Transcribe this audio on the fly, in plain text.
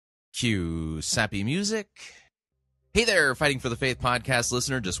Cue sappy music. Hey there, Fighting for the Faith podcast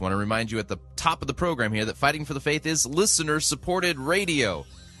listener. Just want to remind you at the top of the program here that Fighting for the Faith is listener-supported radio.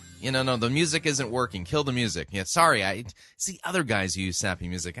 No, the music isn't working. Kill the music. Yeah, sorry, I see other guys use sappy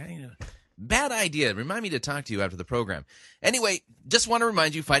music. Bad idea. Remind me to talk to you after the program. Anyway, just want to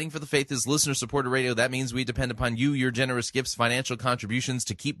remind you, Fighting for the Faith is listener-supported radio. That means we depend upon you, your generous gifts, financial contributions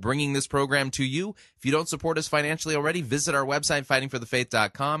to keep bringing this program to you. If you don't support us financially already, visit our website,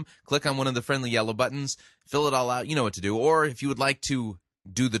 fightingforthefaith.com. Click on one of the friendly yellow buttons. Fill it all out. You know what to do. Or if you would like to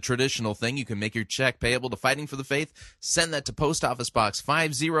do the traditional thing, you can make your check payable to Fighting for the Faith. Send that to Post Office Box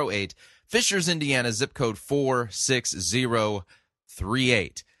 508, Fishers, Indiana, zip code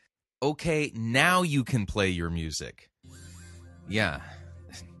 46038. Okay, now you can play your music. Yeah.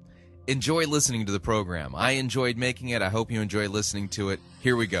 Enjoy listening to the program. I enjoyed making it. I hope you enjoy listening to it.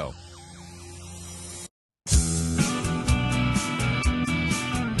 Here we go.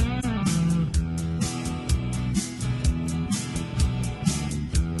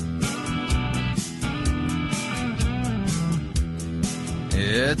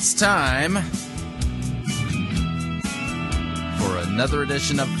 It's time for another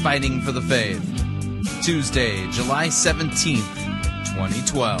edition of Fighting for the Faith. Tuesday, July 17th,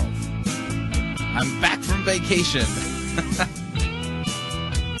 2012. I'm back from vacation.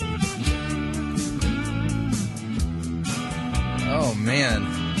 Oh man,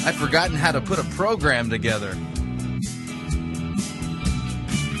 I've forgotten how to put a program together.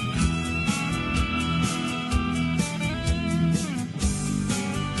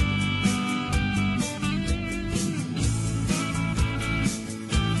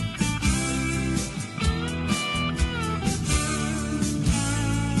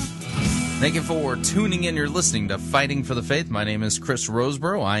 Thank you for tuning in. You're listening to Fighting for the Faith. My name is Chris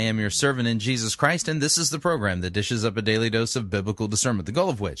Roseborough. I am your servant in Jesus Christ, and this is the program that dishes up a daily dose of biblical discernment, the goal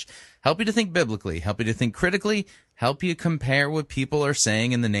of which, help you to think biblically, help you to think critically, help you compare what people are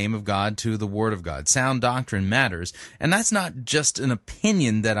saying in the name of God to the Word of God. Sound doctrine matters, and that's not just an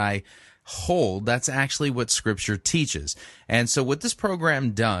opinion that I hold. That's actually what Scripture teaches. And so what this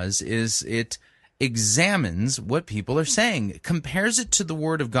program does is it examines what people are saying, compares it to the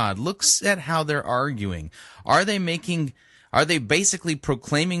Word of God, looks at how they're arguing. Are they basically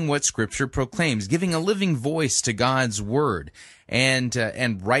proclaiming what Scripture proclaims, giving a living voice to God's Word, and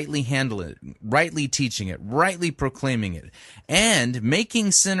rightly handle it, rightly teaching it, rightly proclaiming it, and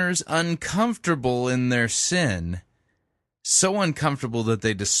making sinners uncomfortable in their sin, so uncomfortable that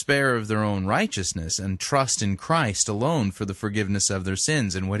they despair of their own righteousness and trust in Christ alone for the forgiveness of their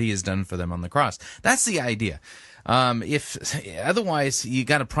sins and what He has done for them on the cross. That's the idea. If otherwise, you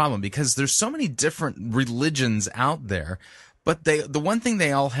got a problem, because there's so many different religions out there, but the one thing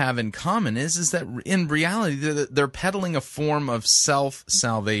they all have in common is that in reality they're peddling a form of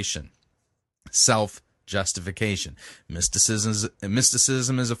self-salvation, self-justification.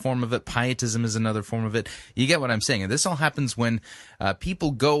 Mysticism is a form of it. Pietism is another form of it. You get what I'm saying. And this all happens when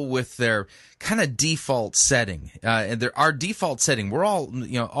people go with their kind of default setting. Our default setting, we're all,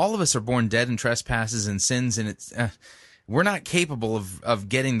 all of us are born dead in trespasses and sins, and it's we're not capable of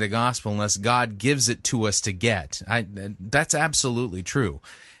getting the gospel unless God gives it to us to get. That's absolutely true.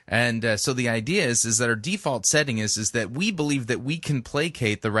 And so the idea is that our default setting is that we believe that we can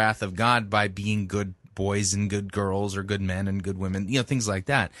placate the wrath of God by being good boys and good girls, or good men and good women, things like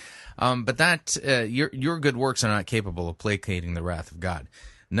that. But that your good works are not capable of placating the wrath of God.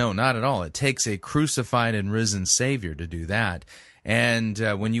 No, not at all. It takes a crucified and risen Savior to do that. And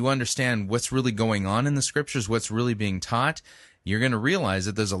when you understand what's really going on in the Scriptures, what's really being taught, you're going to realize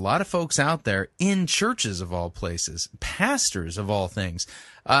that there's a lot of folks out there in churches of all places, pastors of all things,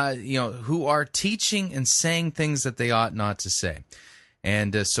 who are teaching and saying things that they ought not to say.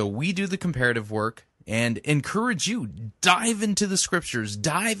 And so we do the comparative work and encourage you, dive into the Scriptures,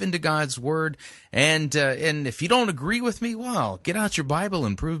 dive into God's Word, and if you don't agree with me, well, get out your Bible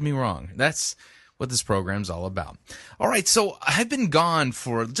and prove me wrong. That's what this program's all about. All right, so I've been gone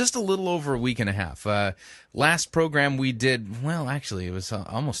for just a little over a week and a half. Last program we did, well, actually, it was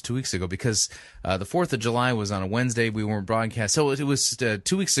almost 2 weeks ago, because the 4th of July was on a Wednesday. We weren't broadcast, so it was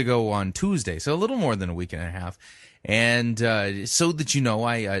 2 weeks ago on Tuesday, so a little more than a week and a half. And so that you know,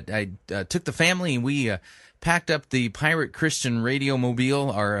 I took the family and we packed up the Pirate Christian Radio Mobile,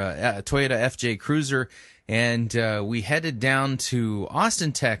 our Toyota FJ Cruiser, and we headed down to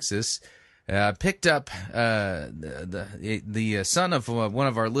Austin, Texas. Picked up the son of one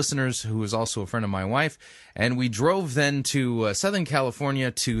of our listeners, who is also a friend of my wife, and we drove then to Southern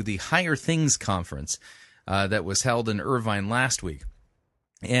California to the Higher Things Conference that was held in Irvine last week.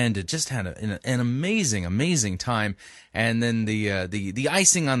 and it just had an amazing time. And then the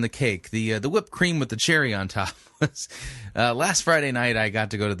icing on the cake, the whipped cream with the cherry on top was last Friday night. I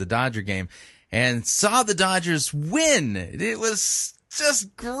got to go to the Dodger game and saw the Dodgers win. It was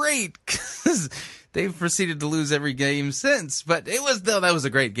just great because they've proceeded to lose every game since, but that was a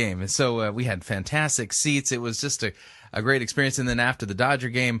great game. And so we had fantastic seats. It was just a great experience. And then after the Dodger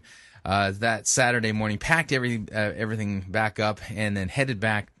game, that Saturday morning, packed everything back up, and then headed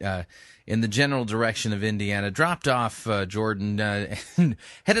back in the general direction of Indiana. Dropped off Jordan, and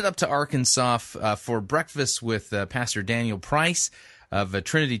headed up to Arkansas for breakfast with Pastor Daniel Price of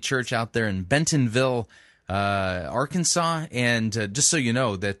Trinity Church out there in Bentonville, Arkansas. And just so you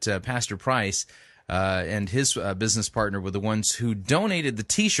know that Pastor Price and his business partner were the ones who donated the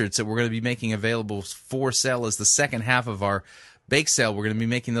T-shirts that we're going to be making available for sale as the second half of our bake sale. We're going to be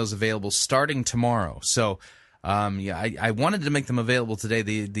making those available starting tomorrow. So, I wanted to make them available today.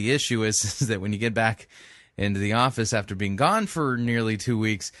 The issue is that when you get back into the office after being gone for nearly 2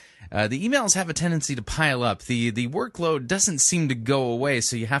 weeks, the emails have a tendency to pile up. The workload doesn't seem to go away,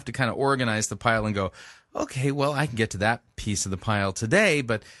 so you have to kind of organize the pile and go, okay, well, I can get to that piece of the pile today,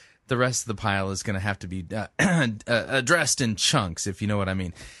 but the rest of the pile is going to have to be addressed in chunks, if you know what I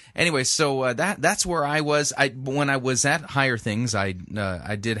mean. Anyway, so that's where I was. When I was at Higher Things, I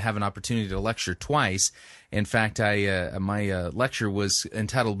did have an opportunity to lecture twice. In fact, my lecture was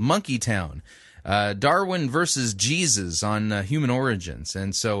entitled Monkey Town, Darwin versus Jesus on Human Origins.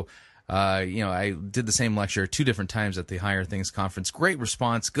 And so, I did the same lecture 2 different times at the Higher Things conference. Great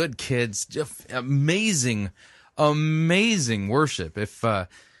response, good kids, just amazing worship.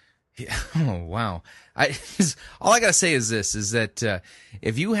 Oh, wow. All I got to say is this, is that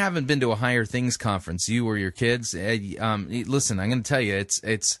if you haven't been to a Higher Things conference, you or your kids, listen, I'm going to tell you,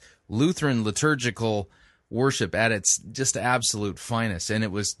 it's Lutheran liturgical worship at its just absolute finest. And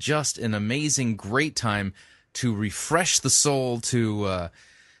it was just an amazing, great time to refresh the soul, to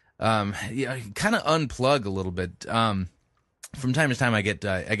kind of unplug a little bit. From time to time, I get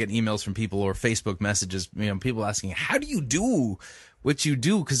emails from people or Facebook messages, people asking, how do you do what you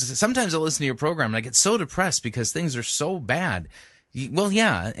do? Because sometimes I listen to your program and I get so depressed because things are so bad. Well,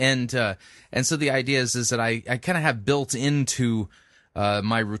 yeah, and so the idea is that I kind of have built into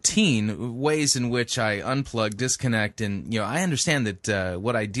my routine ways in which I unplug, disconnect, and I understand that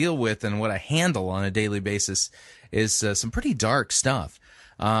what I deal with and what I handle on a daily basis is some pretty dark stuff.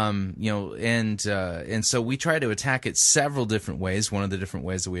 And so we try to attack it several different ways. One of the different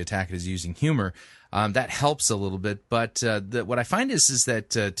ways that we attack it is using humor. That helps a little bit, but what I find is that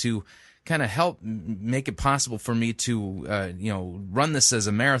to kind of help make it possible for me to run this as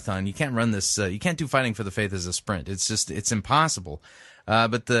a marathon. You can't run this. You can't do Fighting for the Faith as a sprint. It's impossible.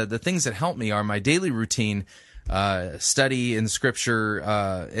 But the things that help me are my daily routine, study in Scripture,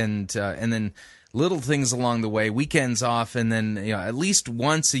 and then little things along the way, weekends off, and then at least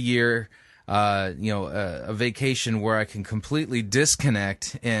once a year, a vacation where I can completely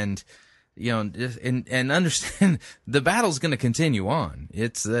disconnect and and understand the battle's going to continue on.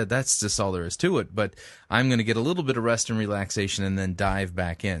 It's that's just all there is to it. But I'm going to get a little bit of rest and relaxation and then dive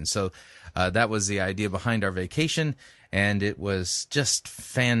back in. So that was the idea behind our vacation, and it was just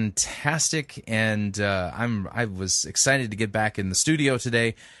fantastic. And I was excited to get back in the studio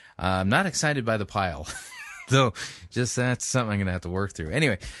today. I'm not excited by the pile. So just that's something I'm going to have to work through.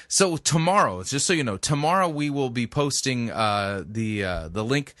 Anyway, so tomorrow, just so you know, tomorrow we will be posting the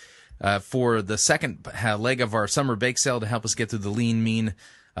link for the second leg of our summer bake sale to help us get through the lean, mean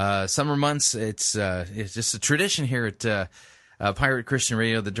summer months. It's just a tradition here at Pirate Christian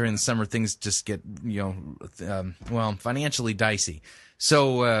Radio that during the summer things just get financially dicey.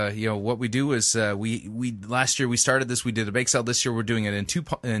 So what we do is we last year we started this. We did a bake sale. This year we're doing it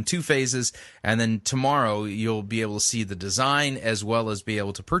in two phases, and then tomorrow you'll be able to see the design as well as be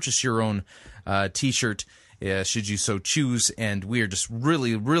able to purchase your own T-shirt. Should you so choose, and we are just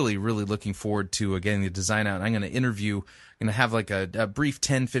really, really, really looking forward to getting the design out. I'm going to have like a brief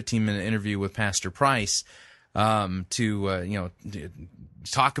 10, 15-minute interview with Pastor Price to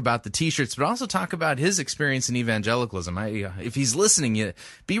talk about the T-shirts, but also talk about his experience in evangelicalism. If he's listening,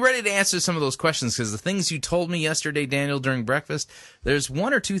 be ready to answer some of those questions, because the things you told me yesterday, Daniel, during breakfast, there's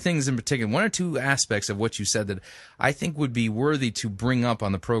one or two things in particular, one or two aspects of what you said that I think would be worthy to bring up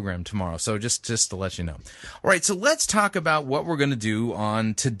on the program tomorrow. So just to let you know. All right, so let's talk about what we're going to do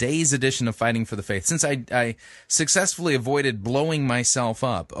on today's edition of Fighting for the Faith. Since I successfully avoided blowing myself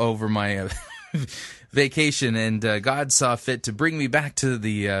up over my vacation, and God saw fit to bring me back to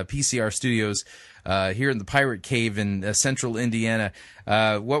the PCR studios here in the Pirate Cave in central Indiana.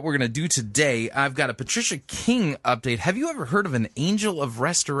 What we're going to do today, I've got a Patricia King update. Have you ever heard of an angel of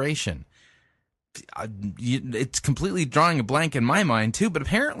restoration? It's completely drawing a blank in my mind, too, but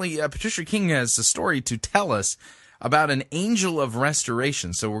apparently Patricia King has a story to tell us about an angel of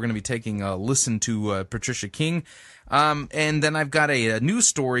restoration. So we're going to be taking a listen to Patricia King. And then I've got a news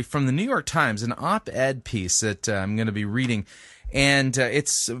story from the New York Times, an op-ed piece that I'm going to be reading. And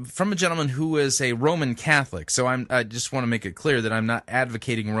it's from a gentleman who is a Roman Catholic. So I just want to make it clear that I'm not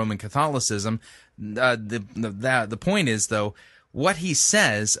advocating Roman Catholicism. The point is, though, what he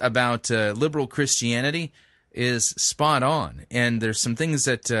says about liberal Christianity is spot on, and there's some things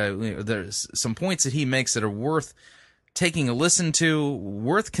that there's some points that he makes that are worth taking a listen to,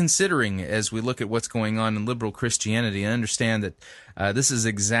 worth considering as we look at what's going on in liberal Christianity and understand that this is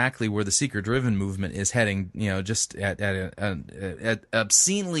exactly where the seeker-driven movement is heading. Just at an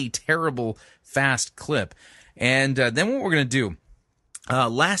obscenely terrible fast clip. And then what we're going to do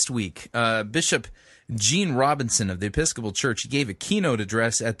last week, Bishop Gene Robinson of the Episcopal Church, he gave a keynote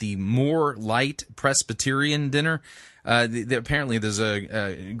address at the More Light Presbyterian dinner. Apparently there's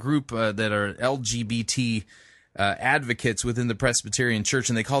a group that are LGBT advocates within the Presbyterian Church,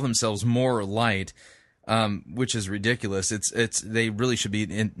 and they call themselves More Light, which is ridiculous. They really should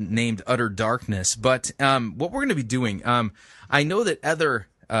be named Utter Darkness. But what we're going to be doing, I know that other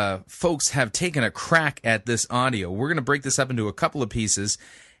folks have taken a crack at this audio. We're going to break this up into a couple of pieces.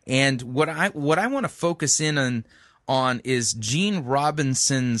 And what I want to focus in on is Gene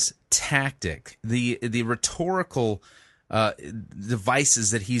Robinson's tactic, the rhetorical devices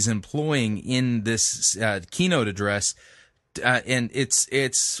that he's employing in this keynote address, and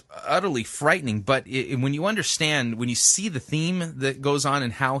it's utterly frightening. But when you understand, when you see the theme that goes on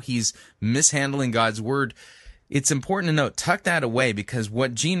and how he's mishandling God's word, it's important to note, tuck that away, because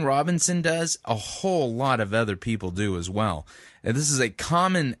what Gene Robinson does, a whole lot of other people do as well. And this is a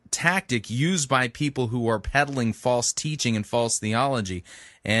common tactic used by people who are peddling false teaching and false theology.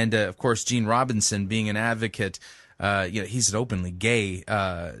 And, of course, Gene Robinson, being an advocate, he's an openly gay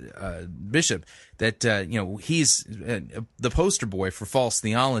bishop, that, he's the poster boy for false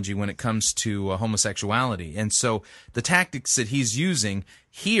theology when it comes to homosexuality. And so the tactics that he's using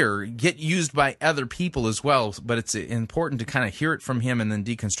here get used by other people as well, but it's important to kind of hear it from him and then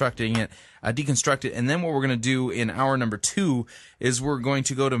deconstruct it. And then what we're going to do in hour number 2 is we're going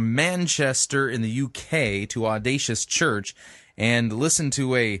to go to Manchester in the UK to Audacious Church and listen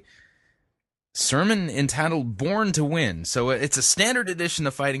to a sermon entitled Born to Win. So it's a standard edition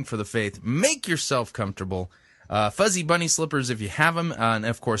of Fighting for the Faith. Make yourself comfortable. Fuzzy bunny slippers if you have them, and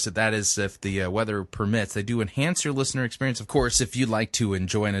of course that is if the weather permits. They do enhance your listener experience. Of course, if you'd like to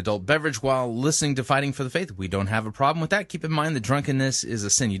enjoy an adult beverage while listening to Fighting for the Faith, we don't have a problem with that. Keep in mind that drunkenness is a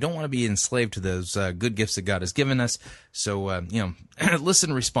sin. You don't want to be enslaved to those good gifts that God has given us. So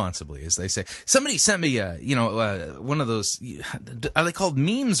listen responsibly, as they say. Somebody sent me one of those. Are they called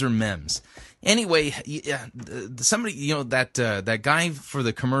memes or memes? Anyway, somebody, that guy for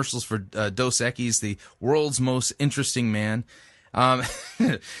the commercials for Dos Equis, the world's most interesting man,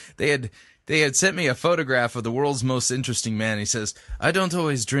 they had sent me a photograph of the world's most interesting man. He says, "I don't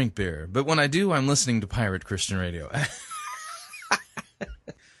always drink beer, but when I do, I'm listening to Pirate Christian Radio."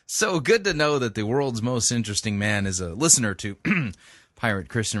 So good to know that the world's most interesting man is a listener to Pirate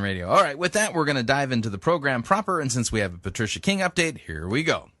Christian Radio. All right, with that, we're going to dive into the program proper, and since we have a Patricia King update, here we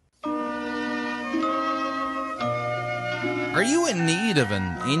go. Are you in need of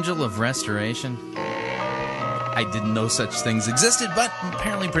an angel of restoration? I didn't know such things existed, but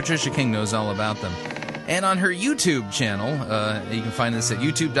apparently Patricia King knows all about them. And on her YouTube channel, you can find this at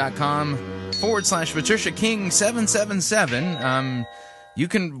youtube.com/Patricia King 777. You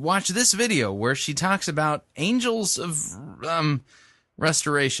can watch this video where she talks about angels of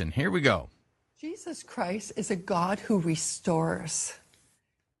restoration. Here we go. Jesus Christ is a God who restores.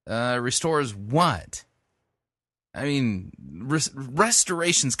 Restores what? I mean,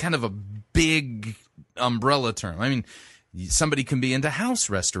 restoration's kind of a big umbrella term. I mean, somebody can be into house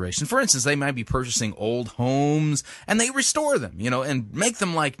restoration. For instance, they might be purchasing old homes and they restore them, and make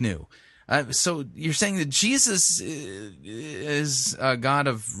them like new. So you're saying that Jesus is a God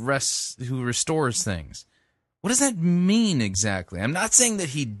of who restores things. What does that mean exactly? I'm not saying that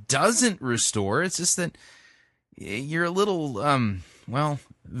he doesn't restore. It's just that you're a little,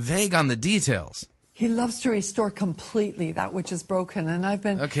 vague on the details. He loves to restore completely that which is broken, and I've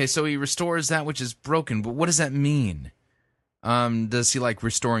been... Okay, so he restores that which is broken, but what does that mean? Does he like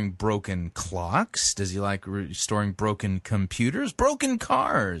restoring broken clocks? Does he like restoring broken computers? Broken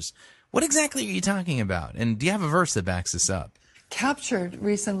cars? What exactly are you talking about? And do you have a verse that backs this up? Captured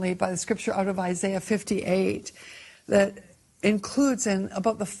recently by the scripture out of Isaiah 58 that includes in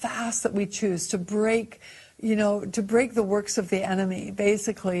about the fast that we choose to break, to break the works of the enemy,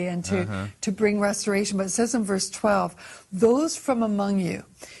 basically, and to bring restoration. But it says in verse 12, those from among you,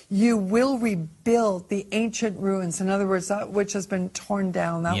 you will rebuild the ancient ruins. In other words, that which has been torn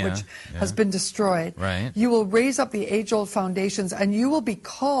down, that which has been destroyed. Right. You will raise up the age-old foundations, and you will be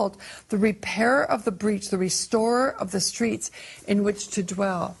called the repairer of the breach, the restorer of the streets in which to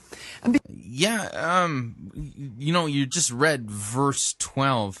dwell. And you just read verse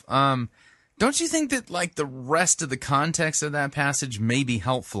 12. Don't you think that, like, the rest of the context of that passage may be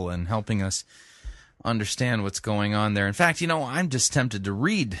helpful in helping us understand what's going on there? In fact, I'm just tempted to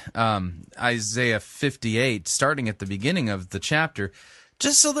read Isaiah 58, starting at the beginning of the chapter,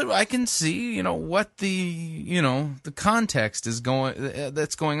 just so that I can see, what the context is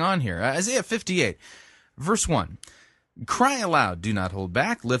that's going on here. Isaiah 58, verse 1. Cry aloud, do not hold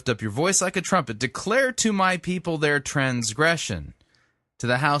back, lift up your voice like a trumpet, declare to my people their transgression, to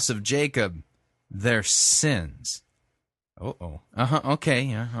the house of Jacob their sins. Okay,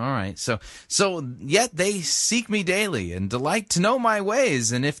 yeah, all right. So yet they seek me daily and delight to know my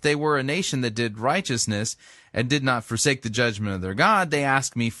ways. And if they were a nation that did righteousness and did not forsake the judgment of their God, they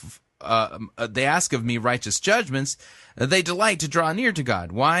ask of me righteous judgments. They delight to draw near to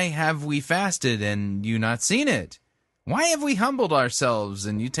God. Why have we fasted and you not seen it? Why have we humbled ourselves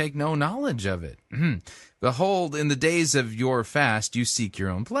and you take no knowledge of it? Behold, in the days of your fast you seek your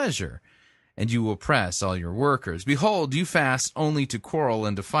own pleasure, and you oppress all your workers. Behold, you fast only to quarrel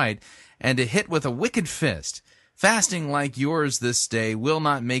and to fight, and to hit with a wicked fist. Fasting like yours this day will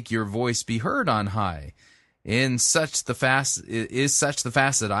not make your voice be heard on high. Is such the fast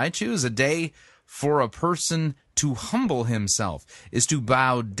that I choose? A day for a person to humble himself is to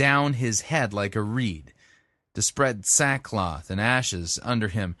bow down his head like a reed, to spread sackcloth and ashes under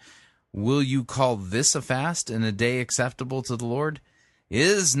him. Will you call this a fast and a day acceptable to the Lord?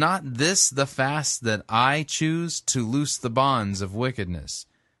 Is not this the fast that I choose, to loose the bonds of wickedness,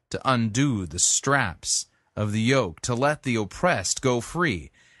 to undo the straps of the yoke, to let the oppressed go free,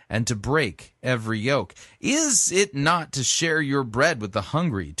 and to break every yoke? Is it not to share your bread with the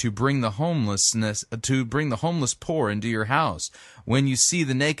hungry, to bring the homeless poor into your house, when you see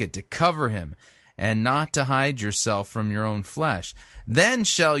the naked, to cover him, and not to hide yourself from your own flesh? Then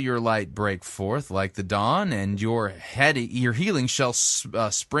shall your light break forth like the dawn, and your healing shall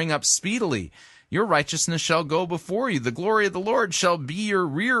spring up speedily. Your righteousness shall go before you. The glory of the Lord shall be your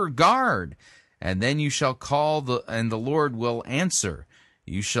rear guard. And then you shall call, and the Lord will answer.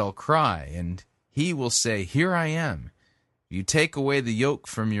 You shall cry, and he will say, Here I am. You take away the yoke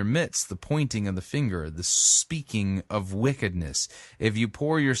from your midst, the pointing of the finger, the speaking of wickedness. If you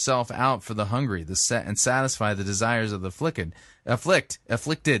pour yourself out for the hungry, and satisfy the desires of the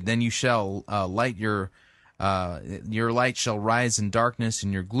afflicted, then you shall your light shall rise in darkness,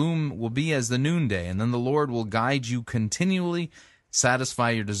 and your gloom will be as the noonday. And then the Lord will guide you continually, satisfy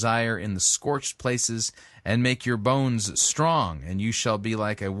your desire in the scorched places, and make your bones strong. And you shall be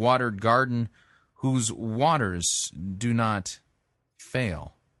like a watered garden, whose waters do not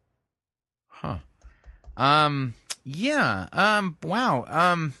fail. Wow.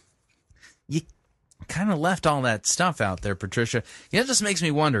 You kind of left all that stuff out there, Patricia. It just makes me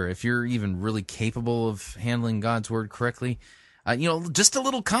wonder if you're even really capable of handling God's word correctly. Just a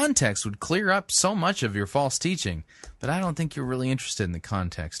little context would clear up so much of your false teaching, but I don't think you're really interested in the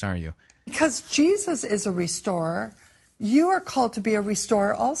context, are you? Because Jesus is a restorer. You are called to be a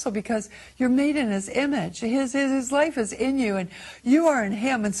restorer also, because you're made in his image. His life is in you, and you are in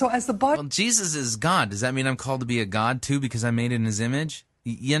him. And so as the body... Well, Jesus is God. Does that mean I'm called to be a God too because I'm made in his image?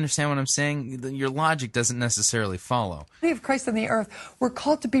 You understand what I'm saying? Your logic doesn't necessarily follow. The body of Christ on the earth, we're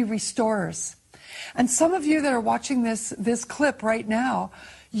called to be restorers. And some of you that are watching this clip right now,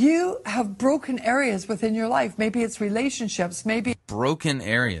 you have broken areas within your life. Maybe it's relationships, maybe... Broken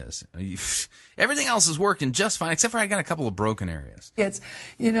areas. Everything else is working just fine, except for I got a couple of broken areas. It's,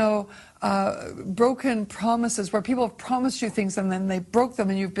 broken promises where people have promised you things and then they broke them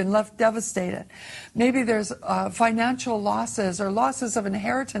and you've been left devastated. Maybe there's financial losses or losses of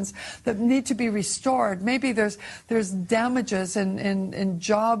inheritance that need to be restored. Maybe there's damages in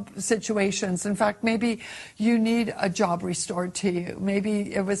job situations. In fact, maybe you need a job restored to you.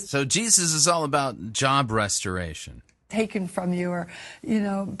 Maybe it was... So Jesus is all about job restoration. Taken from you, or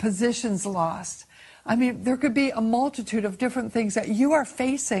positions lost. I mean, there could be a multitude of different things that you are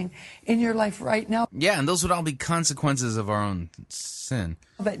facing in your life right now. Yeah, and those would all be consequences of our own sin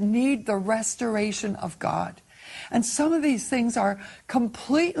that need the restoration of God. And some of these things are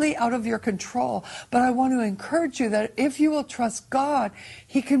completely out of your control. But I want to encourage you that if you will trust God,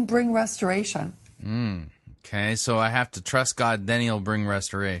 He can bring restoration. Okay, so I have to trust God, then He'll bring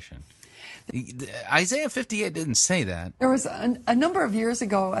restoration. Isaiah 58 didn't say that. There was a number of years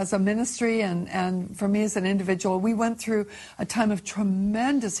ago as a ministry and for me as an individual, we went through a time of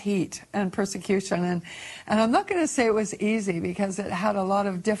tremendous heat and persecution. And I'm not going to say it was easy because it had a lot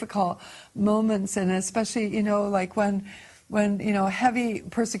of difficult moments, and especially, like when heavy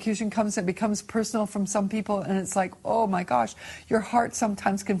persecution comes, it becomes personal from some people, and it's like, oh my gosh, your heart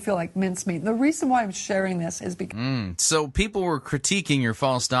sometimes can feel like mincemeat. And the reason why I'm sharing this is because... So people were critiquing your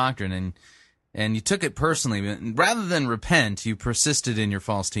false doctrine, and you took it personally. Rather than repent, you persisted in your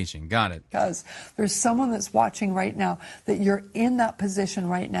false teaching. Got it. Because there's someone that's watching right now, that you're in that position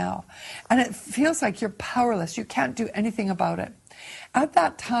right now, and it feels like you're powerless. You can't do anything about it. At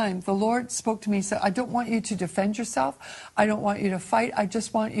that time, the Lord spoke to me and said, I don't want you to defend yourself. I don't want you to fight. I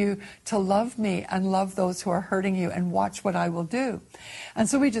just want you to love me and love those who are hurting you and watch what I will do. And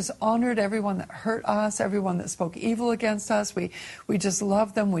so we just honored everyone that hurt us, everyone that spoke evil against us. We just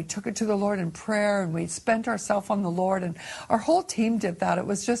loved them. We took it to the Lord in prayer, and we spent ourselves on the Lord. And our whole team did that. It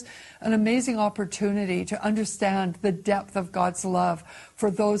was just an amazing opportunity to understand the depth of God's love for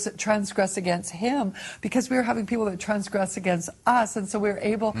those that transgress against Him, because we were having people that transgress against us. And so we were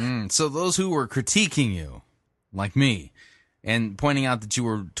able... So those who were critiquing you, like me, and pointing out that you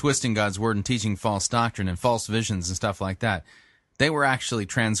were twisting God's word and teaching false doctrine and false visions and stuff like that, they were actually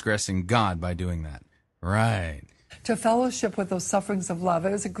transgressing God by doing that. Right. To fellowship with those sufferings of love.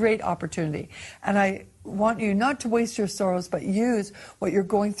 It was a great opportunity. And I want you not to waste your sorrows, but use what you're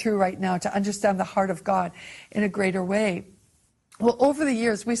going through right now to understand the heart of God in a greater way. Well, over the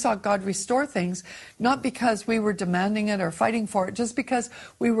years, we saw God restore things, not because we were demanding it or fighting for it, just because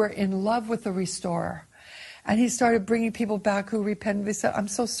we were in love with the restorer. And He started bringing people back who repented. They said, I'm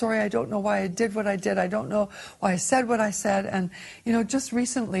so sorry. I don't know why I did what I did. I don't know why I said what I said. And, just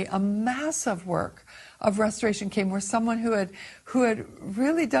recently, a massive work of restoration came where someone who had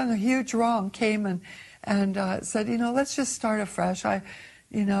really done a huge wrong came and said, let's just start afresh.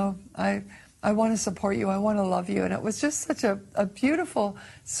 I want to support you. I want to love you. And it was just such a beautiful,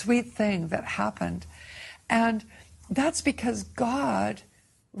 sweet thing that happened. And that's because God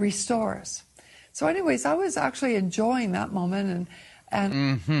restores. So anyways, I was actually enjoying that moment.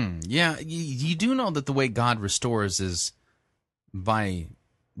 And Yeah, you do know that the way God restores is by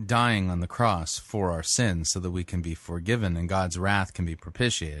dying on the cross for our sins so that we can be forgiven and God's wrath can be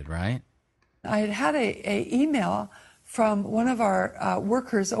propitiated, right? I had a email from one of our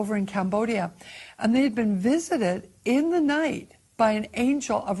workers over in Cambodia, and they had been visited in the night by an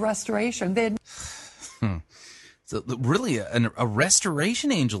angel of restoration. They had So really, a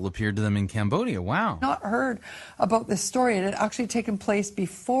restoration angel appeared to them in Cambodia. Wow. not heard about this story. It had actually taken place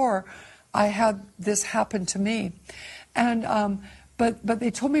before I had this happen to me. And but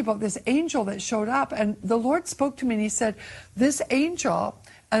they told me about this angel that showed up, and the Lord spoke to me and He said, this angel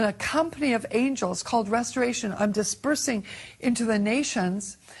and a company of angels called Restoration, I'm dispersing into the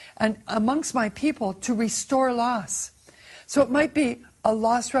nations and amongst my people to restore loss. So it might be a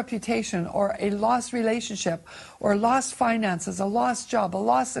lost reputation or a lost relationship or lost finances, a lost job, a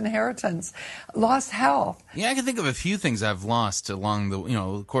lost inheritance, lost health. Yeah, I can think of a few things I've lost along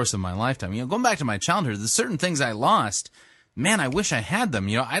the course of my lifetime. Going back to my childhood, there's certain things I lost. Man, I wish I had them.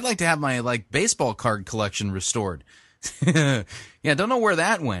 I'd like to have my baseball card collection restored. Yeah, don't know where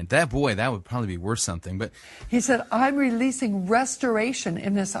that went. That would probably be worth something. But He said, I'm releasing restoration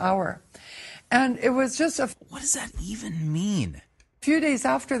in this hour. And it was just what does that even mean? few days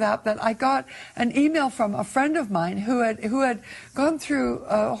after that I got an email from a friend of mine who had gone through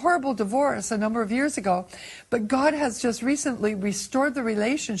a horrible divorce a number of years ago, but God has just recently restored the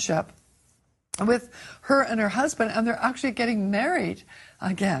relationship with her and her husband, and they're actually getting married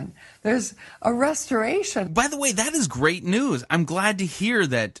again. There's a restoration. By the way, that is great news. I'm glad to hear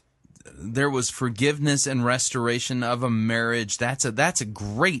that there was forgiveness and restoration of a marriage. That's a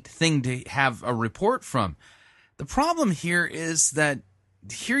great thing to have a report from. The problem here is that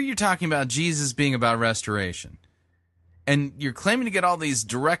here you're talking about Jesus being about restoration, and you're claiming to get all these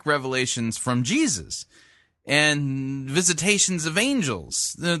direct revelations from Jesus and visitations of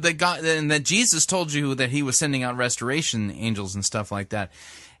angels and that Jesus told you that He was sending out restoration angels and stuff like that.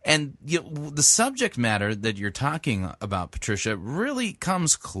 And the subject matter that you're talking about, Patricia, really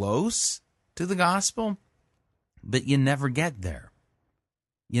comes close to the gospel, but you never get there.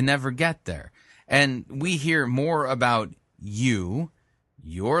 You never get there. And we hear more about you,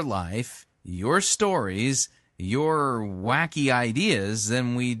 your life, your stories, your wacky ideas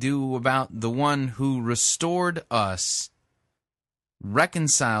than we do about the one who restored us,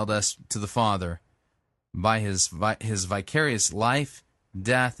 reconciled us to the Father by his vicarious life,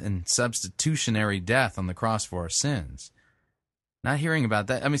 death, and substitutionary death on the cross for our sins. Not hearing about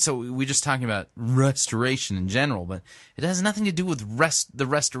that. I mean, so we're just talking about restoration in general, but it has nothing to do with the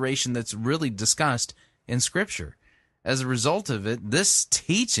restoration that's really discussed in Scripture. As a result of it, this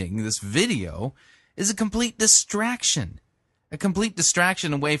teaching, this video, is a complete distraction. A complete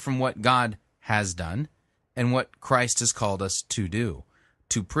distraction away from what God has done and what Christ has called us to do,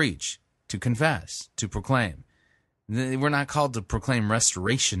 to preach, to confess, to proclaim. We're not called to proclaim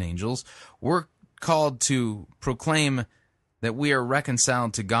restoration, angels. We're called to proclaim that we are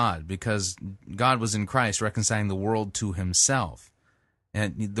reconciled to God because God was in Christ reconciling the world to himself.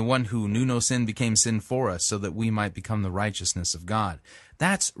 And the one who knew no sin became sin for us so that we might become the righteousness of God.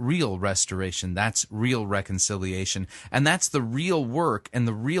 That's real restoration. That's real reconciliation. And that's the real work and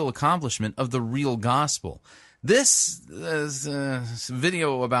the real accomplishment of the real gospel. This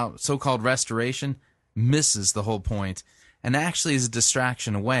video about so-called restoration misses the whole point and actually is a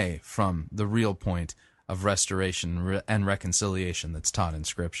distraction away from the real point of restoration and reconciliation that's taught in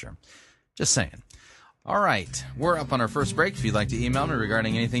Scripture. Just saying. All right, we're up on our first break. If you'd like to email me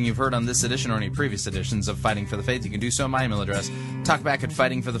regarding anything you've heard on this edition or any previous editions of Fighting for the Faith, you can do so. My email address,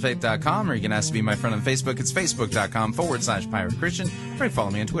 talkback@fightingforthefaith.com, or you can ask to be my friend on Facebook. It's facebook.com/Pirate Christian, or you follow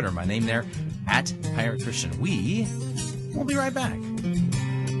me on Twitter. My name there, @Pirate Christian. We'll be right back.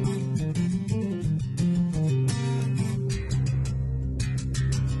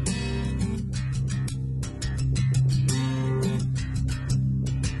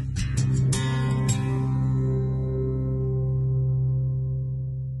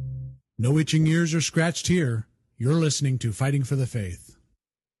 No itching ears are scratched here. You're listening to Fighting for the Faith.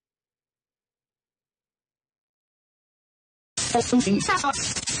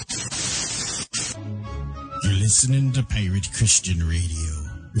 You're listening to Pirate Christian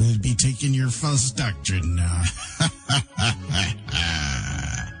Radio. We'll be taking your false doctrine now.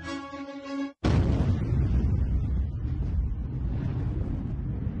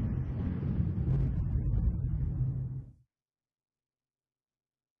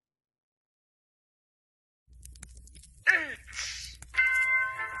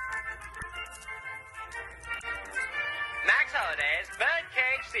 Max Holliday's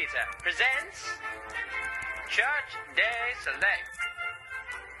Birdcage Theatre presents Church Day Select.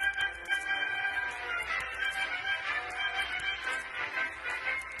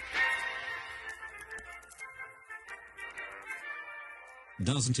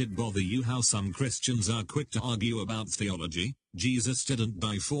 Doesn't it bother you how some Christians are quick to argue about theology? Jesus didn't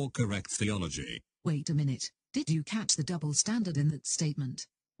die for correct theology. Wait a minute. Did you catch the double standard in that statement?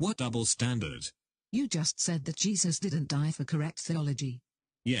 What double standard? You just said that Jesus didn't die for correct theology.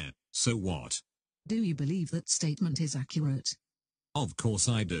 Yeah, so what? Do you believe that statement is accurate? Of course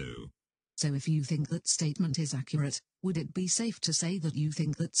I do. So if you think that statement is accurate, would it be safe to say that you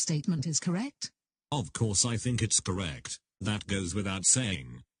think that statement is correct? Of course I think it's correct. That goes without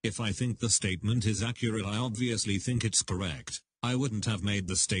saying. If I think the statement is accurate, I obviously think it's correct. I wouldn't have made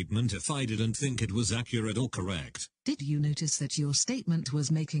the statement if I didn't think it was accurate or correct. Did you notice that your statement was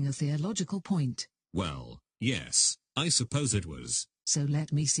making a theological point? Well, yes, I suppose it was. So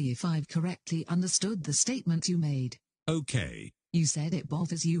let me see if I've correctly understood the statement you made. Okay. You said it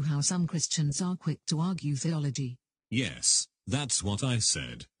bothers you how some Christians are quick to argue theology. Yes, that's what I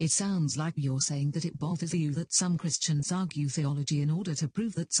said. It sounds like you're saying that it bothers you that some Christians argue theology in order to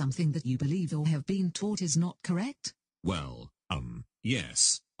prove that something that you believe or have been taught is not correct? Well,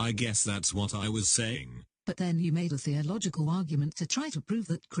 yes, I guess that's what I was saying. But then you made a theological argument to try to prove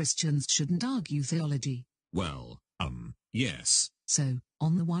that Christians shouldn't argue theology. Well, yes. So,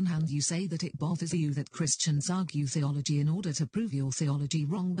 on the one hand you say that it bothers you that Christians argue theology in order to prove your theology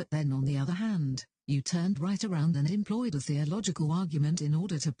wrong, but then on the other hand, you turned right around and employed a theological argument in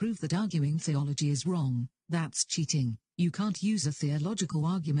order to prove that arguing theology is wrong. That's cheating. You can't use a theological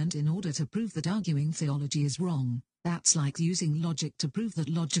argument in order to prove that arguing theology is wrong. That's like using logic to prove that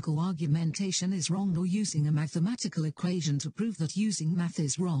logical argumentation is wrong, or using a mathematical equation to prove that using math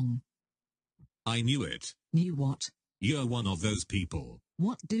is wrong. I knew it. Knew what? You're one of those people.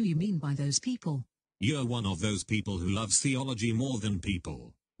 What do you mean by those people? You're one of those people who loves theology more than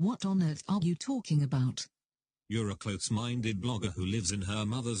people. What on earth are you talking about? You're a close-minded blogger who lives in her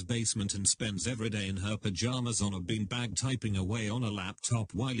mother's basement and spends every day in her pajamas on a beanbag typing away on a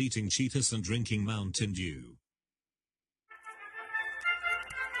laptop while eating Cheetos and drinking Mountain Dew.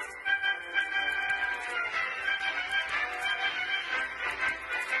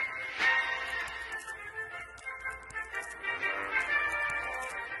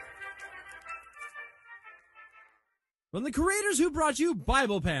 From the creators who brought you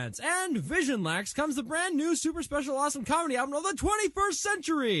Bible Pants and Vision Lax comes the brand new super special awesome comedy album of the 21st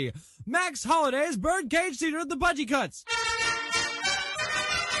century, Max Holliday's Birdcage Theater at the Budgie Cuts.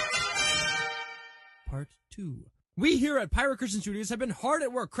 Part 2. We here at Pirate Christian Studios have been hard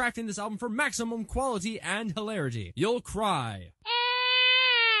at work crafting this album for maximum quality and hilarity. You'll cry.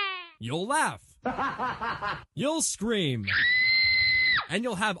 You'll laugh. You'll scream. And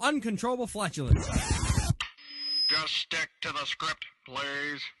you'll have uncontrollable flatulence. Just stick to the script,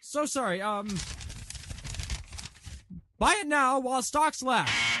 please. So sorry, buy it now while stocks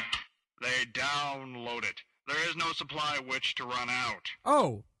last. They download it. There is no supply which to run out.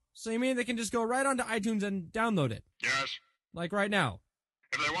 Oh, so you mean they can just go right onto iTunes and download it? Yes. Like right now?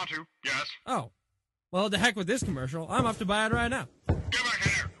 If they want to, yes. Oh. Well, to heck with this commercial. I'm off to buy it right now. Get back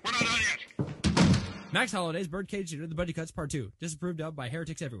in here. We're not done yet. Max Holliday's Birdcage Theater, The Budgie Cuts Part 2. Disapproved of by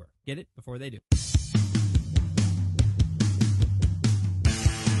heretics everywhere. Get it before they do.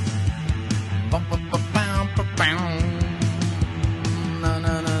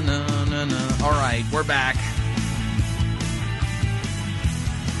 All right, we're back.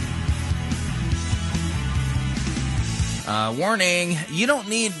 Warning, you don't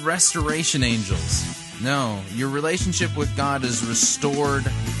need restoration angels. No, your relationship with God is restored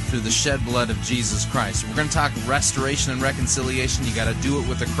through the shed blood of Jesus Christ. We're going to talk restoration and reconciliation. You got to do it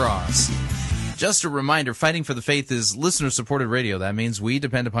with the cross. Just a reminder, Fighting for the Faith is listener-supported radio. That means we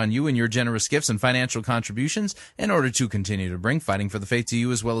depend upon you and your generous gifts and financial contributions in order to continue to bring Fighting for the Faith to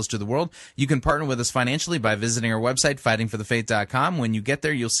you as well as to the world. You can partner with us financially by visiting our website, fightingforthefaith.com. When you get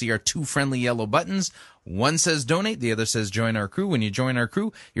there, you'll see our two friendly yellow buttons. One says donate, the other says join our crew. When you join our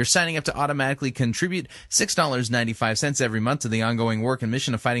crew, you're signing up to automatically contribute $6.95 every month to the ongoing work and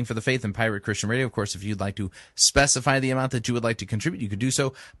mission of Fighting for the Faith and Pirate Christian Radio. Of course, if you'd like to specify the amount that you would like to contribute, you could do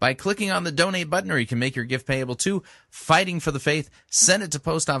so by clicking on the donate button, or you can make your gift payable to Fighting for the Faith. Send it to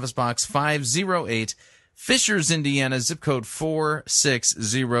Post Office Box 508, Fishers, Indiana, zip code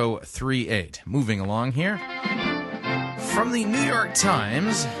 46038. Moving along here. From the New York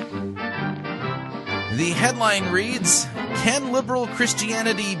Times, the headline reads, "Can Liberal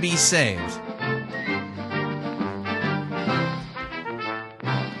Christianity Be Saved?"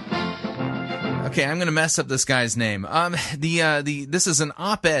 Okay, I'm going to mess up this guy's name. This is an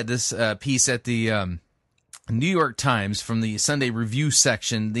op-ed, this piece at the New York Times from the Sunday Review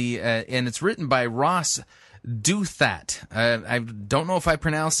section. And it's written by Ross Douthat. I don't know if I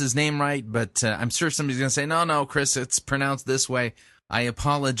pronounced his name right, but I'm sure somebody's going to say, no, Chris, it's pronounced this way. I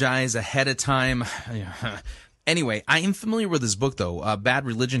apologize ahead of time. Anyway, I am familiar with his book, though, Bad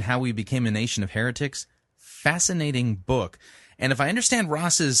Religion, How We Became a Nation of Heretics. Fascinating book. And if I understand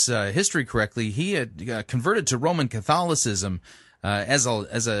Ross's history correctly, he had converted to Roman Catholicism as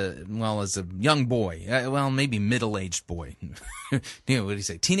a young boy, maybe middle-aged boy. What do you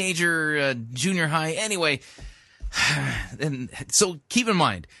say? Teenager, junior high. Anyway, and so keep in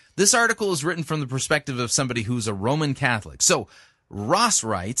mind, this article is written from the perspective of somebody who's a Roman Catholic. So Ross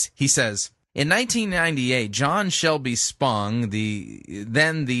writes, he says, in 1998, John Shelby Spong, the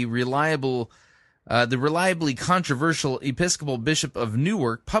reliably controversial Episcopal Bishop of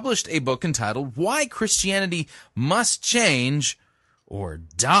Newark, published a book entitled "Why Christianity Must Change or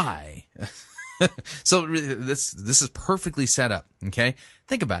Die." So this is perfectly set up, okay?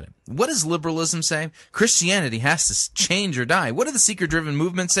 Think about it. What does liberalism say? Christianity has to change or die. What do the seeker-driven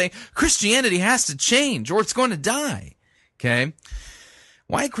movements say? Christianity has to change or it's going to die, okay?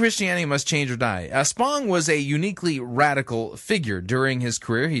 Why Christianity must change or die. Spong was a uniquely radical figure. During his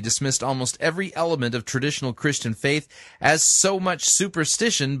career, he dismissed almost every element of traditional Christian faith as so much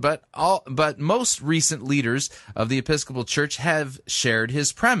superstition, but most recent leaders of the Episcopal Church have shared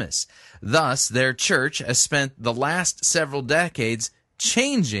his premise. Thus, their church has spent the last several decades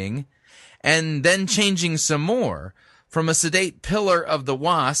changing and then changing some more. From a sedate pillar of the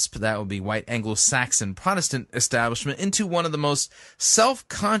WASP, that would be white Anglo-Saxon Protestant establishment, into one of the most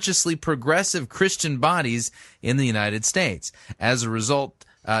self-consciously progressive Christian bodies in the United States. As a result,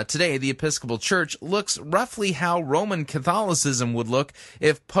 today the Episcopal Church looks roughly how Roman Catholicism would look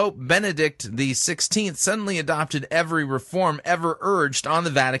if Pope Benedict XVI suddenly adopted every reform ever urged on the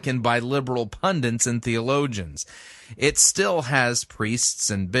Vatican by liberal pundits and theologians. It still has priests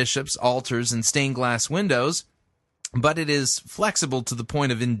and bishops, altars, and stained glass windows, but it is flexible to the point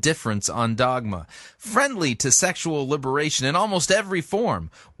of indifference on dogma, friendly to sexual liberation in almost every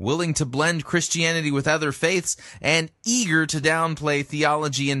form, willing to blend Christianity with other faiths, and eager to downplay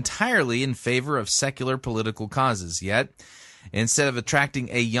theology entirely in favor of secular political causes. Yet, instead of attracting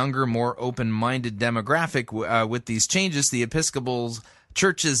a younger, more open-minded demographic with these changes, the Episcopal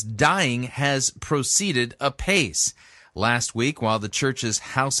Church's dying has proceeded apace. last week, while the church's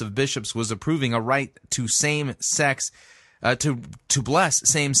House of Bishops was approving a right to same-sex to bless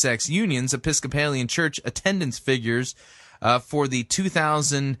same-sex unions, Episcopalian Church attendance figures for the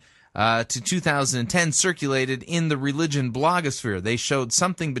 2000 to 2010 circulated in the religion blogosphere. They showed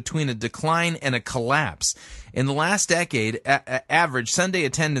something between a decline and a collapse. In the last decade, average Sunday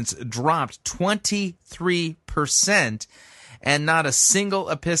attendance dropped 23%, and not a single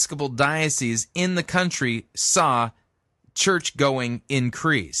Episcopal diocese in the country saw church-going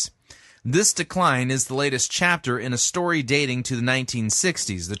increase. This decline is the latest chapter in a story dating to the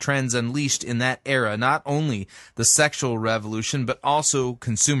 1960s. The trends unleashed in that era not only the sexual revolution, but also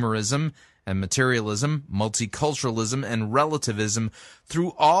consumerism and materialism, multiculturalism and relativism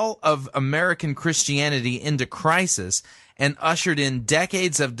threw all of American Christianity into crisis and ushered in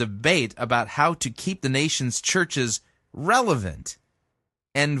decades of debate about how to keep the nation's churches relevant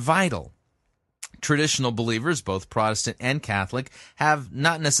and vital. Traditional believers, both Protestant and Catholic, have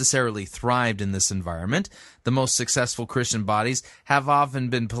not necessarily thrived in this environment. The most successful Christian bodies have often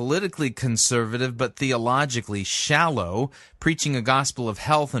been politically conservative but theologically shallow, preaching a gospel of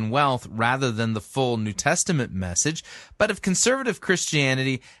health and wealth rather than the full New Testament message. But if conservative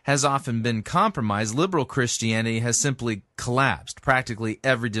Christianity has often been compromised, liberal Christianity has simply collapsed. Practically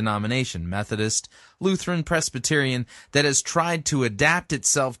every denomination, Methodist, Lutheran, Presbyterian, that has tried to adapt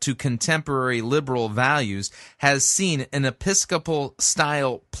itself to contemporary liberal values has seen an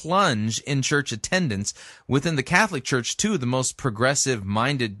Episcopal-style plunge in church attendance. Within the Catholic Church, too, the most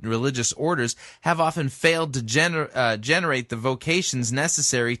progressive-minded religious orders have often failed to generate the vocations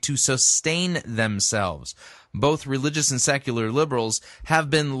necessary to sustain themselves. Both religious and secular liberals have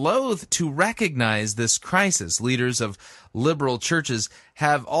been loath to recognize this crisis. Leaders of liberal churches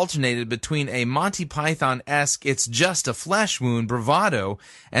have alternated between a Monty Python-esque "it's just a flesh wound" bravado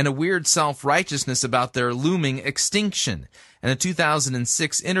and a weird self-righteousness about their looming extinction. In a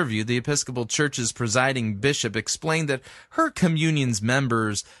 2006 interview, the Episcopal Church's presiding bishop explained that her communion's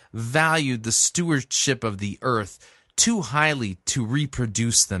members valued the stewardship of the earth too highly to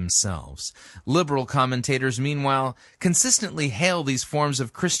reproduce themselves. Liberal commentators, meanwhile, consistently hail these forms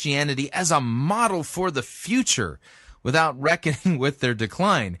of Christianity as a model for the future, without reckoning with their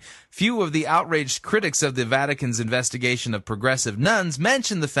decline. Few of the outraged critics of the Vatican's investigation of progressive nuns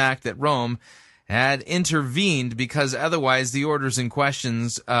mention the fact that Rome had intervened because otherwise the orders in question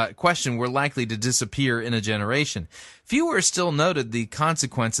were likely to disappear in a generation. Fewer still noted the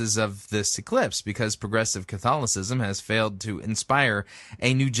consequences of this eclipse because progressive Catholicism has failed to inspire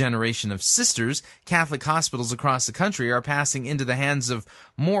a new generation of sisters. Catholic hospitals across the country are passing into the hands of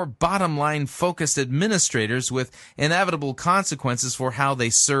more bottom-line focused administrators with inevitable consequences for how they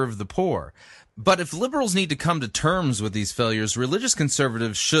serve the poor. But if liberals need to come to terms with these failures, religious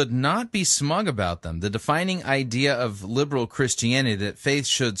conservatives should not be smug about them. The defining idea of liberal Christianity, that faith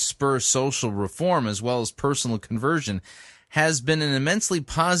should spur social reform as well as personal conversion, has been an immensely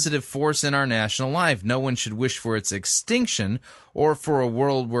positive force in our national life. No one should wish for its extinction or for a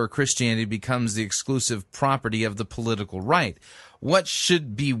world where Christianity becomes the exclusive property of the political right. What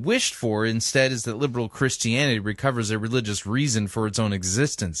should be wished for instead is that liberal Christianity recovers a religious reason for its own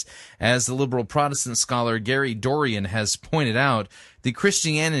existence. As the liberal Protestant scholar Gary Dorian has pointed out, the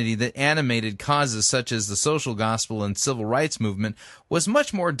Christianity that animated causes such as the social gospel and civil rights movement was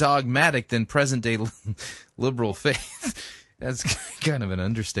much more dogmatic than present-day liberal faith. That's kind of an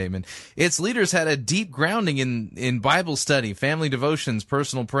understatement. Its leaders had a deep grounding in Bible study, family devotions,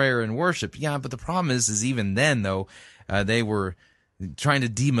 personal prayer, and worship. Yeah, but the problem is even then, though, they were trying to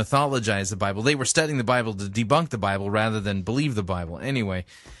demythologize the Bible. They were studying the Bible to debunk the Bible rather than believe the Bible. Anyway,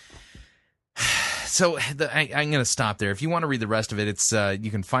 so I'm going to stop there. If you want to read the rest of it, it's you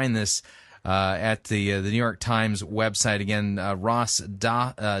can find this at the New York Times website. Again, Ross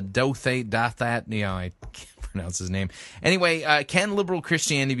Douthat, I can't pronounce his name. Anyway, can liberal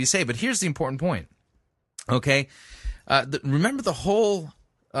Christianity be saved? But here's the important point. Okay, remember the whole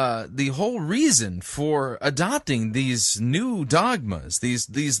reason for adopting these new dogmas,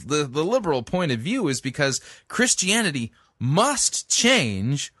 the liberal point of view, is because Christianity must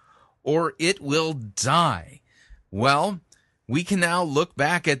change or it will die. Well, we can now look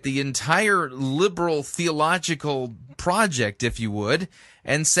back at the entire liberal theological project, if you would,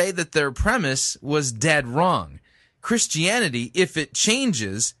 and say that their premise was dead wrong. Christianity, if it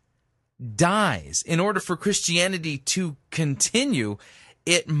changes, dies. In order for Christianity to continue,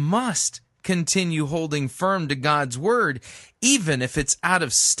 it must continue holding firm to God's word, even if it's out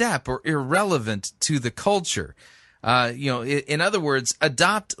of step or irrelevant to the culture. In other words,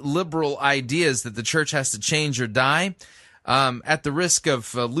 adopt liberal ideas that the church has to change or die. at the risk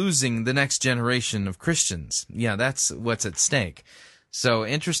of losing the next generation of Christians. Yeah, that's what's at stake. So,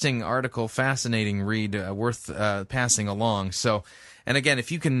 interesting article, fascinating read, worth passing along. So, and again,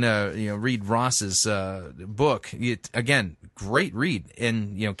 if you can, read Ross's book, again, great read.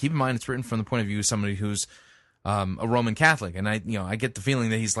 And keep in mind, it's written from the point of view of somebody who's a Roman Catholic, and I get the feeling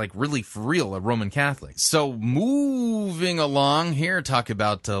that he's like really for real a Roman Catholic. So, moving along here, talk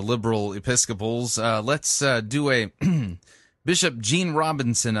about liberal Episcopals. Let's do a Bishop Gene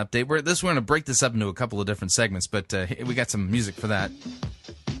Robinson update. We're going to break this up into a couple of different segments, but we got some music for that.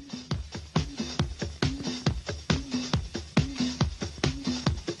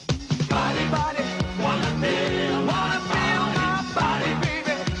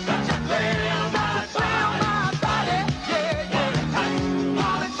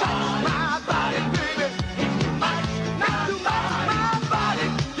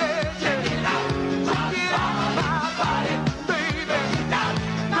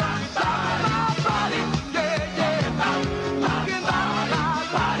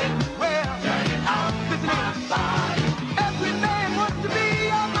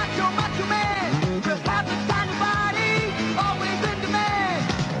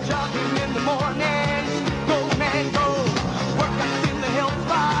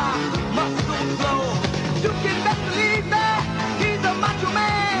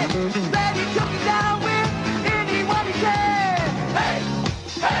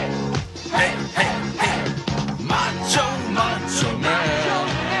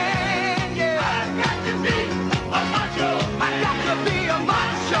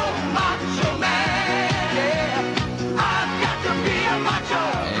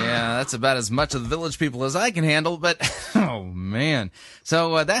 That's about as much of the Village People as I can handle, but oh man.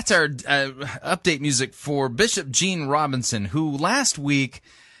 So that's our update music for Bishop Gene Robinson, who last week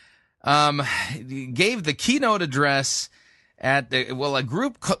gave the keynote address at a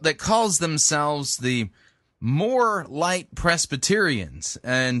group that calls themselves the More Light Presbyterians,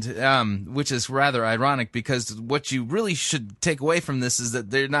 and which is rather ironic, because what you really should take away from this is that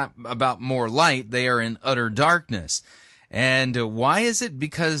they're not about more light, they are in utter darkness. And why is it?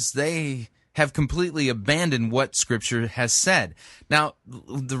 Because they have completely abandoned what Scripture has said. Now,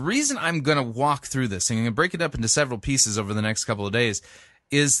 the reason I'm going to walk through this, and I'm going to break it up into several pieces over the next couple of days,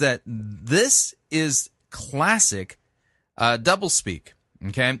 is that this is classic doublespeak.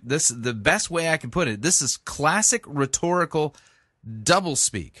 Okay? This is the best way I can put it. This is classic rhetorical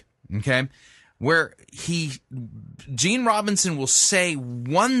doublespeak. Okay? Where Gene Robinson will say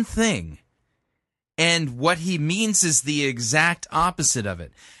one thing, and what he means is the exact opposite of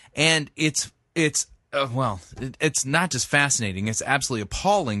it. And it's not just fascinating, it's absolutely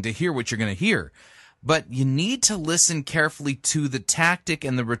appalling to hear what you're going to hear. But you need to listen carefully to the tactic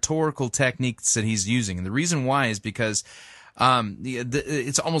and the rhetorical techniques that he's using. And the reason why is because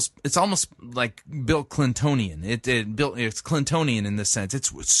it's almost like Bill Clintonian. It's Clintonian in this sense.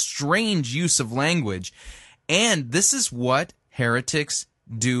 It's strange use of language. And this is what heretics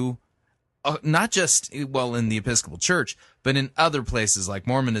do. Not just, in the Episcopal Church, but in other places like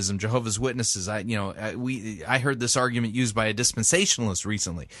Mormonism, Jehovah's Witnesses. I heard this argument used by a dispensationalist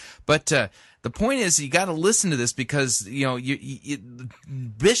recently. But the point is, you got to listen to this, because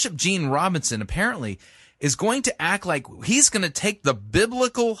Bishop Gene Robinson apparently is going to act like he's going to take the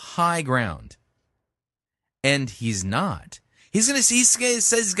biblical high ground, and he's not. He says he's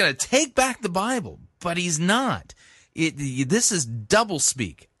going to take back the Bible, but he's not. This is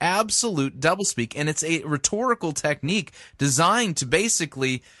doublespeak, absolute doublespeak, and it's a rhetorical technique designed to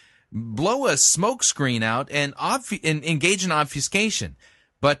basically blow a smokescreen out and engage in obfuscation.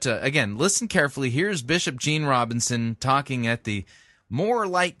 But again, listen carefully. Here's Bishop Gene Robinson talking at the More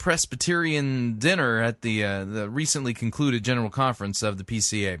Light Presbyterian dinner at the recently concluded General Conference of the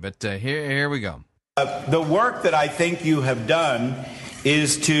PCA. But here we go. The work that I think you have done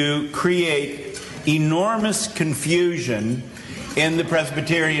is to create enormous confusion in the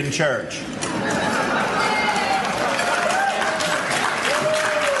Presbyterian Church.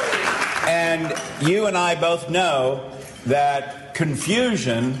 And you and I both know that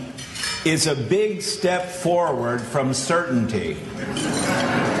confusion is a big step forward from certainty.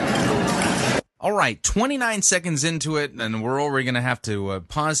 All right, 29 seconds into it, and we're already going to have to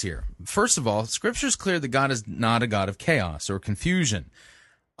pause here. First of all, Scripture's clear that God is not a God of chaos or confusion.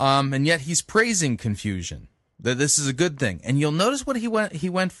 And yet he's praising confusion, that this is a good thing. And you'll notice what he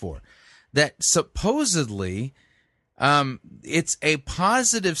went for, that supposedly it's a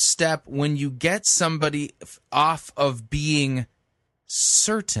positive step when you get somebody off of being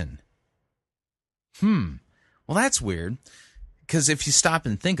certain. Well, that's weird, because if you stop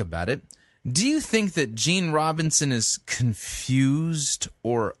and think about it, Do you think that Gene Robinson is confused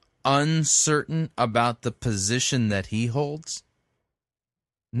or uncertain about the position that he holds?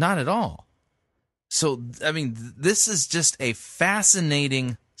 Not at all. So, I mean, this is just a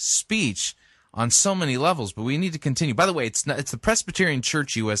fascinating speech on so many levels, but we need to continue. By the way, it's the Presbyterian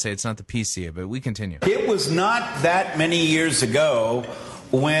Church USA, it's not the PCA, but we continue. It was not that many years ago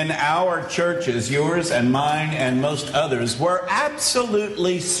when our churches, yours and mine and most others, were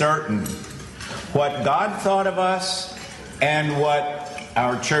absolutely certain what God thought of us and what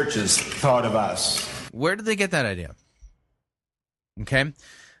our churches thought of us. Where did they get that idea? Okay,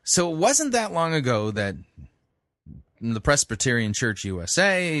 so it wasn't that long ago that the Presbyterian Church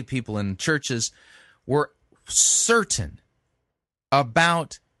USA, people in churches, were certain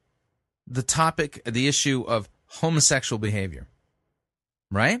about the topic, the issue of homosexual behavior.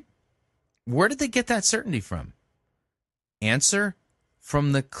 Right? Where did they get that certainty from? Answer: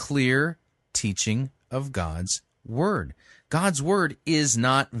 from the clear teaching of God's Word. God's Word is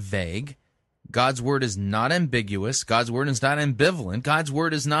not vague. God's Word is not ambiguous. God's Word is not ambivalent. God's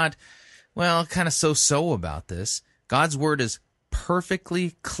Word is not, well, kind of so-so about this. God's Word is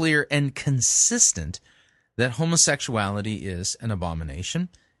perfectly clear and consistent that homosexuality is an abomination.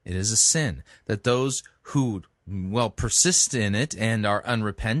 It is a sin. That those who persist in it and are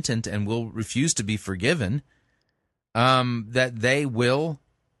unrepentant and will refuse to be forgiven, that they will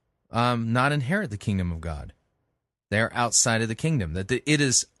not inherit the kingdom of God. They're outside of the kingdom, that it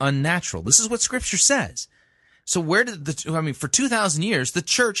is unnatural. This is what Scripture says. So for 2,000 years, the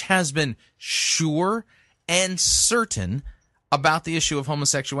church has been sure and certain about the issue of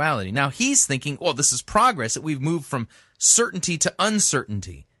homosexuality. Now, he's thinking, this is progress, that we've moved from certainty to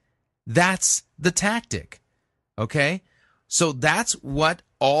uncertainty. That's the tactic. Okay? So that's what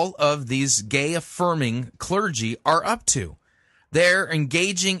all of these gay-affirming clergy are up to. They're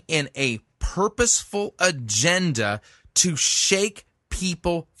engaging in a purposeful agenda to shake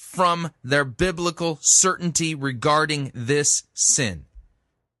people from their biblical certainty regarding this sin.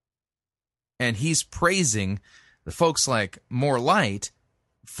 And he's praising the folks like More Light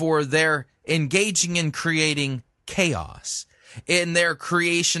for their engaging in creating chaos, in their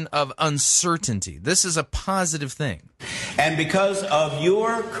creation of uncertainty. This is a positive thing. And because of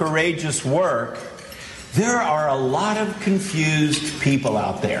your courageous work, there are a lot of confused people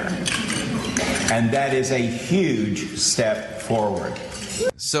out there. And that is a huge step forward.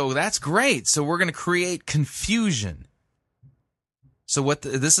 So that's great. So we're going to create confusion. So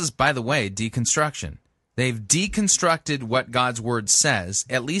this is, by the way, deconstruction. They've deconstructed what God's Word says,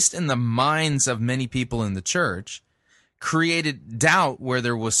 at least in the minds of many people in the church, created doubt where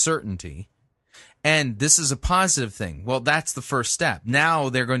there was certainty, and this is a positive thing. Well, that's the first step. Now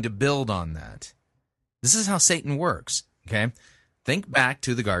they're going to build on that. This is how Satan works, okay? Think back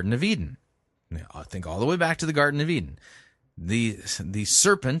to the Garden of Eden. Think all the way back to the Garden of Eden. The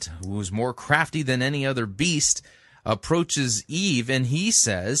serpent, who was more crafty than any other beast, approaches Eve, and he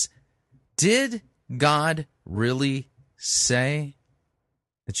says, did God really say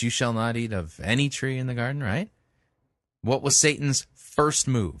that you shall not eat of any tree in the garden, right? What was Satan's first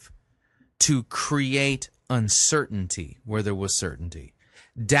move? To create uncertainty where there was certainty.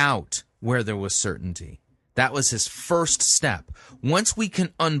 Doubt where there was certainty. That was his first step. Once we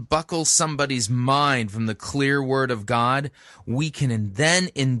can unbuckle somebody's mind from the clear Word of God, we can then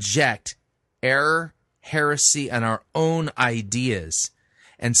inject error, heresy, and our own ideas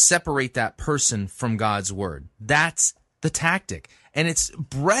and separate that person from God's Word. That's the tactic. And it's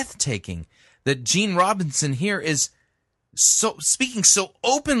breathtaking that Gene Robinson here is speaking so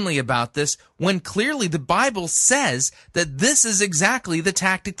openly about this when clearly the Bible says that this is exactly the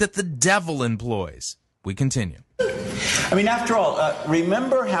tactic that the devil employs. We continue. I mean, after all,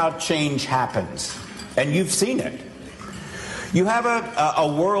 remember how change happens, and you've seen it. You have a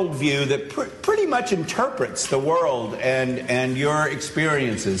worldview that pretty much interprets the world and your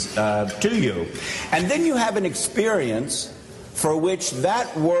experiences to you. And then you have an experience for which that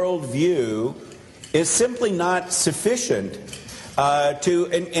worldview is simply not sufficient to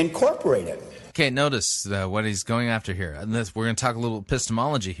incorporate it. Okay, notice what he's going after here. And we're going to talk a little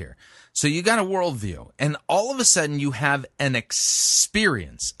epistemology here. So you got a worldview, and all of a sudden you have an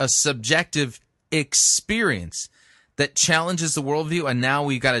experience, a subjective experience that challenges the worldview, and now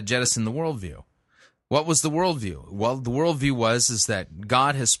we've got to jettison the worldview. What was the worldview? Well, the worldview is that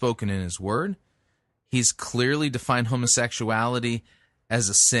God has spoken in His Word. He's clearly defined homosexuality as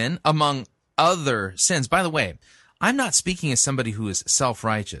a sin, among other sins. By the way, I'm not speaking as somebody who is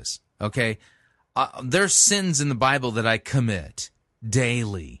self-righteous, okay? There's sins in the Bible that I commit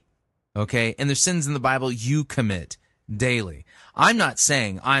daily, okay? And there's sins in the Bible you commit daily. I'm not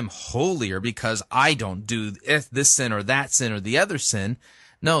saying I'm holier because I don't do this sin or that sin or the other sin.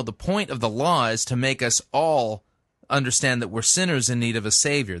 No, the point of the law is to make us all understand that we're sinners in need of a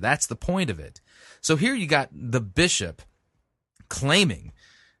Savior. That's the point of it. So here you got the bishop claiming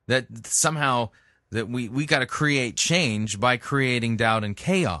that somehow that we got to create change by creating doubt and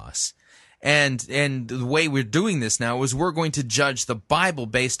chaos. And the way we're doing this now is we're going to judge the Bible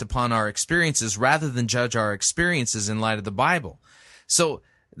based upon our experiences rather than judge our experiences in light of the Bible. So,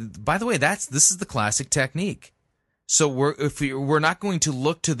 by the way, this is the classic technique. So we're not going to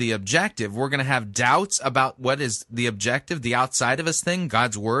look to the objective. We're going to have doubts about what is the objective, the outside of us thing,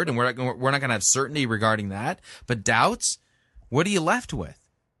 God's Word, and we're not going to have certainty regarding that. But doubts, what are you left with?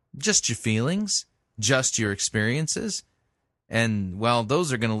 Just your feelings, just your experiences. And, well,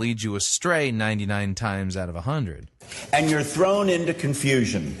 those are going to lead you astray 99 times out of 100. And you're thrown into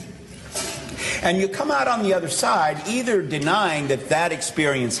confusion. And you come out on the other side either denying that that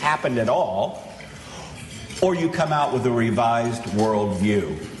experience happened at all, or you come out with a revised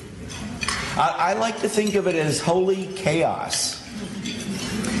worldview. I like to think of it as holy chaos.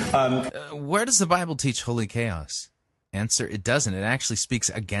 Where does the Bible teach holy chaos? Answer, it doesn't. It actually speaks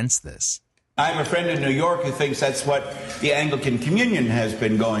against this. I have a friend in New York who thinks that's what the Anglican Communion has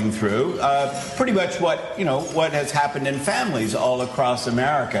been going through. Pretty much what has happened in families all across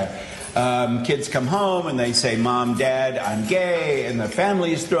America. Kids come home and they say, "Mom, Dad, I'm gay," and the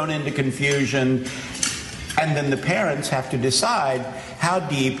family is thrown into confusion. And then the parents have to decide how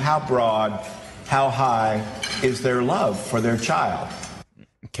deep, how broad, how high is their love for their child.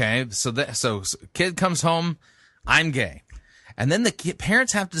 Okay, so kid comes home, I'm gay. And then the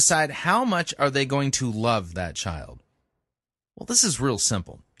parents have to decide how much are they going to love that child. Well, this is real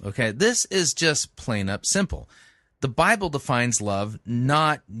simple, okay? This is just plain up simple. The Bible defines love,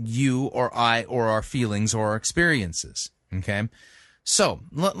 not you or I or our feelings or our experiences, okay? So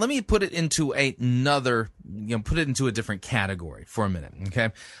let me put it into put it into a different category for a minute,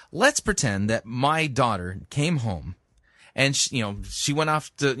 okay? Let's pretend that my daughter came home and she went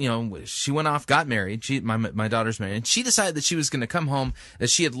off, got married. My daughter's married, and she decided that she was going to come home,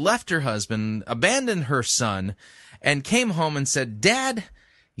 that she had left her husband, abandoned her son, and came home and said, "Dad,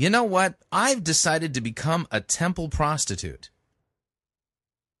 you know what? I've decided to become a temple prostitute.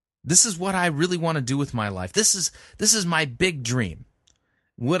 This is what I really want to do with my life. This is my big dream."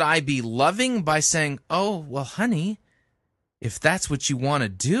 Would I be loving by saying, "Oh, well, honey, if that's what you want to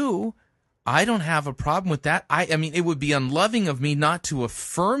do, I don't have a problem with that"? I mean, it would be unloving of me not to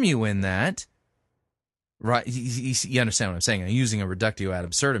affirm you in that. Right? You understand what I'm saying? I'm using a reductio ad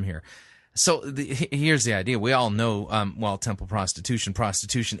absurdum here. So here's the idea. We all know, temple prostitution,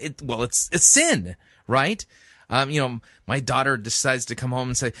 it's sin, right? My daughter decides to come home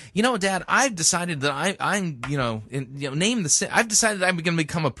and say, "Dad, I've decided that name the sin. I've decided I'm going to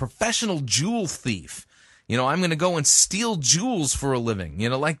become a professional jewel thief. I'm going to go and steal jewels for a living,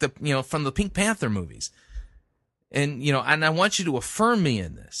 like from the Pink Panther movies. And I want you to affirm me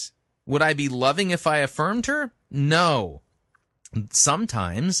in this." Would I be loving if I affirmed her? No.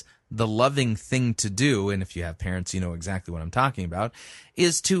 Sometimes the loving thing to do, and if you have parents, you know exactly what I'm talking about,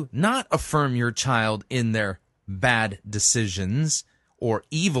 is to not affirm your child in their bad decisions or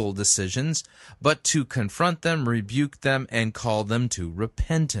evil decisions, but to confront them, rebuke them, and call them to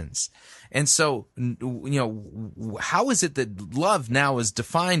repentance. And so, how is it that love now is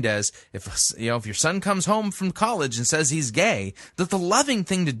defined as, if your son comes home from college and says he's gay, that the loving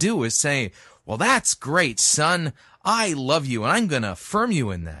thing to do is say, "Well, that's great, son. I love you, and I'm going to affirm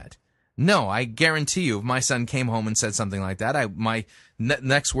you in that." No, I guarantee you, if my son came home and said something like that, my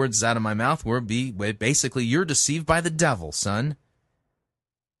next words out of my mouth would be basically, "You're deceived by the devil, son.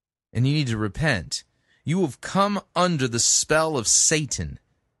 And you need to repent. You have come under the spell of Satan,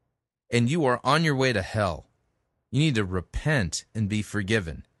 and you are on your way to hell. You need to repent and be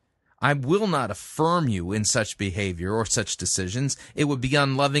forgiven. I will not affirm you in such behavior or such decisions. It would be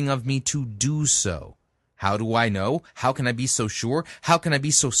unloving of me to do so." How do I know? How can I be so sure? How can I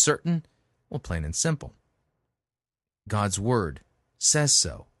be so certain? Well, plain and simple. God's Word says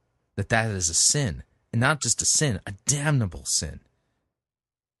so, that is a sin, and not just a sin, a damnable sin.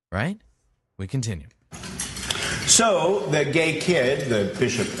 Right? We continue. So the gay kid, the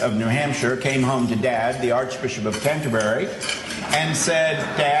Bishop of New Hampshire, came home to Dad, the Archbishop of Canterbury, and said,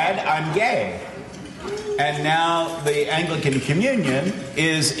 "Dad, I'm gay." And now the Anglican Communion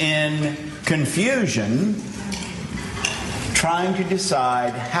is in confusion, trying to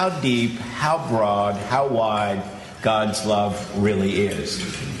decide how deep, how broad, how wide God's love really is.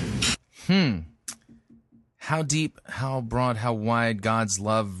 How deep, how broad, how wide God's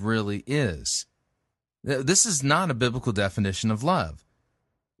love really is. This is not a biblical definition of love.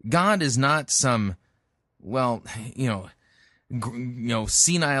 God is not some, well,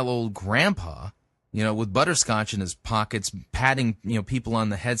 senile old grandpa, with butterscotch in his pockets, patting, people on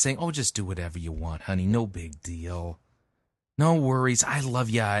the head, saying, "Oh, just do whatever you want, honey. No big deal. No worries. I love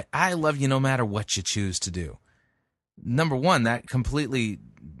you. I love you no matter what you choose to do." Number one, that completely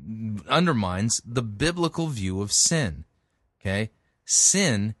undermines the biblical view of sin. Okay?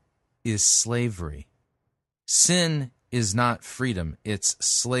 Sin is slavery. Sin is not freedom. It's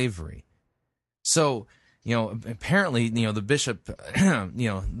slavery. So, apparently, the bishop,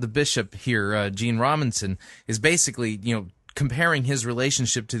 the bishop here, Gene Robinson, is basically, comparing his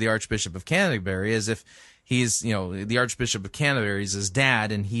relationship to the Archbishop of Canterbury as if he's, the Archbishop of Canterbury is his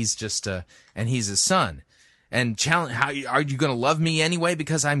dad and he's just, and he's his son. And challenge, how are you going to love me anyway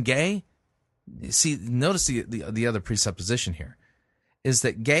because I'm gay? See, notice the other presupposition here is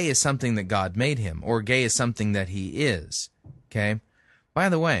that gay is something that God made him, or gay is something that he is. Okay. By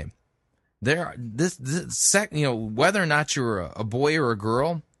the way, whether or not you're a boy or a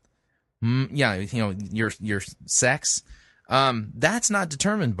girl, your sex, that's not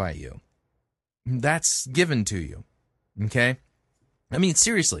determined by you. That's given to you. Okay. I mean,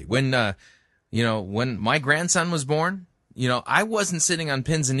 seriously, when my grandson was born, I wasn't sitting on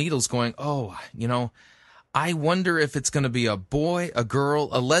pins and needles going, "Oh, I wonder if it's going to be a boy, a girl,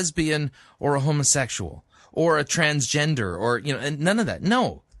 a lesbian, or a homosexual, or a transgender, or, and none of that."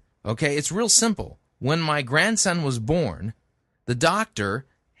 No. Okay, it's real simple. When my grandson was born, the doctor,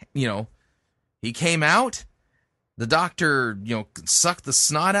 he came out, the doctor, sucked the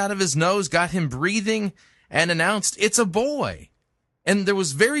snot out of his nose, got him breathing, and announced, "It's a boy." And there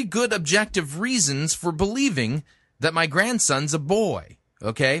was very good objective reasons for believing that my grandson's a boy.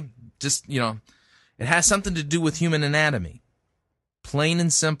 Okay? Just, it has something to do with human anatomy. Plain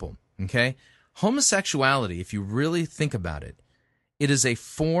and simple. Okay? Homosexuality, if you really think about it, it is a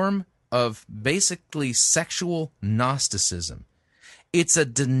form of basically sexual Gnosticism. It's a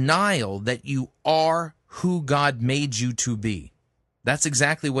denial that you are who God made you to be. That's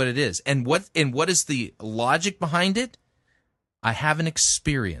exactly what it is. And what is the logic behind it? I have an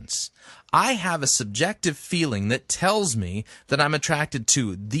experience. I have a subjective feeling that tells me that I'm attracted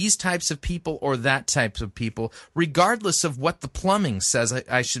to these types of people or that types of people, regardless of what the plumbing says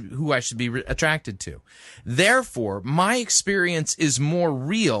who I should be attracted to. Therefore, my experience is more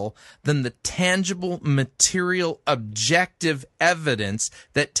real than the tangible, material, objective evidence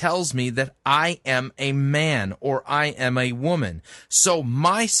that tells me that I am a man or I am a woman. So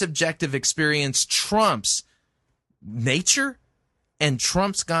my subjective experience trumps nature and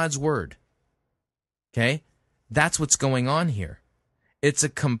trumps God's word. Okay? That's what's going on here. It's a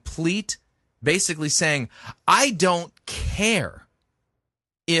complete, basically saying, I don't care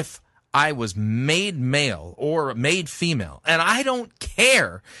if I was made male or made female, and I don't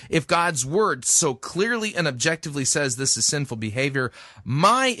care if God's word so clearly and objectively says this is sinful behavior.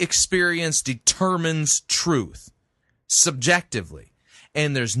 My experience determines truth, subjectively,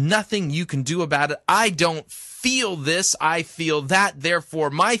 and there's nothing you can do about it. I don't feel this, I feel that, therefore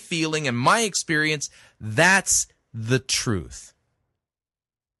my feeling and my experience, that's the truth.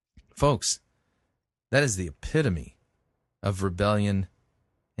 Folks, that is the epitome of rebellion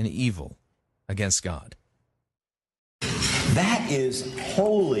and evil against God. That is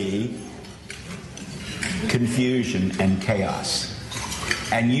holy confusion and chaos.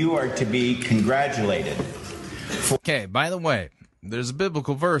 And you are to be congratulated. Okay, by the way, there's a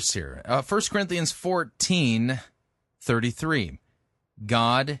biblical verse here. 1 Corinthians 14:33.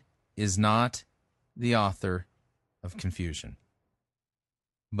 God is not the author of confusion,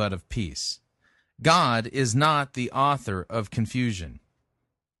 but of peace. God is not the author of confusion.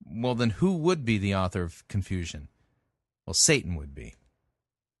 Well, then who would be the author of confusion? Well, Satan would be.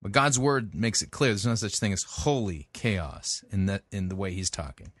 But God's word makes it clear there's no such thing as holy chaos in the way he's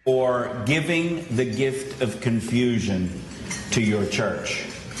talking. Or giving the gift of confusion to your church.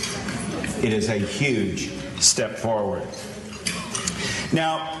 It is a huge step forward.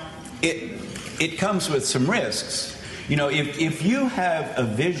 Now, it comes with some risks. If you have a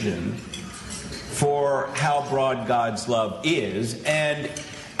vision for how broad God's love is, and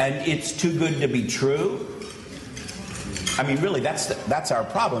it's too good to be true, I mean, really, that's our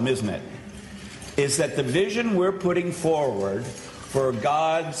problem, isn't it? Is that the vision we're putting forward for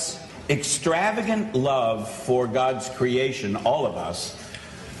God's extravagant love for God's creation, all of us,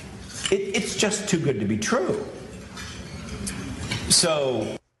 it's just too good to be true.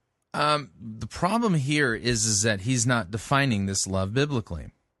 So, the problem here is that he's not defining this love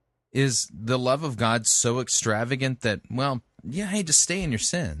biblically. Is the love of God so extravagant that, well, yeah, hey, just stay in your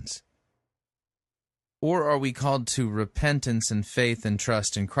sins? Or are we called to repentance and faith and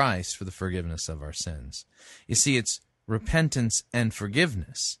trust in Christ for the forgiveness of our sins? You see, it's repentance and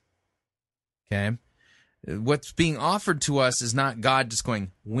forgiveness. Okay? What's being offered to us is not God just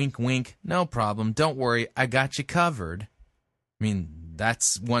going, wink, wink, no problem, don't worry, I got you covered. I mean,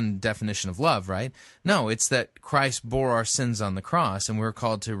 that's one definition of love, right? No, it's that Christ bore our sins on the cross, and we're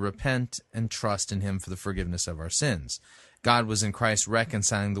called to repent and trust in him for the forgiveness of our sins. God was in Christ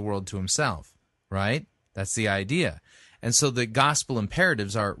reconciling the world to himself, right? That's the idea. And so the gospel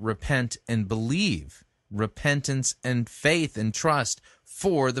imperatives are repent and believe, repentance and faith and trust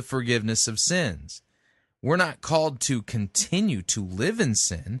for the forgiveness of sins. We're not called to continue to live in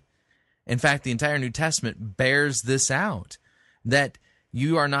sin. In fact, the entire New Testament bears this out, that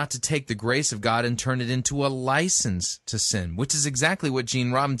you are not to take the grace of God and turn it into a license to sin, which is exactly what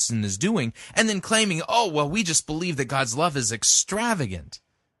Gene Robinson is doing, and then claiming, oh, well, we just believe that God's love is extravagant.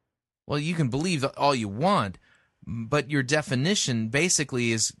 Well, you can believe all you want, but your definition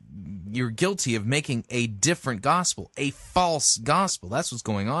basically is you're guilty of making a different gospel, a false gospel. That's what's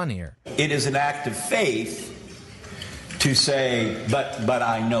going on here. It is an act of faith to say, but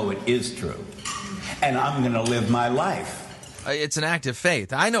I know it is true, and I'm going to live my life. It's an act of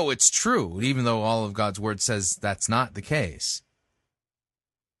faith. I know it's true, even though all of God's word says that's not the case.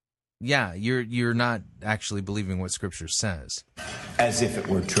 Yeah, you're not actually believing what Scripture says. As if it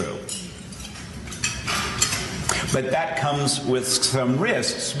were true. But that comes with some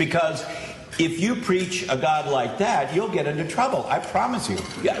risks, because if you preach a God like that, you'll get into trouble. I promise you.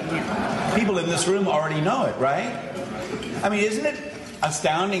 Yeah, people in this room already know it, right? I mean, isn't it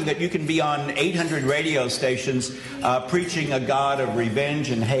astounding that you can be on 800 radio stations preaching a God of revenge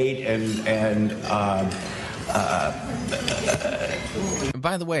and hate and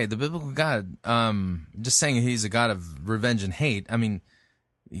by the way, the biblical God, just saying he's a God of revenge and hate, I mean,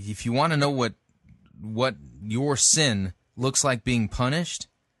 if you want to know what your sin looks like being punished,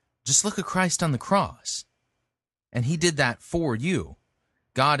 just look at Christ on the cross. And he did that for you.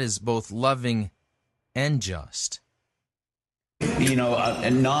 God is both loving and just. You know, a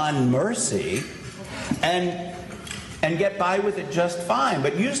non-mercy and get by with it just fine.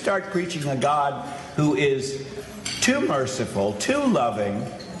 But you start preaching a God who is too merciful, too loving,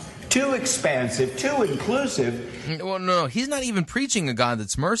 too expansive, too inclusive. Well, no, he's not even preaching a God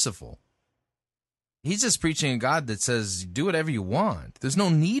that's merciful. He's just preaching a God that says, do whatever you want. There's no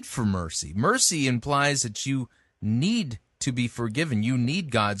need for mercy. Mercy implies that you need to be forgiven. You need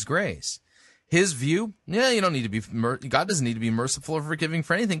God's grace. His view, yeah, you don't need to be, God doesn't need to be merciful or forgiving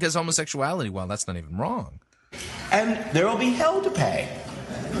for anything, because homosexuality, well, that's not even wrong. And there will be hell to pay.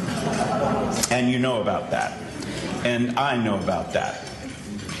 And you know about that. And I know about that.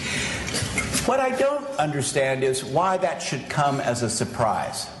 What I don't understand is why that should come as a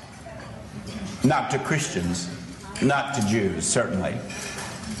surprise. Not to Christians, not to Jews, certainly.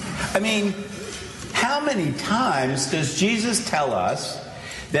 I mean, how many times does Jesus tell us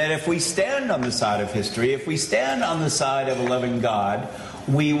that if we stand on the side of history, if we stand on the side of a loving God,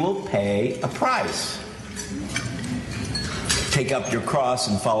 we will pay a price? Take up your cross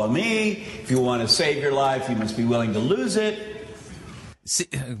and follow me. If you want to save your life, you must be willing to lose it. See,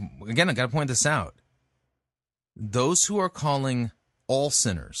 again, I got to point this out. Those who are calling all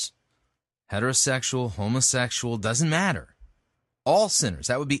sinners, heterosexual, homosexual, doesn't matter. All sinners,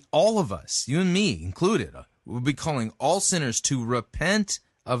 that would be all of us, you and me included, would be calling all sinners to repent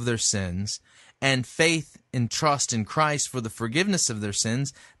of their sins and faith and trust in Christ for the forgiveness of their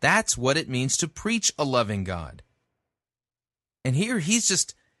sins. That's what it means to preach a loving God. And here he's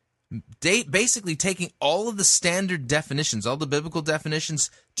just basically taking all of the standard definitions, all the biblical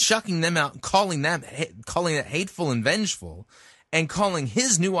definitions, chucking them out, calling it hateful and vengeful, and calling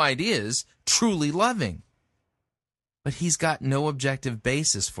his new ideas truly loving. But he's got no objective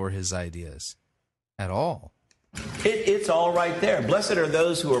basis for his ideas at all. It's all right there. Blessed are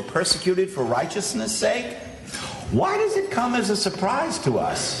those who are persecuted for righteousness' sake. Why does it come as a surprise to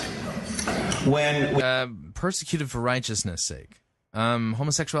us when persecuted for righteousness' sake?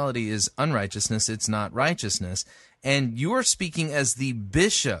 Homosexuality is unrighteousness. It's not righteousness. And you're speaking as the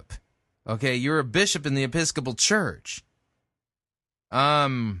bishop. Okay, you're a bishop in the Episcopal Church.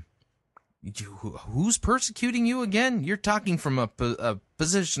 Who's persecuting you again? You're talking from a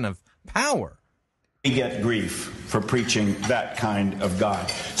position of power. We get grief for preaching that kind of God.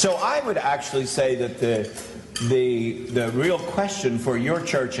 So I would actually say that the real question for your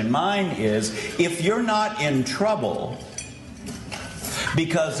church and mine is, if you're not in trouble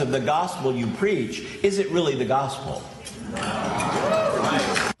because of the gospel you preach, is it really the gospel?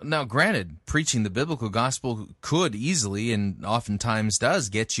 Now, granted, preaching the biblical gospel could easily and oftentimes does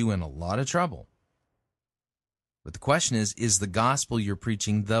get you in a lot of trouble. But the question is the gospel you're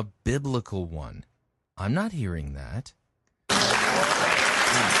preaching the biblical one? I'm not hearing that.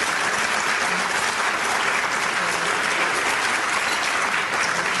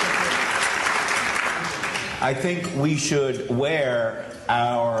 I think we should wear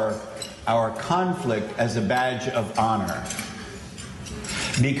our conflict as a badge of honor,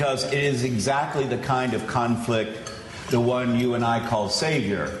 because it is exactly the kind of conflict the one you and I call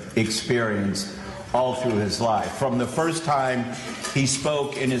Savior experienced all through his life. From the first time he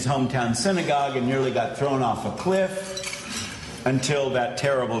spoke in his hometown synagogue and nearly got thrown off a cliff until that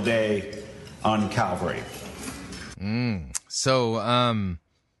terrible day on Calvary.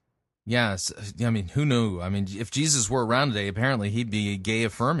 Yes, I mean, who knew? I mean, if Jesus were around today, apparently he'd be gay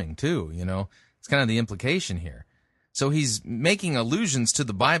affirming too, you know? It's kind of the implication here. So he's making allusions to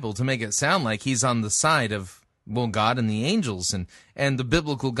the Bible to make it sound like he's on the side of, well, God and the angels and the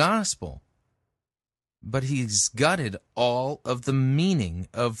biblical gospel. But he's gutted all of the meaning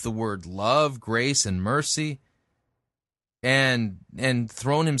of the word love, grace, and mercy, and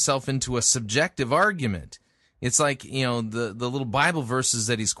thrown himself into a subjective argument. It's like, you know, the little Bible verses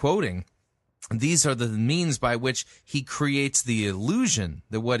that he's quoting, these are the means by which he creates the illusion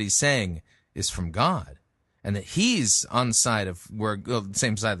that what he's saying is from God, and that he's on the side of the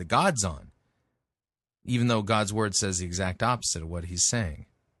same side that God's on, even though God's word says the exact opposite of what he's saying.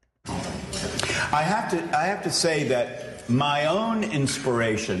 I have to say that my own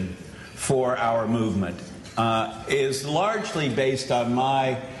inspiration for our movement is largely based on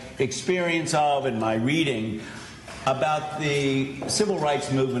my experience of and my reading about the civil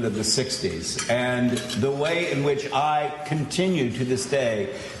rights movement of the 60s and the way in which I continue to this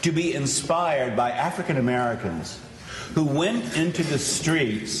day to be inspired by African Americans who went into the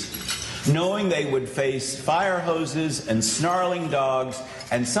streets knowing they would face fire hoses and snarling dogs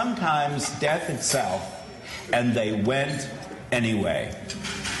and sometimes death itself, and they went anyway.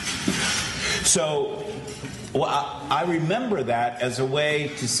 So I remember that as a way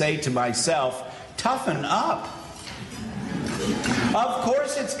to say to myself, toughen up. Of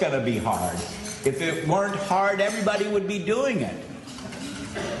course it's going to be hard. If it weren't hard, everybody would be doing it.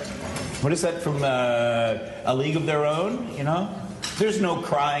 What is that from A League of Their Own, you know? There's no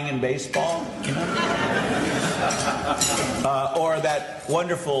crying in baseball, you know? Or that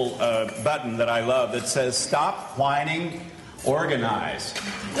wonderful button that I love that says, stop whining, organize.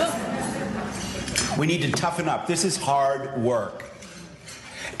 We need to toughen up. This is hard work.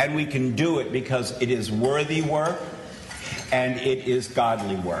 And we can do it because it is worthy work and it is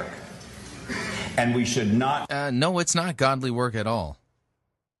godly work. And we should not... No, it's not godly work at all.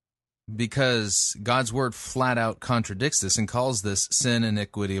 Because God's word flat out contradicts this and calls this sin,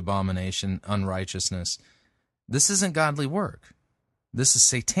 iniquity, abomination, unrighteousness. This isn't godly work. This is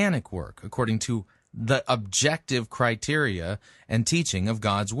satanic work, according to the objective criteria and teaching of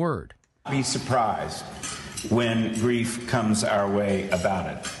God's word. Be surprised when grief comes our way about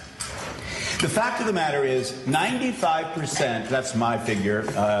it. The fact of the matter is 95%, that's my figure,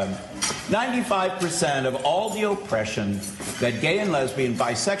 95% of all the oppression that gay and lesbian,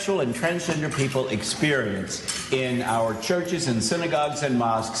 bisexual, and transgender people experience in our churches and synagogues and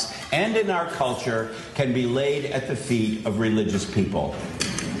mosques and in our culture can be laid at the feet of religious people.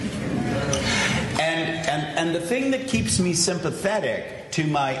 And the thing that keeps me sympathetic to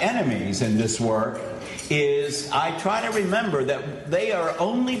my enemies in this work is I try to remember that they are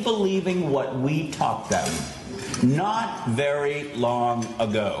only believing what we taught them not very long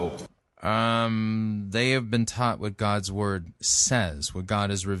ago. They have been taught what God's word says, what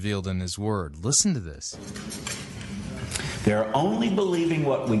God has revealed in his word. Listen to this. They're only believing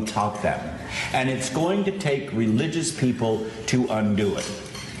what we taught them, and it's going to take religious people to undo it.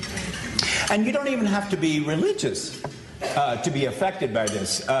 And you don't even have to be religious to be affected by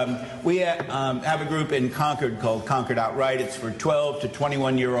this. We have a group in Concord called Concord Outright. It's for 12 to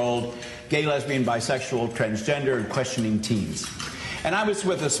 21-year-old gay, lesbian, bisexual, transgender, and questioning teens. And I was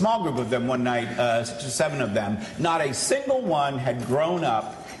with a small group of them one night, 6 or 7 of them. Not a single one had grown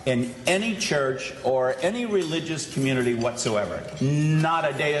up in any church or any religious community whatsoever. Not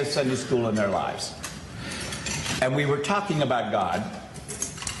a day of Sunday school in their lives. And we were talking about God,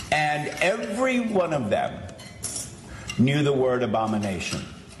 and every one of them knew the word abomination.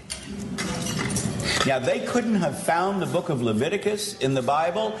 Now, they couldn't have found the book of Leviticus in the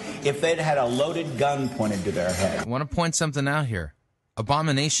Bible if they'd had a loaded gun pointed to their head. I want to point something out here.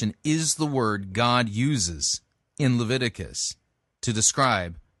 Abomination is the word God uses in Leviticus to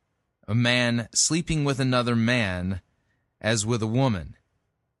describe a man sleeping with another man as with a woman.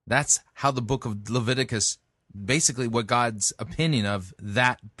 That's how the book of Leviticus, basically what God's opinion of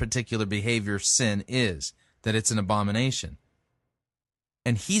that particular behavior, sin, is. that it's an abomination.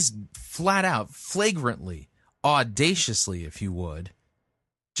 And he's flat out, flagrantly, audaciously, if you would,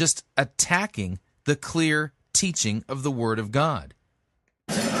 just attacking the clear teaching of the Word of God.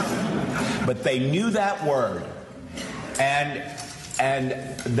 But they knew that word, and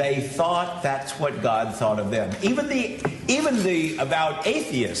they thought that's what God thought of them. Even the avowed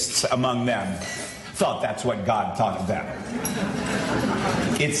atheists among them thought that's what God thought of them.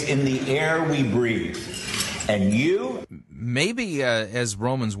 It's in the air we breathe. And you... Maybe, as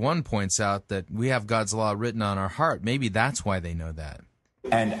Romans 1 points out, that we have God's law written on our heart. Maybe that's why they know that.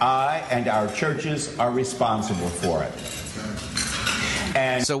 And I and our churches are responsible for it.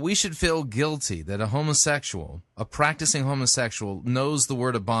 And so we should feel guilty that a homosexual, a practicing homosexual, knows the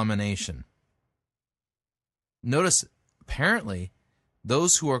word abomination. Notice, apparently,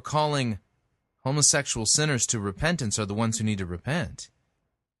 those who are calling homosexual sinners to repentance are the ones who need to repent.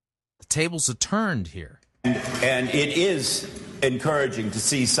 The tables are turned here. And it is encouraging to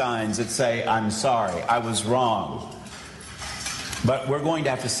see signs that say, I'm sorry, I was wrong. But we're going to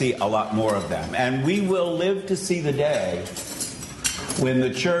have to see a lot more of them. And we will live to see the day when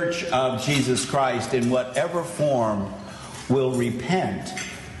the Church of Jesus Christ, in whatever form, will repent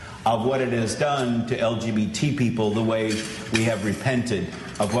of what it has done to LGBT people the way we have repented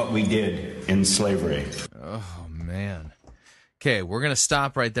of what we did in slavery. Oh, man. Okay, we're going to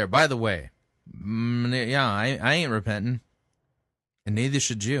stop right there. By the way, I ain't repenting, and neither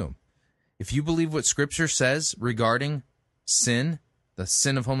should you. If you believe what Scripture says regarding sin, the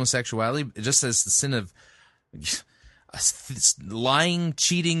sin of homosexuality, it just says the sin of lying,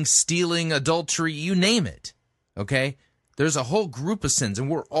 cheating, stealing, adultery, you name it, okay? There's a whole group of sins, and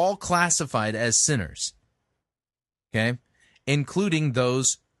we're all classified as sinners, okay? Including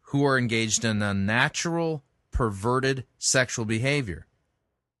those who are engaged in unnatural, perverted sexual behavior.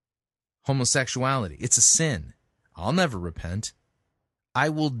 Homosexuality, it's a sin. I'll never repent. I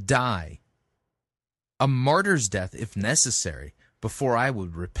will die a martyr's death, if necessary, before I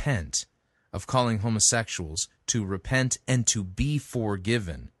would repent of calling homosexuals to repent and to be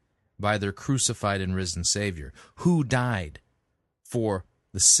forgiven by their crucified and risen Savior, who died for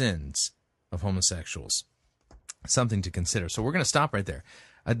the sins of homosexuals. Something to consider. So we're going to stop right there.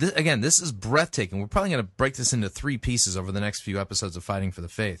 Again, this is breathtaking. We're probably going to break this into 3 pieces over the next few episodes of Fighting for the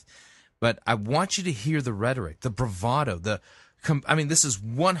Faith. But I want you to hear the rhetoric, the bravado, this is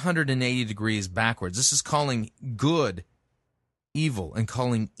 180 degrees backwards. This is calling good evil and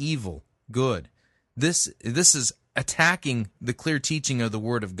calling evil good. This is attacking the clear teaching of the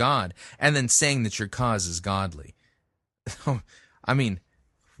Word of God and then saying that your cause is godly.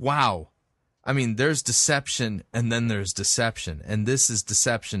 Wow. There's deception and then there's deception. And this is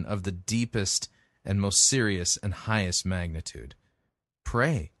deception of the deepest and most serious and highest magnitude.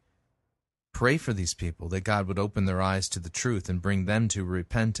 Pray. Pray for these people that God would open their eyes to the truth and bring them to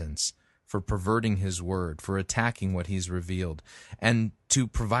repentance for perverting His word, for attacking what He's revealed, and to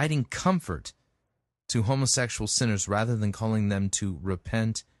providing comfort to homosexual sinners rather than calling them to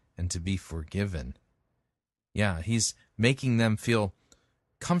repent and to be forgiven. Yeah, He's making them feel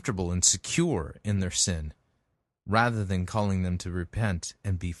comfortable and secure in their sin rather than calling them to repent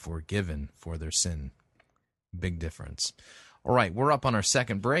and be forgiven for their sin. Big difference. All right, we're up on our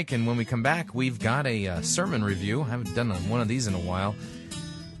second break, and when we come back, we've got a sermon review. I haven't done one of these in a while.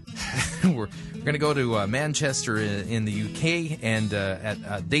 We're going to go to Manchester in the UK and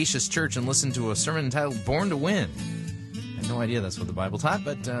at Dacious Church and listen to a sermon entitled Born to Win. I had no idea that's what the Bible taught,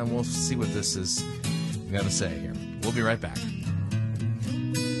 but we'll see what this is going to say here. We'll be right back.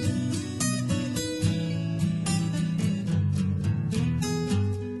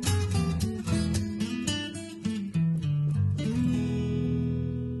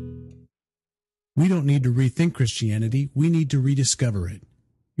 We don't need to rethink Christianity. We need to rediscover it.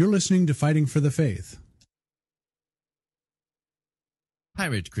 You're listening to Fighting for the Faith.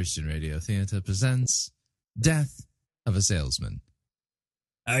 Pirate Christian Radio Theater presents Death of a Salesman.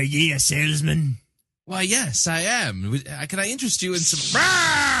 Are ye a salesman? Why, yes, I am. Can I interest you in some...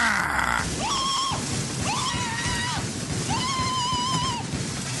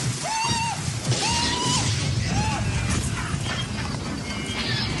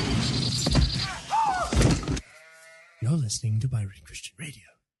 You're listening to Pirate Christian Radio.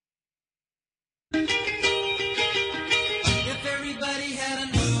 If everybody had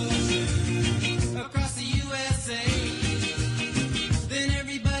a nose across the USA, then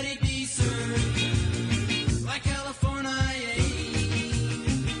everybody'd be served like California.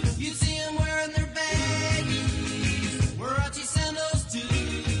 You'd see them wearing their baggies, Warachi sandals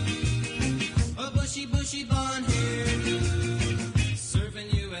too, a bushy blonde hair,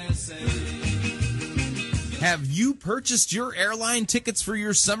 serving USA. Have you purchased your airline tickets for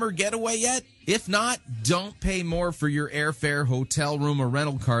your summer getaway yet? If not, don't pay more for your airfare, hotel room, or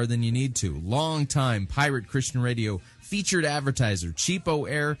rental car than you need to. Long-time Pirate Christian Radio featured advertiser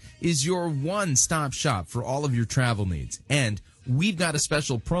Cheapo Air is your one-stop shop for all of your travel needs. And we've got a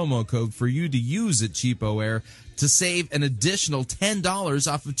special promo code for you to use at Cheapo Air to save an additional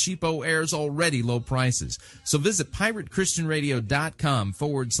 $10 off of Cheapo Air's already low prices. So visit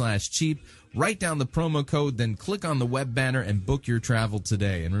piratechristianradio.com/cheap. Write down the promo code, then click on the web banner and book your travel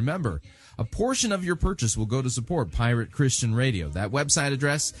today. And remember, a portion of your purchase will go to support Pirate Christian Radio. That website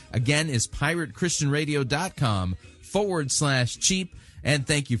address, again, is piratechristianradio.com/cheap. And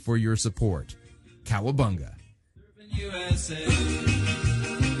thank you for your support. Cowabunga.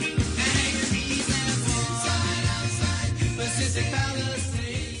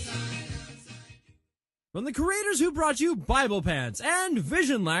 From the creators who brought you Bible Pants and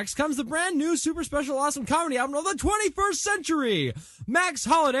Vision Lax comes the brand new super special awesome comedy album of the 21st century, Max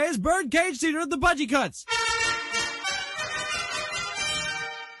Holliday's Birdcage Theater, The Budgie Cuts.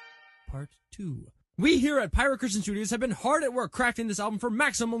 Part 2. We here at Pirate Christian Studios have been hard at work crafting this album for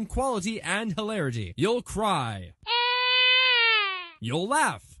maximum quality and hilarity. You'll cry. You'll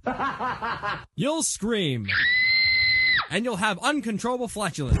laugh. You'll scream. And you'll have uncontrollable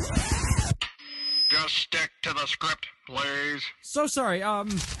flatulence. Just stick to the script, please. So sorry, buy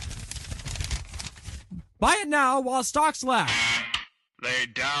it now while stocks last. They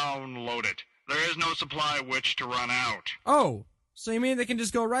download it. There is no supply which to run out. Oh, so you mean they can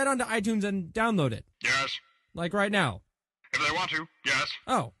just go right onto iTunes and download it? Yes. Like right now? If they want to, yes.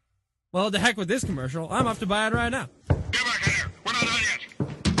 Oh. Well, the heck with this commercial. I'm off to buy it right now. Get back in here. We're not done yet.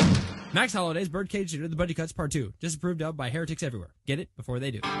 Max Holliday's Birdcage Theater, The Budgie Cuts Part 2. Disapproved of by heretics everywhere. Get it before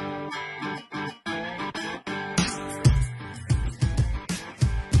they do.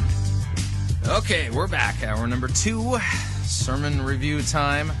 Okay, we're back. Hour number 2, sermon review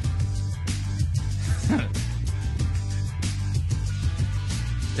time.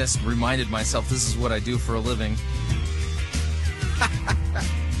 Just reminded myself this is what I do for a living.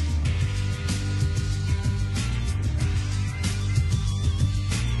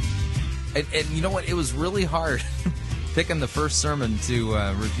 and you know what? It was really hard picking the first sermon to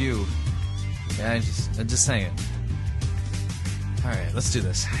review. Yeah, I'm just saying. All right, let's do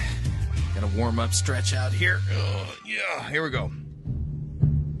this. Got a warm-up stretch out here. Yeah, here we go.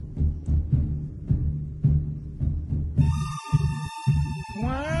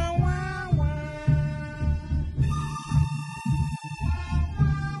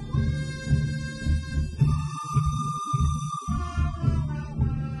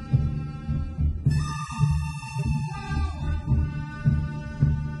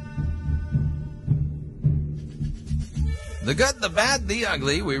 The good, the bad, the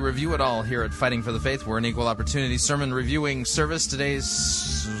ugly. We review it all here at Fighting for the Faith. We're an equal opportunity sermon reviewing service. Today's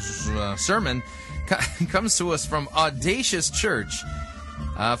sermon comes to us from Audacious Church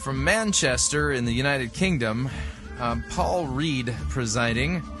from Manchester in the United Kingdom. Paul Reed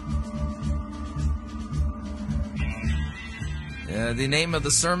presiding. The name of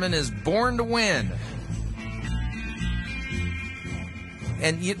the sermon is Born to Win.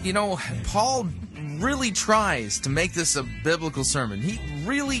 And, you know, Paul really tries to make this a biblical sermon. He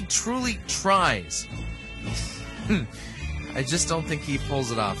really, truly tries. I just don't think he pulls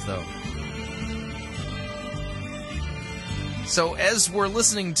it off, though. So as we're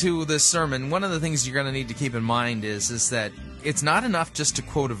listening to this sermon, one of the things you're going to need to keep in mind is that it's not enough just to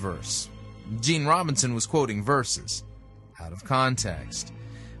quote a verse. Gene Robinson was quoting verses out of context.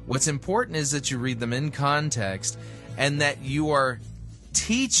 What's important is that you read them in context and that you are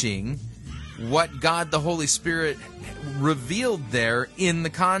teaching what God the Holy Spirit revealed there in the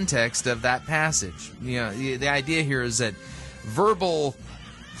context of that passage. You know, the idea here is that verbal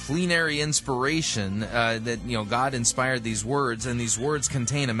plenary inspiration, that, you know, God inspired these words, and these words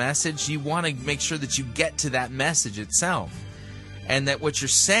contain a message. You want to make sure that you get to that message itself, and that what you're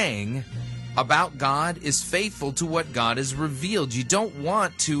saying about God is faithful to what God has revealed. You don't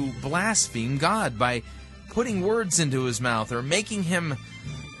want to blaspheme God by putting words into his mouth or making him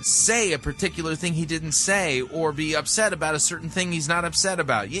say a particular thing he didn't say, or be upset about a certain thing he's not upset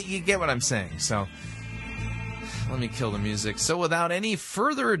about. You get what I'm saying. So let me kill the music. So without any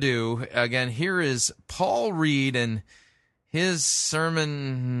further ado, again, here is Paul Reed and his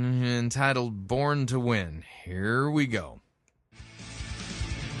sermon entitled Born to Win. Here we go.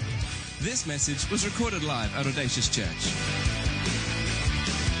 This message was recorded live at Audacious Church.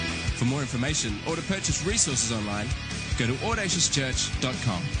 For more information or to purchase resources online, go to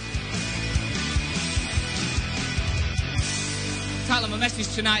audaciouschurch.com. The title of my message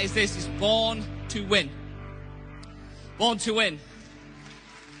tonight is this: is Born to Win. Born to win.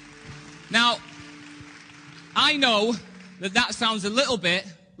 Now, I know that sounds a little bit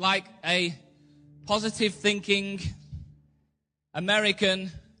like a positive thinking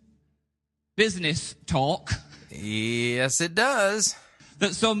American business talk. Yes, it does.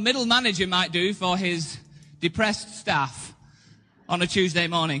 That some middle manager might do for his depressed staff on a Tuesday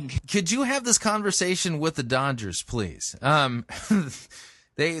morning. Could you have this conversation with the Dodgers, please?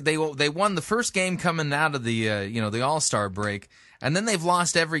 They won the first game coming out of the the All-Star break, and then they've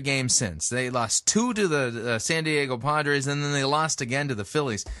lost every game since. They lost 2 to the San Diego Padres, and then they lost again to the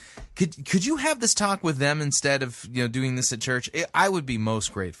Phillies. Could you have this talk with them instead of doing this at church? I would be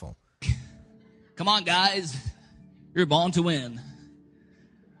most grateful. Come on, guys. You're born to win.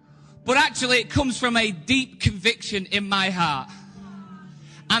 But actually, it comes from a deep conviction in my heart.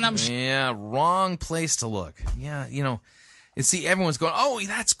 And Yeah, wrong place to look. Yeah, and see, everyone's going, oh,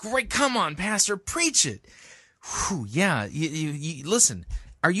 that's great. Come on, Pastor, preach it. Whew, yeah, you listen.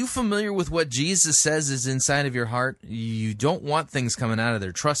 Are you familiar with what Jesus says is inside of your heart? You don't want things coming out of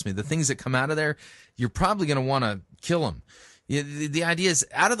there. Trust me, the things that come out of there, you're probably going to want to kill them. The idea is,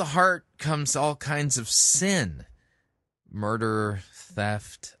 out of the heart comes all kinds of sin. Murder,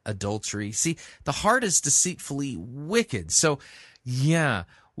 theft, adultery. See, the heart is deceitfully wicked. So, yeah,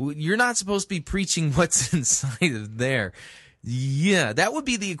 you're not supposed to be preaching what's inside of there. Yeah, that would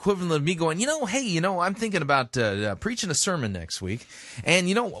be the equivalent of me going, hey, I'm thinking about preaching a sermon next week. And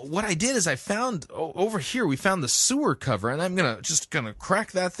what I did is I found over here, we found the sewer cover, and I'm just gonna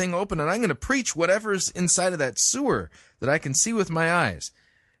crack that thing open, and I'm gonna preach whatever's inside of that sewer that I can see with my eyes.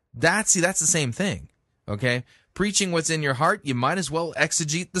 That's the same thing. Okay? Preaching what's in your heart, you might as well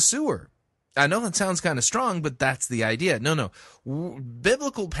exegete the sewer. I know that sounds kind of strong, but that's the idea. No.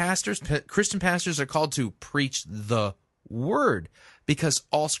 Biblical pastors, Christian pastors are called to preach the word, because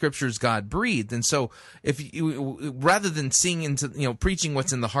all scripture is God breathed. And so rather than seeing into, preaching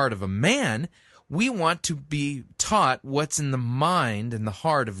what's in the heart of a man, we want to be taught what's in the mind and the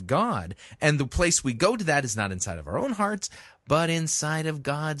heart of God. And the place we go to that is not inside of our own hearts, but inside of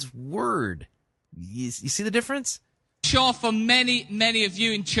God's word. You see the difference? Sure, for many, many of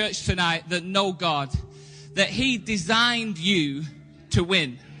you in church tonight that know God, that He designed you to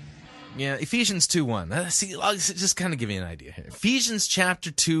win. Yeah, Ephesians 2:1. See, I'll just kind of give you an idea here. Ephesians chapter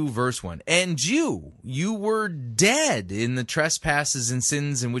 2, verse 1. And you were dead in the trespasses and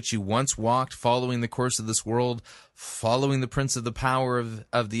sins in which you once walked, following the course of this world, following the prince of the power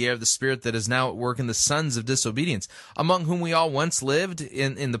of the air of the spirit that is now at work in the sons of disobedience, among whom we all once lived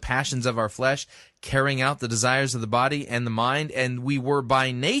in the passions of our flesh, carrying out the desires of the body and the mind, and we were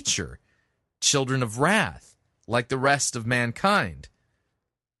by nature children of wrath, like the rest of mankind.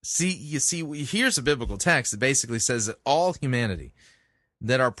 See, here's a biblical text that basically says that all humanity,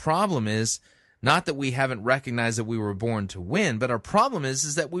 that our problem is not that we haven't recognized that we were born to win, but our problem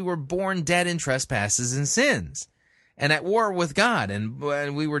is that we were born dead in trespasses and sins and at war with God, and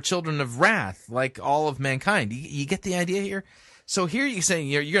we were children of wrath like all of mankind. You get the idea here? So here you're saying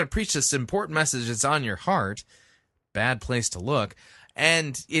you're going to preach this important message that's on your heart. Bad place to look.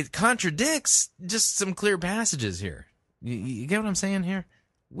 And it contradicts just some clear passages here. You get what I'm saying here?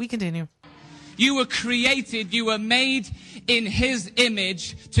 We continue. You were created, you were made in His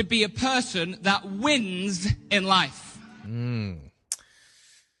image to be a person that wins in life.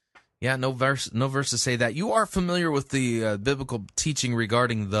 Yeah, no verse to say that. You are familiar with the biblical teaching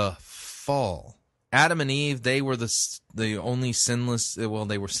regarding the fall. Adam and Eve, they were the only sinless. Well,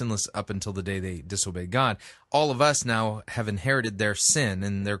 they were sinless up until the day they disobeyed God. All of us now have inherited their sin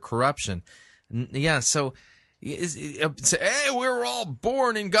and their corruption. Yeah, so. Hey, we were all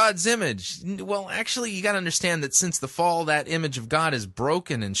born in God's image. Well, actually, you got to understand that since the fall, that image of God is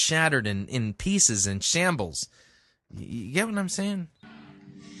broken and shattered in pieces and shambles. You get what I'm saying?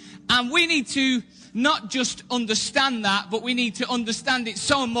 And we need to not just understand that, but we need to understand it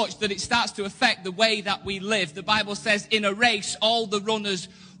so much that it starts to affect the way that we live. The Bible says in a race, all the runners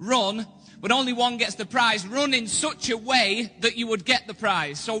run, but only one gets the prize. Run in such a way that you would get the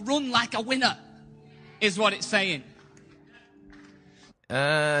prize. So run like a winner. Is what it's saying.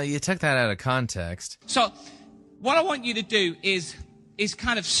 You took that out of context. So, what I want you to do is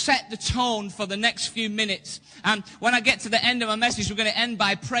kind of set the tone for the next few minutes. And when I get to the end of my message, we're going to end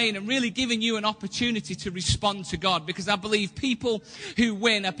by praying and really giving you an opportunity to respond to God. Because I believe people who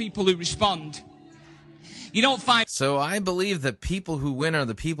win are people who respond. You don't find... So I believe that people who win are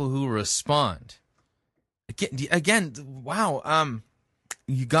the people who respond. Again, wow.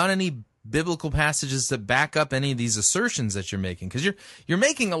 You got any biblical passages that back up any of these assertions that you're making? Because you're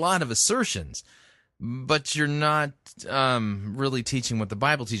making a lot of assertions, but you're not really teaching what the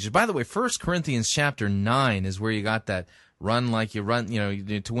Bible teaches. By the way, 1 Corinthians chapter 9 is where you got that run like you run,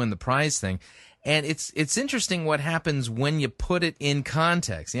 to win the prize thing. And it's interesting what happens when you put it in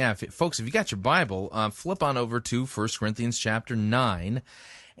context. Yeah, folks, if you got your Bible, flip on over to 1 Corinthians chapter 9.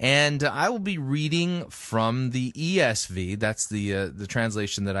 And I will be reading from the ESV. That's the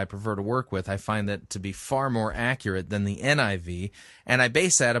translation that I prefer to work with. I find that to be far more accurate than the NIV, and I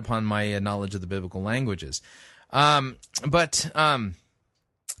base that upon my knowledge of the biblical languages. 1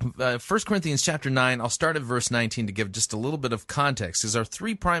 Corinthians chapter 9, I'll start at verse 19 to give just a little bit of context, because our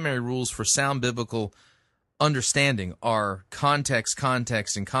three primary rules for sound biblical understanding are context,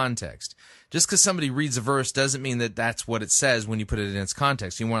 context, and context. Just because somebody reads a verse doesn't mean that that's what it says when you put it in its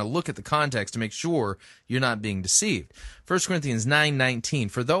context. You want to look at the context to make sure you're not being deceived. 1 Corinthians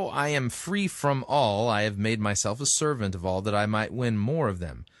 9:19, for though I am free from all, I have made myself a servant of all, that I might win more of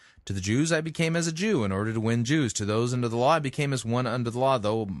them. To the Jews I became as a Jew in order to win Jews. To those under the law I became as one under the law,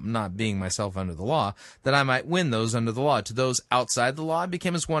 though not being myself under the law, that I might win those under the law. To those outside the law I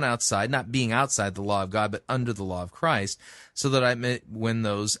became as one outside, not being outside the law of God, but under the law of Christ, so that I may win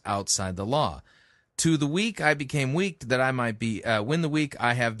those outside the law. To the weak I became weak, that I might win the weak.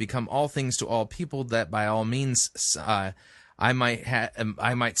 I have become all things to all people, that by all means I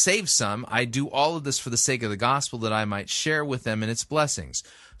might save some. I do all of this for the sake of the gospel, that I might share with them in its blessings.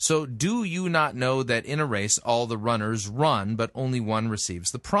 So do you not know that in a race all the runners run, but only one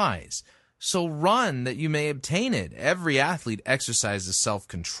receives the prize? So run that you may obtain it. Every athlete exercises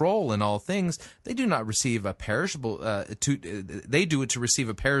self-control in all things. They do not receive a perishable. They do it to receive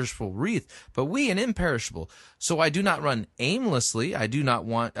a perishable wreath, but we an imperishable. So I do not run aimlessly. I do not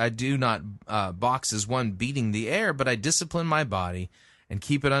box as one beating the air, but I discipline my body and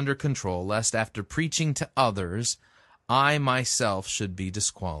keep it under control, lest after preaching to others, I myself should be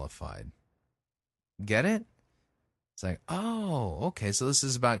disqualified. Get it? It's like, oh, okay, so this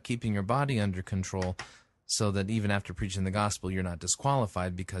is about keeping your body under control so that even after preaching the gospel, you're not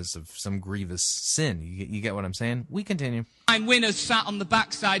disqualified because of some grievous sin. You get what I'm saying? We continue. Find winners sat on the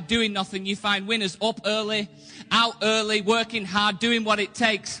backside doing nothing. You find winners up early, out early, working hard, doing what it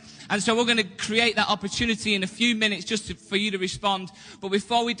takes. And so we're going to create that opportunity in a few minutes just for you to respond. But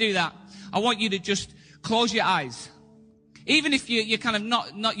before we do that, I want you to just close your eyes. Even if you're kind of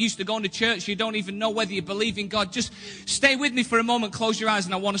not used to going to church, you don't even know whether you believe in God, just stay with me for a moment, close your eyes,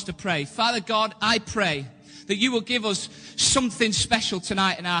 and I want us to pray. Father God, I pray that you will give us something special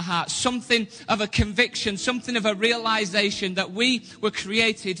tonight in our hearts, something of a conviction, something of a realization that we were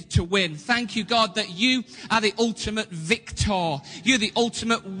created to win. Thank you, God, that you are the ultimate victor. You're the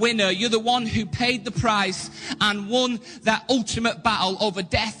ultimate winner. You're the one who paid the price and won that ultimate battle over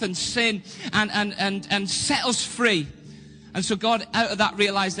death and sin and set us free. And so, God, out of that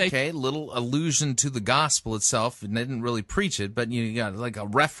realization... Okay, little allusion to the gospel itself. And they didn't really preach it, but you got like a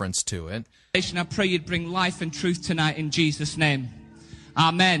reference to it. I pray you'd bring life and truth tonight in Jesus' name.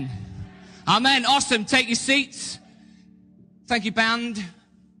 Amen. Amen. Awesome. Take your seats. Thank you, band.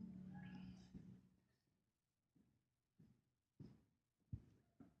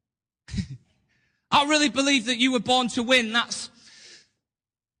 I really believe that you were born to win. That's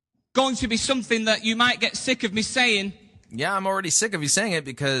going to be something that you might get sick of me saying. Yeah, I'm already sick of you saying it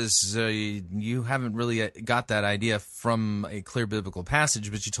because you haven't really got that idea from a clear biblical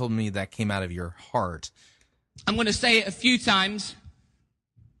passage, but you told me that came out of your heart. I'm going to say it a few times.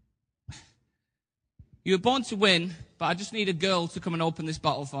 You were born to win, but I just need a girl to come and open this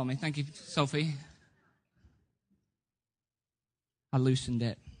bottle for me. Thank you, Sophie. I loosened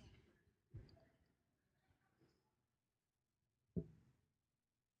it.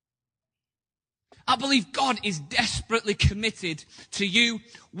 I believe God is desperately committed to you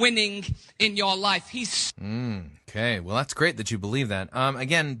winning in your life. He's... Okay, well, that's great that you believe that.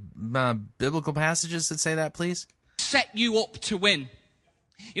 Again, biblical passages that say that, please? Set you up to win.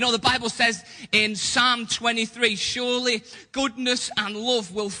 You know, the Bible says in Psalm 23, surely goodness and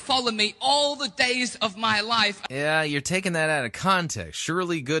love will follow me all the days of my life. Yeah, you're taking that out of context.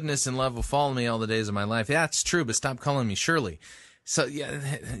 Surely goodness and love will follow me all the days of my life. Yeah, it's true, but stop calling me Shirley. So,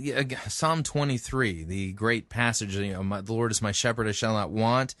 yeah, Psalm 23, the great passage, the Lord is my shepherd, I shall not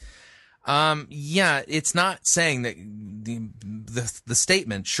want. Yeah, it's not saying that the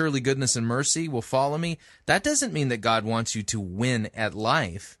statement, surely goodness and mercy will follow me. That doesn't mean that God wants you to win at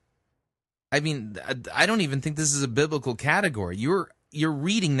life. I mean, I don't even think this is a biblical category. You're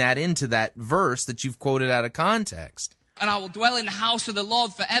reading that into that verse that you've quoted out of context. And I will dwell in the house of the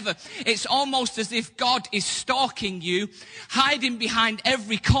Lord forever. It's almost as if God is stalking you, hiding behind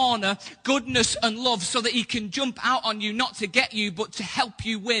every corner, goodness and love, so that he can jump out on you, not to get you, but to help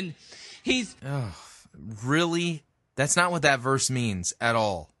you win. He's... Oh, Really? That's not what that verse means at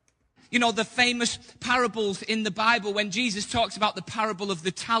all. You know, the famous parables in the Bible, when Jesus talks about the parable of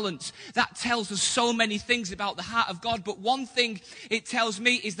the talents, that tells us so many things about the heart of God. But one thing it tells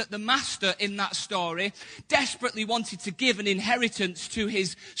me is that the master in that story desperately wanted to give an inheritance to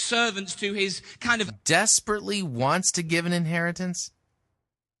his servants, to his kind of... Desperately wants to give an inheritance?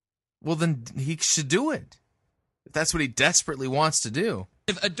 Well, then he should do it. If that's what he desperately wants to do.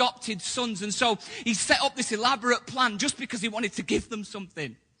 Adopted sons. And so he set up this elaborate plan just because he wanted to give them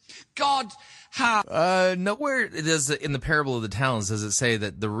something. God has... nowhere it is in the parable of the talents does it say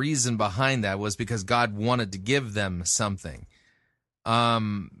that the reason behind that was because God wanted to give them something.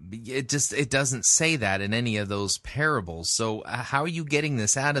 It doesn't say that in any of those parables. So how are you getting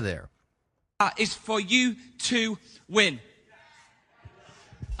this out of there? Is for you to win.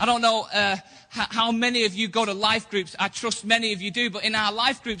 I don't know how many of you go to life groups. I trust many of you do. But in our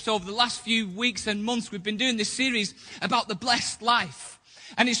life groups over the last few weeks and months, we've been doing this series about the blessed life.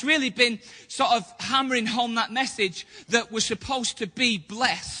 And it's really been sort of hammering home that message that we're supposed to be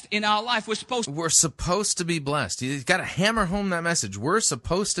blessed in our life. We're supposed to be blessed. You've got to hammer home that message. We're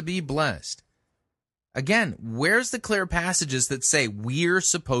supposed to be blessed. Again, where's the clear passages that say we're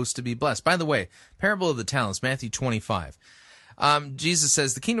supposed to be blessed? By the way, parable of the talents, Matthew 25. Jesus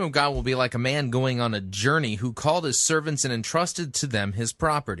says, the kingdom of God will be like a man going on a journey who called his servants and entrusted to them his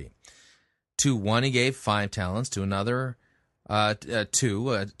property. To one he gave 5 talents, to another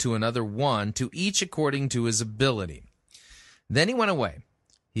 2, to another 1, to each according to his ability. Then he went away.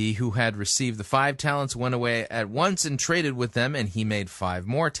 He who had received the 5 talents went away at once and traded with them, and he made 5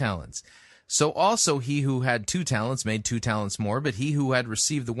 more talents. So also he who had 2 talents made 2 talents more, but he who had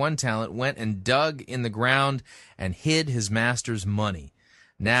received the 1 talent went and dug in the ground and hid his master's money.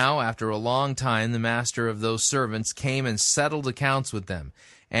 Now, after a long time, the master of those servants came and settled accounts with them.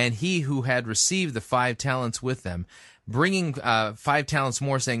 And he who had received the 5 talents with them, bringing 5 talents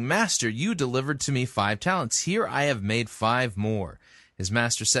more, saying, Master, you delivered to me 5 talents. Here I have made 5 more. His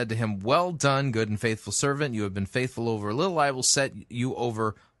master said to him, Well done, good and faithful servant. You have been faithful over a little. I will set you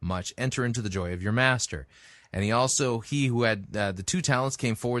over much. Enter into the joy of your master. And he who had the 2 talents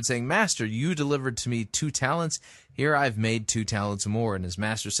came forward, saying, Master, you delivered to me 2 talents. Here I've made 2 talents more. And his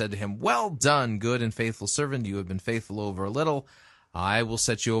master said to him, Well done, good and faithful servant. You have been faithful over a little. I will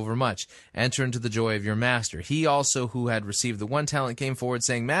set you over much. Enter into the joy of your master. He also who had received the 1 talent came forward,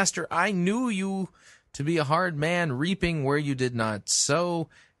 saying, Master, I knew you to be a hard man, reaping where you did not sow,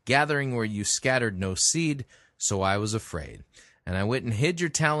 gathering where you scattered no seed. So I was afraid. And I went and hid your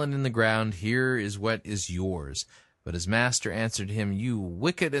talent in the ground. Here is what is yours. But his master answered him, You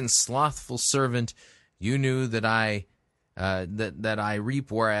wicked and slothful servant, you knew that I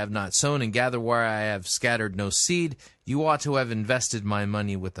reap where I have not sown and gather where I have scattered no seed. You ought to have invested my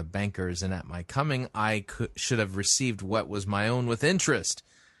money with the bankers, and at my coming I should have received what was my own with interest.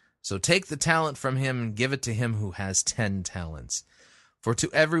 So take the talent from him and give it to him who has 10 talents. For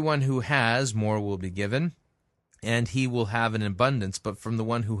to everyone who has, more will be given, and he will have an abundance. But from the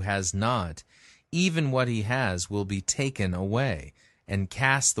one who has not, even what he has will be taken away. And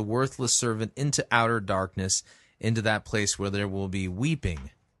cast the worthless servant into outer darkness, into that place where there will be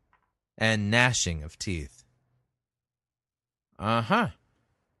weeping and gnashing of teeth.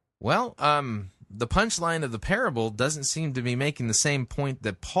 Well, the punchline of the parable doesn't seem to be making the same point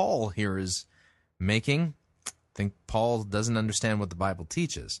that Paul here is making. I think Paul doesn't understand what the Bible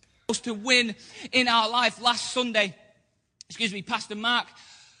teaches. To win in our life. Last Sunday, Pastor Mark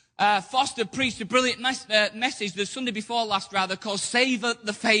Foster preached a brilliant message the Sunday before last, called Savor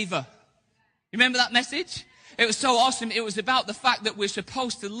the Favor. You remember that message? It was so awesome. It was about the fact that we're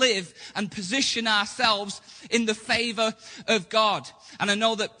supposed to live and position ourselves in the favor of God. And I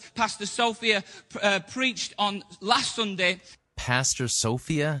know that Pastor Sophia preached on last Sunday. Pastor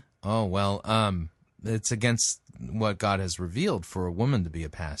Sophia? Oh, well, it's against what God has revealed for a woman to be a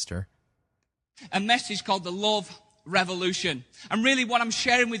pastor. A message called the Love Revolution. And really what I'm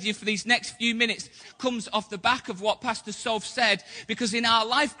sharing with you for these next few minutes comes off the back of what Pastor Soph said, because in our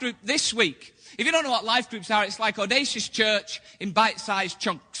life group this week, if you don't know what life groups are, it's like Audacious Church in bite-sized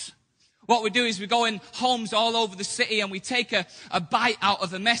chunks. What we do is we go in homes all over the city and we take a bite out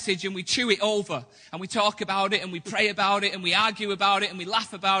of a message and we chew it over. And we talk about it and we pray about it and we argue about it and we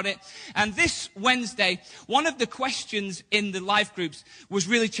laugh about it. And this Wednesday, one of the questions in the life groups was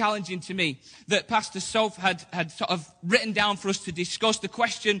really challenging to me, that Pastor Soph had sort of written down for us to discuss. The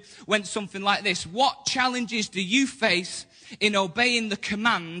question went something like this: what challenges do you face in obeying the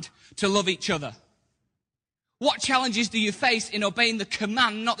command to love each other? What challenges do you face in obeying the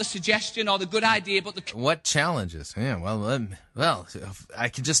command, not the suggestion or the good idea, but the... What challenges? Yeah, well, if I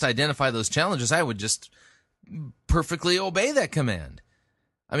could just identify those challenges, I would just perfectly obey that command.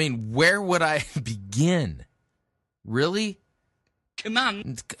 I mean, where would I begin? Really?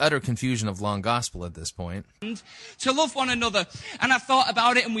 Command. Utter confusion of long gospel at this point. To love one another. And I thought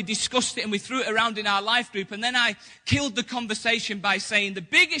about it and we discussed it and we threw it around in our life group. And then I killed the conversation by saying the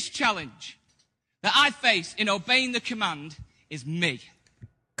biggest challenge that I face in obeying the command is me.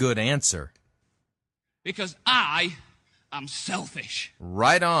 Good answer. Because I am selfish.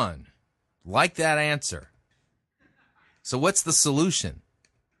 Right on. Like that answer. So what's the solution?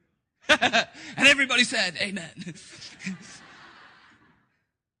 And everybody said, amen.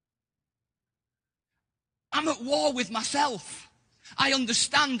 I'm at war with myself. I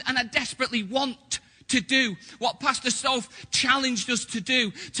understand and I desperately want to do what Pastor Soph challenged us to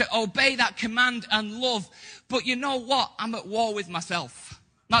do, to obey that command and love. But you know what? I'm at war with myself.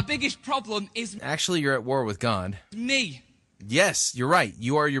 My biggest problem is... Actually, you're at war with God. Me. Yes, you're right.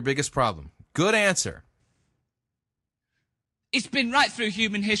 You are your biggest problem. Good answer. It's been right through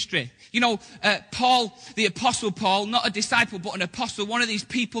human history. You know, Paul, the Apostle Paul, not a disciple but an apostle, one of these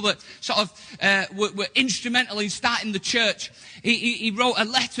people that sort of were instrumental in starting the church. He wrote a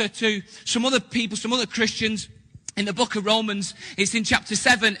letter to some other people, some other Christians in the book of Romans. It's in chapter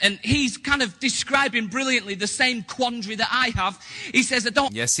 7, and he's kind of describing brilliantly the same quandary that I have. He says,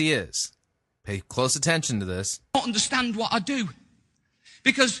 Yes, he is. Pay close attention to this. I don't understand what I do.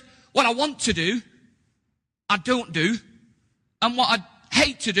 Because what I want to do, I don't do. And what I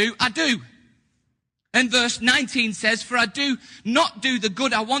hate to do, I do. And verse 19 says, for I do not do the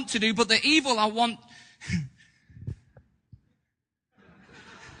good I want to do, but the evil I want...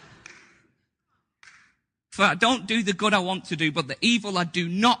 For I don't do the good I want to do, but the evil I do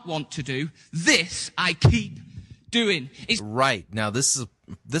not want to do, this I keep doing. Right. Now, this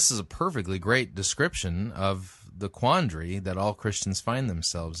is a perfectly great description of the quandary that all Christians find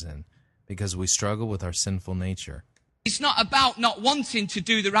themselves in, because we struggle with our sinful nature. It's not about not wanting to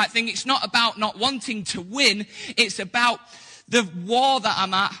do the right thing. It's not about not wanting to win. It's about the war that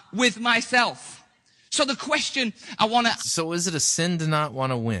I'm at with myself. So the question I want to... So is it a sin to not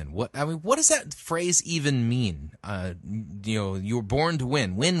want to win? What does that phrase even mean? You were born to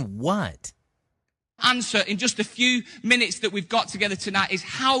win. Win what? Answer in just a few minutes that we've got together tonight is,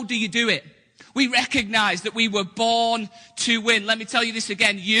 how do you do it? We recognize that we were born to win. Let me tell you this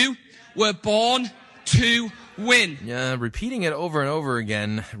again. You were born to win. Yeah, repeating it over and over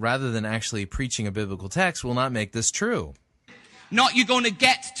again rather than actually preaching a biblical text will not make this true. Not you're going to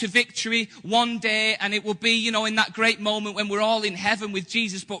get to victory one day and it will be, in that great moment when we're all in heaven with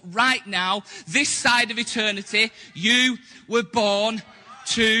Jesus. But right now, this side of eternity, you were born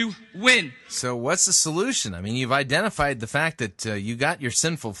to win. So what's the solution? I mean, you've identified the fact that you got your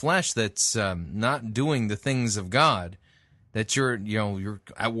sinful flesh that's not doing the things of God, that you're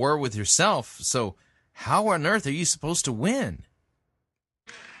at war with yourself. So how on earth are you supposed to win?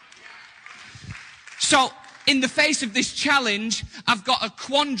 So, in the face of this challenge, I've got a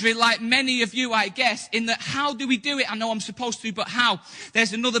quandary like many of you, I guess, in that how do we do it? I know I'm supposed to, but how?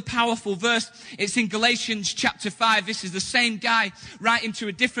 There's another powerful verse. It's in Galatians chapter 5. This is the same guy writing to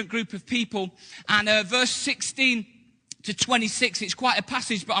a different group of people. And verse 16 to 26, it's quite a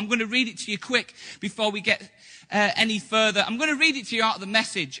passage, but I'm going to read it to you quick before we get any further. I'm going to read it to you out of the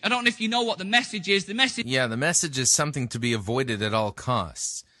Message. I don't know if you know what the Message is. The Message... Yeah, the Message is something to be avoided at all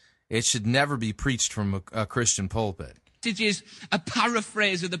costs. It should never be preached from a Christian pulpit. Message is a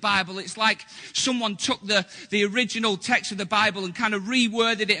paraphrase of the Bible. It's like someone took the original text of the Bible and kind of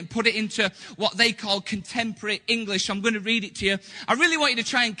reworded it and put it into what they call contemporary English. So I'm going to read it to you. I really want you to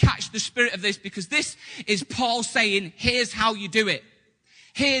try and catch the spirit of this, because this is Paul saying, here's how you do it.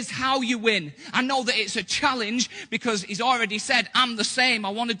 Here's how you win. I know that it's a challenge because he's already said, I'm the same. I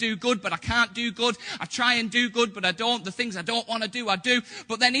want to do good, but I can't do good. I try and do good, but I don't. The things I don't want to do, I do.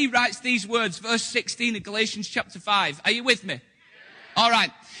 But then he writes these words, verse 16 of Galatians chapter 5. Are you with me? All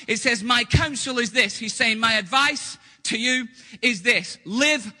right. It says, my counsel is this. He's saying, my advice to you is this.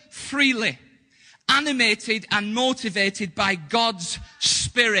 Live freely, animated and motivated by God's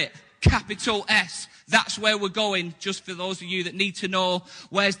Spirit, capital S. That's where we're going, just for those of you that need to know,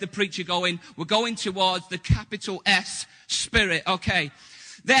 where's the preacher going? We're going towards the capital S Spirit. Okay.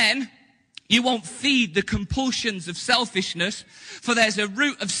 Then you won't feed the compulsions of selfishness, for there's a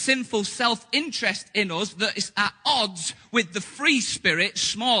root of sinful self-interest in us that is at odds with the free spirit,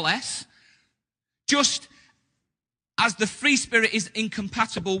 small s, just as the free spirit is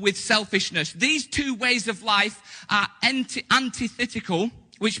incompatible with selfishness. These two ways of life are antithetical,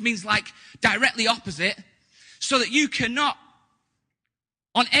 which means like directly opposite. so that you cannot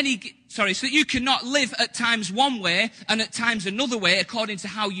so that you cannot live at times one way and at times another way according to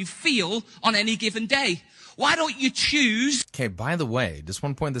how you feel on any given day. Why don't you choose? Okay, by the way, just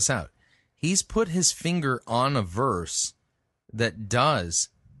want to point this out. He's put his finger on a verse that does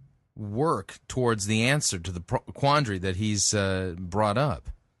work towards the answer to the quandary that he's brought up.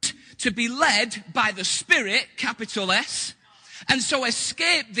 To be led by the Spirit, capital S, and so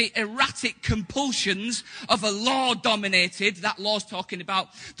escape the erratic compulsions of a law-dominated, that law's talking about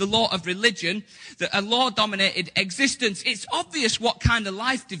the law of religion, a law-dominated existence. It's obvious what kind of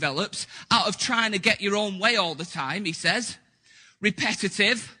life develops out of trying to get your own way all the time, he says.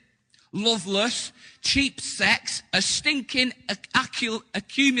 Repetitive, loveless, cheap sex, a stinking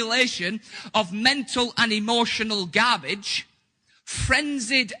accumulation of mental and emotional garbage,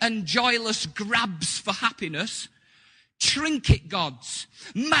 frenzied and joyless grabs for happiness, trinket gods,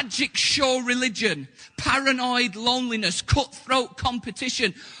 magic show religion, paranoid loneliness, cutthroat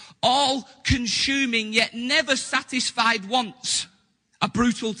competition, all consuming yet never satisfied wants, a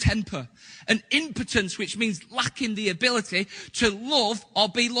brutal temper, an impotence which means lacking the ability to love or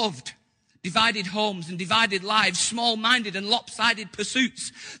be loved, divided homes and divided lives, small-minded and lopsided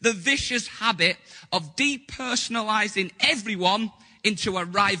pursuits, the vicious habit of depersonalizing everyone into a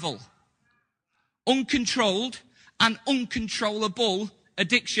rival, uncontrolled and uncontrollable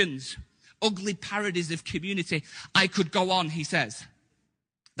addictions, ugly parodies of community. I could go on, he says.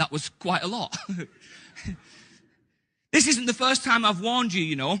 That was quite a lot. This isn't the first time I've warned you,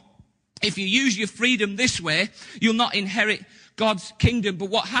 you know. If you use your freedom this way, you'll not inherit God's kingdom. But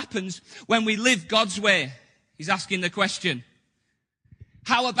what happens when we live God's way? He's asking the question.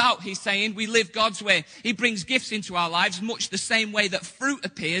 How about, he's saying, we live God's way? He brings gifts into our lives much the same way that fruit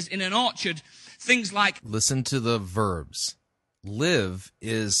appears in an orchard. Things like... Listen to the verbs. Live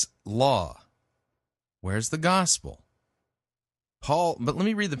is law. Where's the gospel? Paul, but let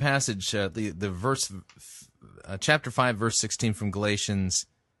me read the passage, the verse, chapter 5, verse 16 from Galatians,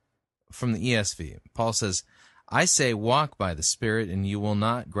 from the ESV. Paul says, I say, walk by the Spirit, and you will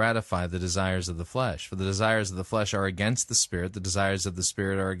not gratify the desires of the flesh. For the desires of the flesh are against the Spirit, the desires of the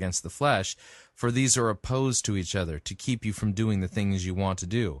Spirit are against the flesh, for these are opposed to each other, to keep you from doing the things you want to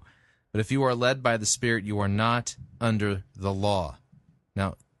do. But if you are led by the Spirit, you are not under the law.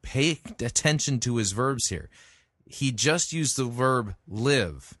 Now, pay attention to his verbs here. He just used the verb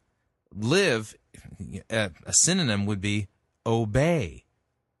live. Live, a synonym would be obey.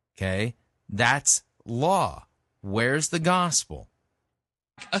 Okay? That's law. Where's the gospel?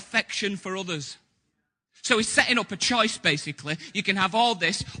 Affection for others. So he's setting up a choice, basically. You can have all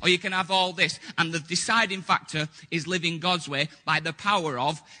this, or you can have all this. And the deciding factor is living God's way by the power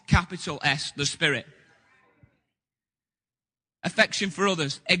of, capital S, the Spirit. Affection for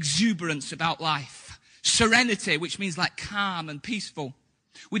others. Exuberance about life. Serenity, which means like calm and peaceful.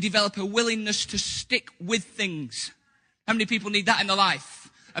 We develop a willingness to stick with things. How many people need that in their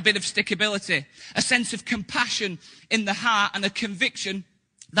life? A bit of stickability. A sense of compassion in the heart and a conviction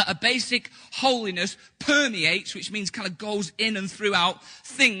that a basic holiness permeates, which means kind of goes in and throughout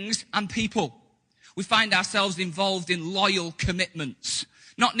things and people. We find ourselves involved in loyal commitments,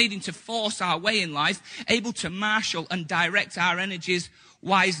 not needing to force our way in life, able to marshal and direct our energies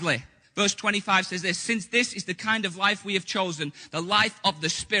wisely. Verse 25 says this, since this is the kind of life we have chosen, the life of the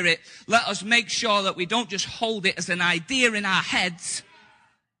Spirit, let us make sure that we don't just hold it as an idea in our heads,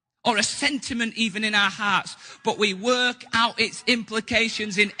 or a sentiment even in our hearts, but we work out its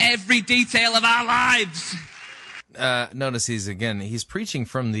implications in every detail of our lives. Notice he's preaching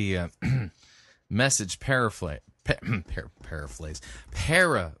from the Message paraphrase.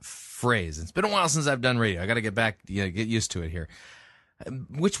 It's been a while since I've done radio. I got to get back, get used to it here.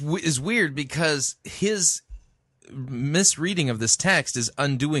 Which is weird because his misreading of this text is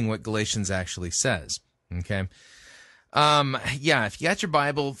undoing what Galatians actually says. Okay? If you got your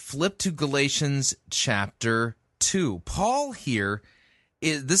Bible, flip to Galatians chapter 2. Paul here,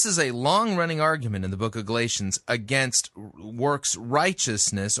 this is a long-running argument in the book of Galatians against works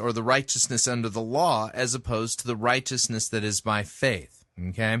righteousness, or the righteousness under the law, as opposed to the righteousness that is by faith.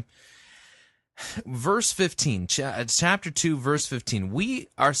 Okay? Verse 15, chapter 2, verse 15. We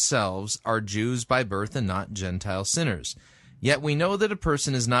ourselves are Jews by birth and not Gentile sinners. Yet we know that a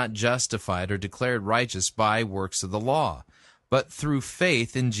person is not justified or declared righteous by works of the law, but through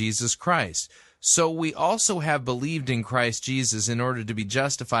faith in Jesus Christ. So we also have believed in Christ Jesus in order to be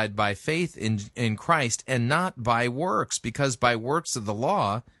justified by faith in Christ and not by works, because by works of the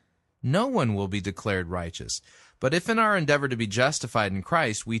law, no one will be declared righteous. But if in our endeavor to be justified in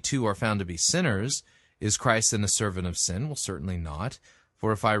Christ, we too are found to be sinners, is Christ then a servant of sin? Well, certainly not.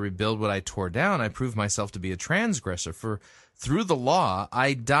 For if I rebuild what I tore down, I prove myself to be a transgressor. For through the law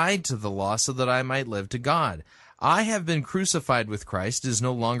I died to the law so that I might live to God. I have been crucified with Christ. It is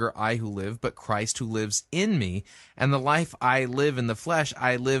no longer I who live, but Christ who lives in me. And the life I live in the flesh,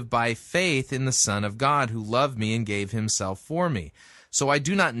 I live by faith in the Son of God, who loved me and gave himself for me. So I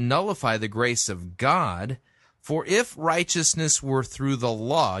do not nullify the grace of God. For if righteousness were through the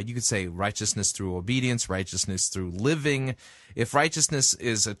law, you could say righteousness through obedience, righteousness through living. If righteousness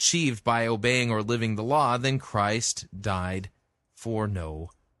is achieved by obeying or living the law, then Christ died for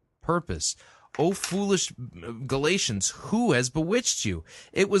no purpose. O foolish Galatians, who has bewitched you?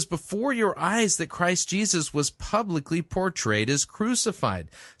 It was before your eyes that Christ Jesus was publicly portrayed as crucified.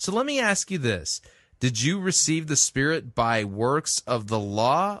 So let me ask you this. Did you receive the Spirit by works of the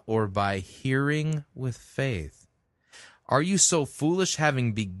law or by hearing with faith? Are you so foolish,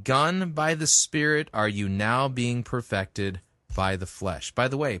 having begun by the Spirit, are you now being perfected by the flesh? By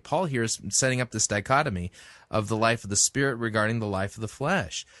the way, Paul here is setting up this dichotomy of the life of the Spirit regarding the life of the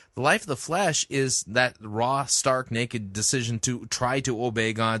flesh. The life of the flesh is that raw, stark, naked decision to try to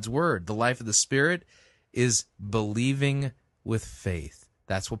obey God's word. The life of the Spirit is believing with faith.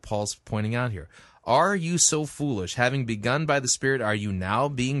 That's what Paul's pointing out here. Are you so foolish? Having begun by the Spirit, are you now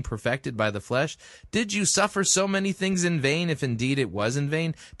being perfected by the flesh? Did you suffer so many things in vain, if indeed it was in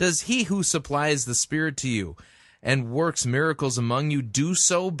vain? Does he who supplies the Spirit to you and works miracles among you do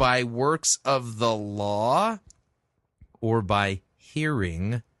so by works of the law or by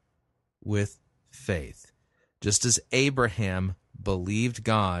hearing with faith? Just as Abraham believed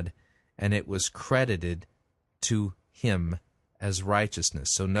God, and it was credited to him as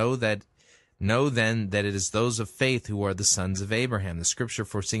righteousness. So know then that it is those of faith who are the sons of Abraham. The scripture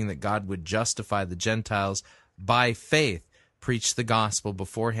foreseeing that God would justify the Gentiles by faith preached the gospel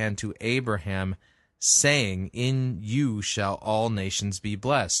beforehand to Abraham, saying, in you shall all nations be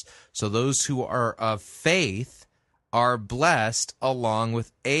blessed. So those who are of faith are blessed along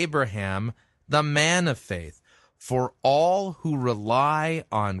with Abraham, the man of faith. For all who rely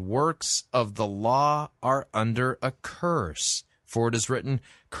on works of the law are under a curse. For it is written,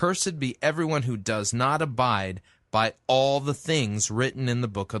 cursed be everyone who does not abide by all the things written in the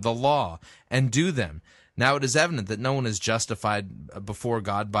book of the law, and do them. Now it is evident that no one is justified before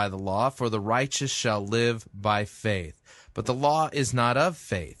God by the law, for the righteous shall live by faith. But the law is not of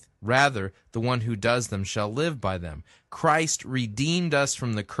faith. Rather, the one who does them shall live by them. Christ redeemed us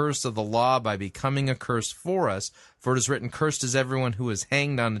from the curse of the law by becoming a curse for us, for it is written, cursed is everyone who is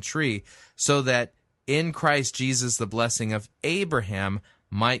hanged on a tree, so that in Christ Jesus the blessing of Abraham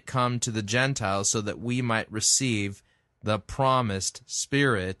might come to the Gentiles, so that we might receive the promised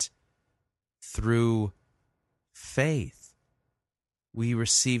Spirit through faith. We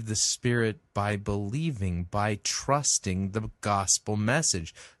receive the Spirit by believing, by trusting the gospel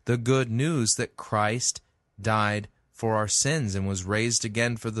message, the good news that Christ died for our sins and was raised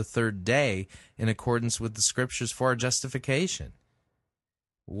again for the third day in accordance with the scriptures for our justification.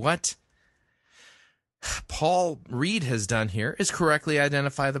 What Paul Reed has done here is correctly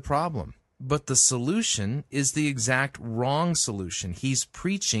identify the problem. But the solution is the exact wrong solution. He's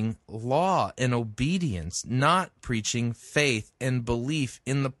preaching law and obedience, not preaching faith and belief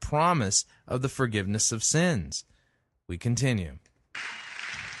in the promise of the forgiveness of sins. We continue.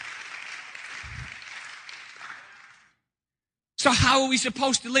 So how are we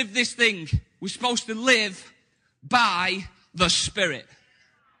supposed to live this thing? We're supposed to live by the Spirit.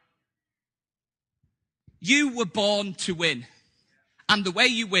 You were born to win. And the way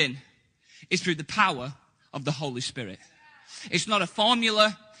you win is through the power of the Holy Spirit. It's not a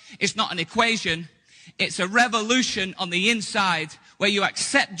formula. It's not an equation. It's a revolution on the inside where you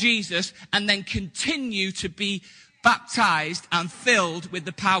accept Jesus and then continue to be baptized and filled with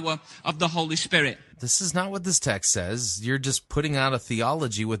the power of the Holy Spirit. This is not what this text says. You're just putting out a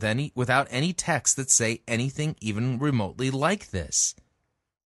theology without any text that say anything even remotely like this.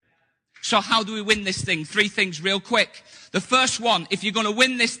 So how do we win this thing? 3 things real quick. The first one, if you're going to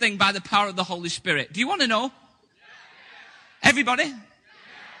win this thing by the power of the Holy Spirit. Do you want to know? Everybody?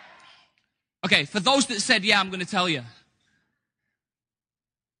 Okay, for those that said, yeah, I'm going to tell you.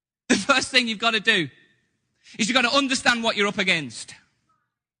 The first thing you've got to do is you've got to understand what you're up against.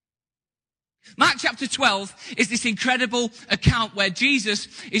 Mark chapter 12 is this incredible account where Jesus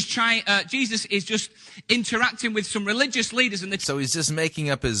is just interacting with some religious leaders. So he's just making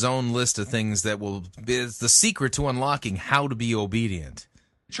up his own list of things that will be the secret to unlocking how to be obedient.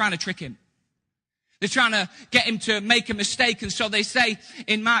 Trying to trick him. They're trying to get him to make a mistake. And so they say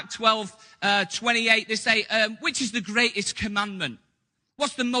in Mark 12, 28, they say, which is the greatest commandment?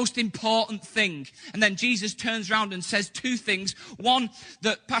 What's the most important thing? And then Jesus turns around and says two things. One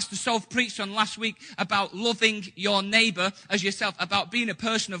that Pastor Soph preached on last week about loving your neighbor as yourself, about being a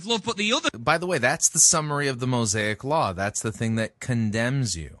person of love. But the other... By the way, that's the summary of the Mosaic Law. That's the thing that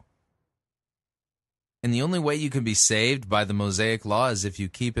condemns you. And the only way you can be saved by the Mosaic Law is if you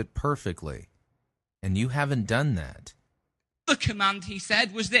keep it perfectly. And you haven't done that. The command, he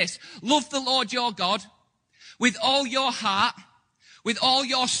said, was this: love the Lord your God with all your heart, with all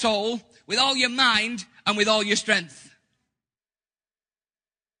your soul, with all your mind, and with all your strength.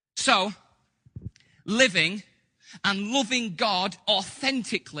 So, living and loving God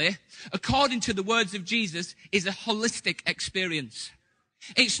authentically, according to the words of Jesus, is a holistic experience.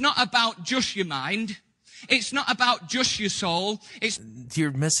 It's not about just your mind. It's not about just your soul.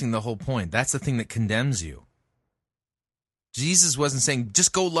 You're missing the whole point. That's the thing that condemns you. Jesus wasn't saying,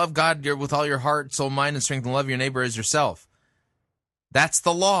 just go love God with all your heart, soul, mind, and strength, and love your neighbor as yourself. That's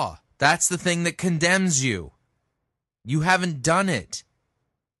the law. That's the thing that condemns you. You haven't done it.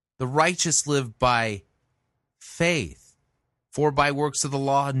 The righteous live by faith. For by works of the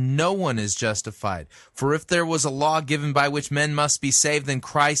law, no one is justified. For if there was a law given by which men must be saved, then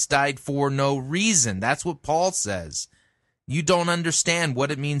Christ died for no reason. That's what Paul says. You don't understand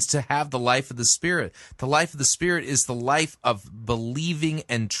what it means to have the life of the Spirit. The life of the Spirit is the life of believing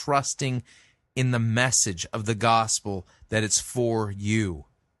and trusting in the message of the gospel, that it's for you.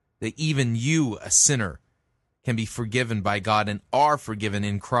 That even you, a sinner, can be forgiven by God and are forgiven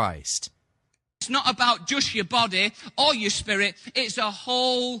in Christ. It's not about just your body or your spirit. It's a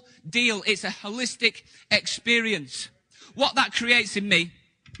whole deal. It's a holistic experience. What that creates in me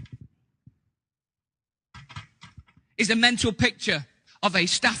is a mental picture of a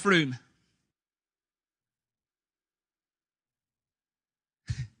staff room.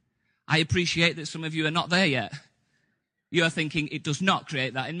 I appreciate that some of you are not there yet. You're thinking, it does not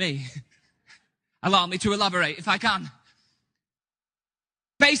create that in me. Allow me to elaborate if I can.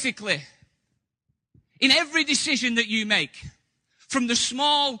 Basically, in every decision that you make, from the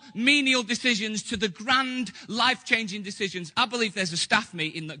small, menial decisions to the grand, life-changing decisions, I believe there's a staff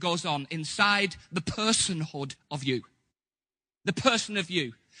meeting that goes on inside the personhood of you. The person of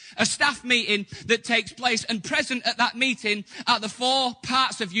you. A staff meeting that takes place, and present at that meeting are the four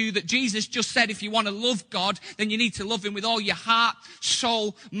parts of you that Jesus just said, if you want to love God, then you need to love him with all your heart,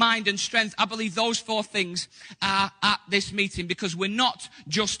 soul, mind, and strength. I believe those four things are at this meeting, because we're not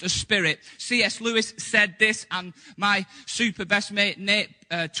just a spirit. C.S. Lewis said this, and my super best mate Nate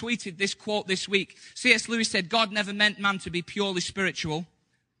tweeted this quote this week. C.S. Lewis said, God never meant man to be purely spiritual.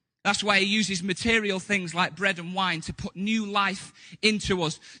 That's why he uses material things like bread and wine to put new life into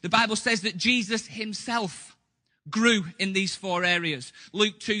us. The Bible says that Jesus himself grew in these four areas.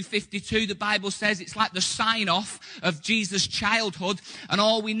 Luke 2:52, the Bible says it's like the sign-off of Jesus' childhood, and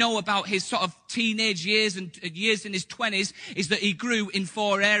all we know about his sort of teenage years and years in his 20s is that he grew in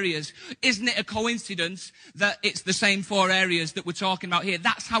four areas. Isn't it a coincidence that it's the same four areas that we're talking about here?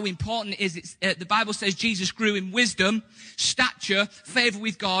 That's how important it is. The Bible says Jesus grew in wisdom, stature, favor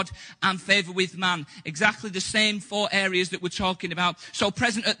with God, and favor with man. Exactly the same four areas that we're talking about. So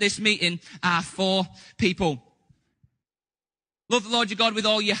present at this meeting are four people. Love the Lord your God with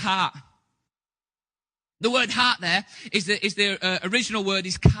all your heart. The word heart there is the original word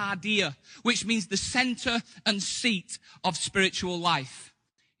is cardia, which means the center and seat of spiritual life.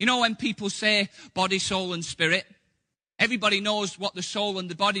 You know, when people say body, soul, and spirit, everybody knows what the soul and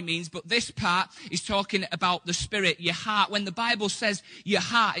the body means, but this part is talking about the spirit, your heart. When the Bible says your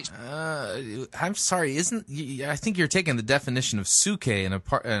heart, it's... I'm sorry, I think you're taking the definition of suke and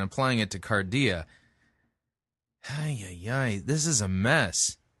applying it to cardia. This is a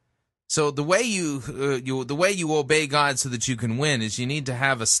mess. So the way you obey God so that you can win is you need to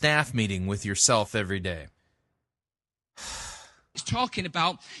have a staff meeting with yourself every day. It's talking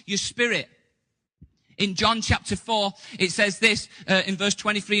about your spirit. In John chapter 4, it says this in verse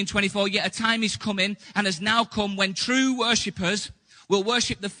 23 and 24, yet a time is coming and has now come when true worshippers will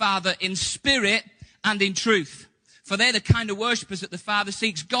worship the Father in spirit and in truth. For they're the kind of worshippers that the Father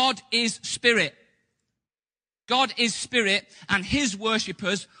seeks. God is spirit. God is spirit, and his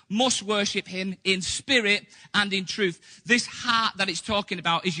worshippers must worship him in spirit and in truth. This heart that it's talking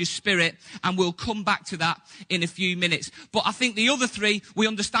about is your spirit, and we'll come back to that in a few minutes. But I think the other three we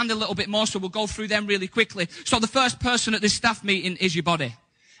understand a little bit more, so we'll go through them really quickly. So the first person at this staff meeting is your body.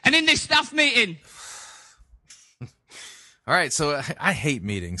 And in this staff meeting... All right, so I hate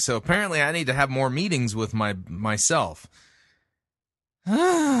meetings, so apparently I need to have more meetings with myself.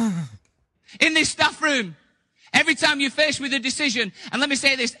 In this staff room... Every time you're faced with a decision, and let me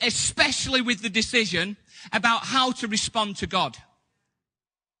say this, especially with the decision about how to respond to God.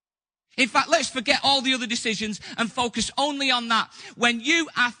 In fact, let's forget all the other decisions and focus only on that. When you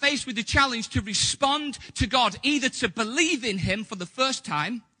are faced with the challenge to respond to God, either to believe in him for the first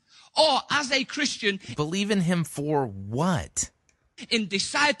time, or as a Christian, believe in him for what? In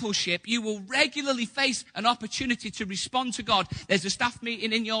discipleship, you will regularly face an opportunity to respond to God. There's a staff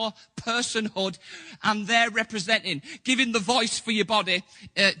meeting in your personhood, and they're representing, giving the voice for your body.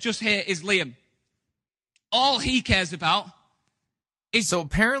 Just here is Liam. All he cares about is... So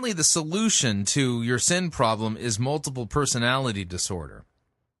apparently the solution to your sin problem is multiple personality disorder.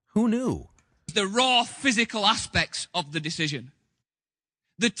 Who knew? The raw physical aspects of the decision.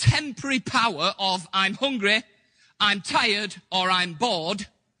 The temporary power of I'm hungry, I'm tired, or I'm bored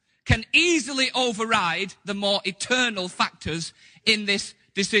can easily override the more eternal factors in this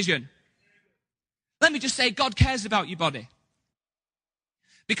decision. Let me just say, God cares about your body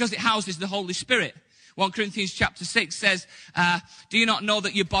because it houses the Holy Spirit. 1 Corinthians chapter 6 says, do you not know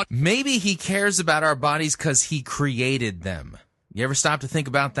that your body... Maybe he cares about our bodies because he created them. You ever stop to think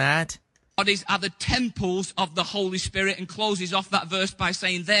about that? Bodies are the temples of the Holy Spirit, and closes off that verse by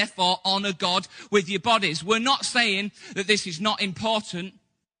saying, therefore, honor God with your bodies. We're not saying that this is not important,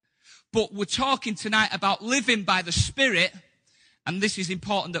 but we're talking tonight about living by the Spirit, and this is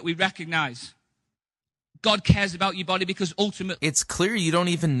important that we recognize. God cares about your body because ultimately... It's clear you don't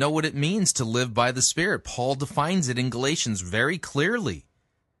even know what it means to live by the Spirit. Paul defines it in Galatians very clearly.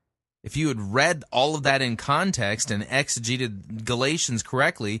 If you had read all of that in context and exegeted Galatians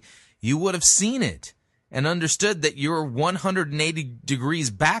correctly, you would have seen it and understood that you're 180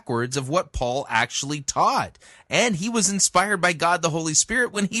 degrees backwards of what Paul actually taught. And he was inspired by God the Holy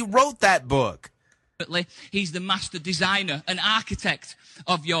Spirit when he wrote that book. He's the master designer, an architect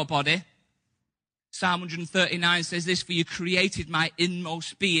of your body. Psalm 139 says this, for you created my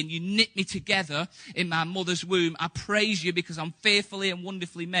inmost being. You knit me together in my mother's womb. I praise you because I'm fearfully and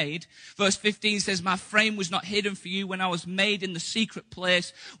wonderfully made. Verse 15 says, my frame was not hidden for you when I was made in the secret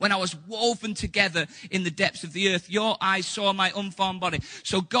place, when I was woven together in the depths of the earth. Your eyes saw my unformed body.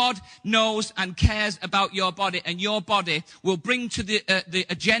 So God knows and cares about your body, and your body will bring to the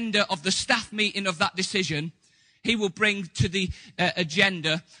agenda of the staff meeting of that decision. He will bring to the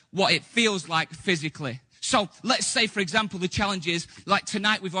agenda what it feels like physically. So let's say, for example, the challenge is, like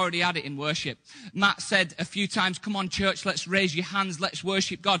tonight we've already had it in worship. Matt said a few times, come on church, let's raise your hands, let's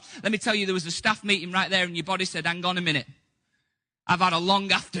worship God. Let me tell you, there was a staff meeting right there and your body said, hang on a minute. I've had a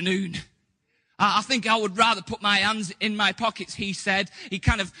long afternoon. I think I would rather put my hands in my pockets, he said. He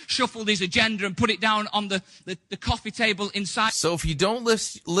kind of shuffled his agenda and put it down on the coffee table inside. So if you don't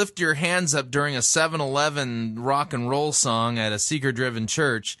lift your hands up during a 7-Eleven rock and roll song at a seeker-driven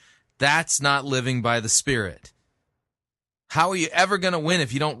church, that's not living by the Spirit. How are you ever going to win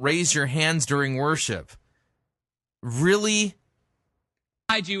if you don't raise your hands during worship? Really?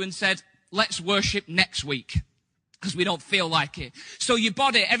 I you and said, let's worship next week, because we don't feel like it. So your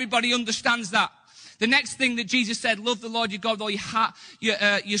body, everybody understands that. The next thing that Jesus said, love the Lord your God with all your heart,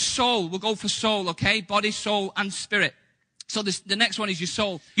 your soul. We'll go for soul, okay? Body, soul, and spirit. So the next one is your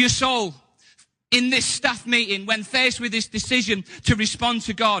soul. Your soul, in this staff meeting, when faced with this decision to respond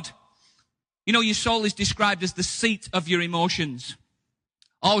to God, you know, your soul is described as the seat of your emotions.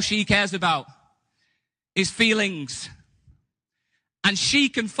 All she cares about is feelings. And she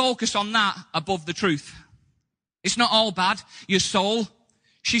can focus on that above the truth. It's not all bad. Your soul,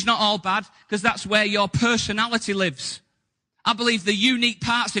 she's not all bad, because that's where your personality lives. I believe the unique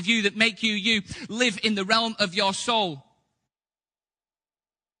parts of you that make you you live in the realm of your soul.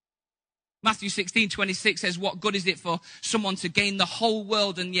 Matthew 16:26 says, what good is it for someone to gain the whole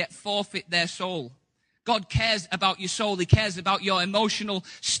world and yet forfeit their soul? God cares about your soul. He cares about your emotional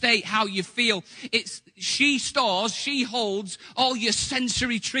state, how you feel. She holds all your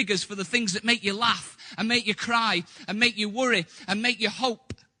sensory triggers for the things that make you laugh and make you cry and make you worry and make you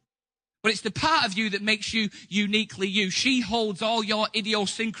hope. But it's the part of you that makes you uniquely you. She holds all your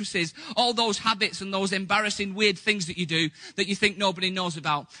idiosyncrasies, all those habits and those embarrassing, weird things that you do that you think nobody knows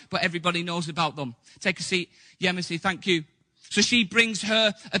about, but everybody knows about them. Take a seat. Yemisi, thank you. So she brings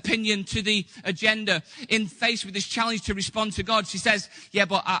her opinion to the agenda in face with this challenge to respond to God. She says, yeah,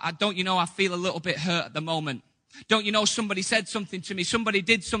 but I don't you know, I feel a little bit hurt at the moment. Don't you know, somebody said something to me. Somebody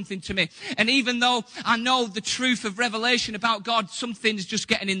did something to me. And even though I know the truth of revelation about God, something is just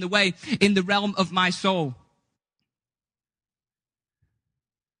getting in the way in the realm of my soul.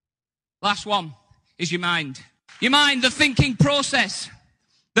 Last one is your mind. Your mind, the thinking process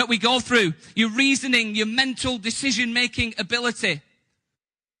that we go through, your reasoning, your mental decision-making ability.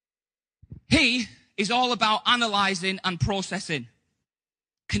 He is all about analyzing and processing.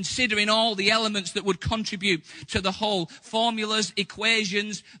 considering all the elements that would contribute to the whole. Formulas,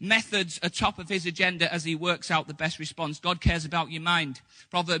 equations, methods are top of his agenda as he works out the best response. God cares about your mind.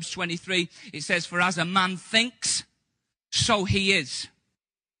 Proverbs 23, it says, for as a man thinks, so he is.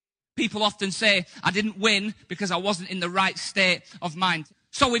 People often say, I didn't win because I wasn't in the right state of mind.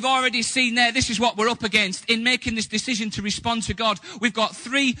 So we've already seen there, this is what we're up against. In making this decision to respond to God, we've got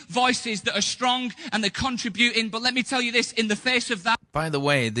three voices that are strong and they're contributing. But let me tell you this, in the face of that... By the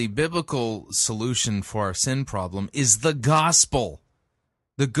way, the biblical solution for our sin problem is the gospel.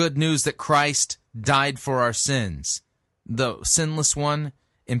 The good news that Christ died for our sins. The sinless one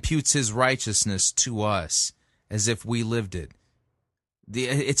imputes his righteousness to us as if we lived it.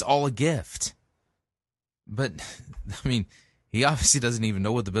 It's all a gift. But, I mean... he obviously doesn't even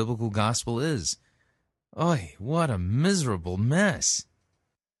know what the biblical gospel is. Oy, what a miserable mess.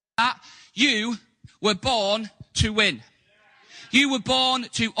 You were born to win. You were born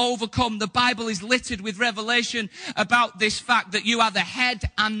to overcome. The Bible is littered with revelation about this fact that you are the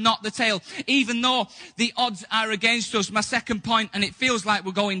head and not the tail. Even though the odds are against us. My second point, and it feels like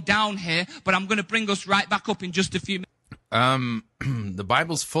we're going down here, but I'm going to bring us right back up in just a few minutes. The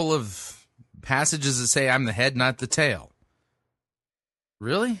Bible's full of passages that say I'm the head, not the tail.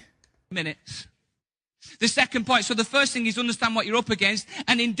 Really? Minutes. The second point, so the first thing is understand what you're up against,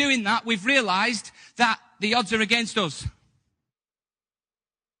 and in doing that, we've realized that the odds are against us.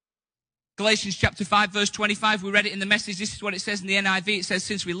 Galatians chapter 5, verse 25, we read it in the Message. This is what it says in the NIV. It says,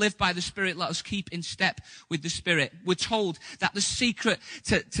 since we live by the Spirit, let us keep in step with the Spirit. We're told that the secret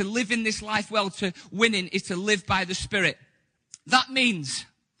to living this life well, to winning, is to live by the Spirit. That means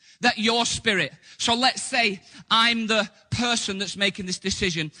that your spirit. So let's say I'm the person that's making this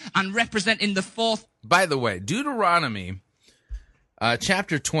decision and representing the fourth. By the way, Deuteronomy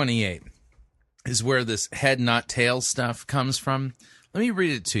chapter 28 is where this head not tail stuff comes from. Let me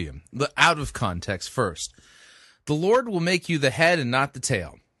read it to you, out of context first. The Lord will make you the head and not the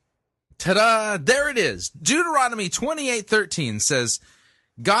tail. Ta-da! There it is. Deuteronomy 28:13 says,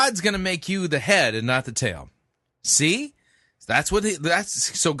 God's going to make you the head and not the tail. See?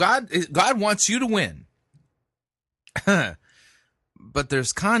 So God wants you to win. But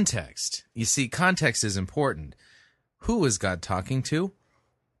there's context. You see, context is important. Who is God talking to?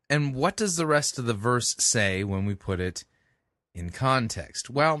 And what does the rest of the verse say when we put it in context?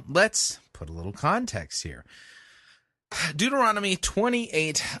 Well, let's put a little context here. Deuteronomy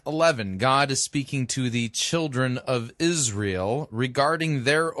 28:11, God is speaking to the children of Israel regarding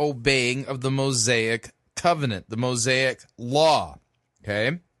their obeying of the Mosaic covenant, the Mosaic law,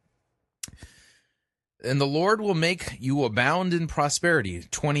 okay? And the Lord will make you abound in prosperity,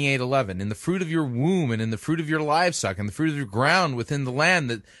 28:11, in the fruit of your womb and in the fruit of your livestock and the fruit of your ground within the land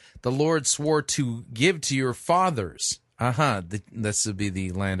that the Lord swore to give to your fathers. This would be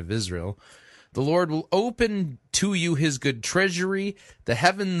the land of Israel. The Lord will open to you his good treasury, the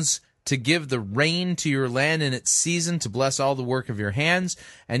heavens to give the rain to your land in its season, to bless all the work of your hands,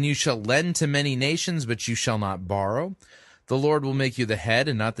 and you shall lend to many nations, but you shall not borrow. The Lord will make you the head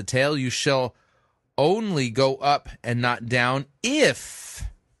and not the tail. You shall only go up and not down if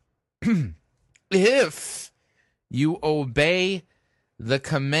you obey the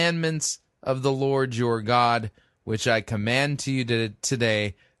commandments of the Lord your God, which I command to you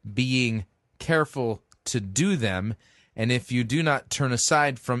today, being careful to do them. And if you do not turn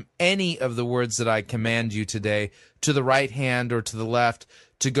aside from any of the words that I command you today, to the right hand or to the left,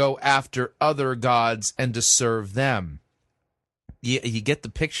 to go after other gods and to serve them. You get the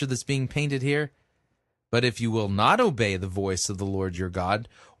picture that's being painted here? But if you will not obey the voice of the Lord your God,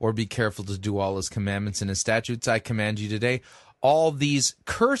 or be careful to do all his commandments and his statutes I command you today, all these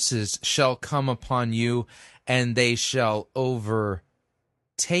curses shall come upon you, and they shall overtake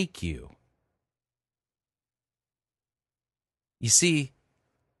you. You see,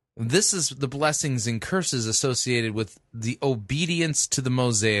 this is the blessings and curses associated with the obedience to the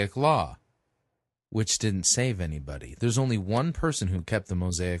Mosaic law, which didn't save anybody. There's only one person who kept the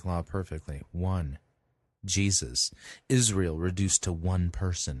Mosaic law perfectly. One. Jesus. Israel reduced to one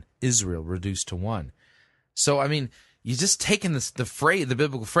person. Israel reduced to one. So, I mean, you just taking the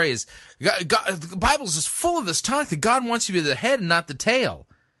biblical phrase, God, the Bible's just full of this talk that God wants you to be the head and not the tail.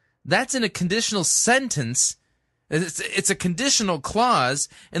 That's in a conditional sentence. It's a conditional clause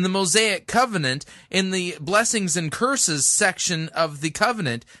in the Mosaic covenant in the blessings and curses section of the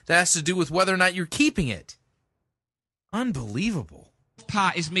covenant that has to do with whether or not you're keeping it. Unbelievable.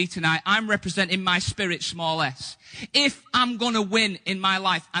 Part is me tonight. I'm representing my spirit, small s. If I'm going to win in my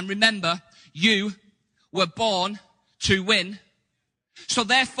life, and remember, you were born to win. So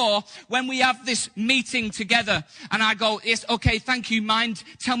therefore, when we have this meeting together and I go, yes, okay, thank you, mind.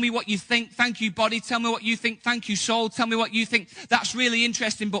 Tell me what you think. Thank you, body. Tell me what you think. Thank you, soul. Tell me what you think. That's really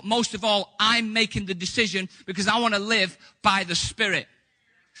interesting. But most of all, I'm making the decision because I want to live by the Spirit.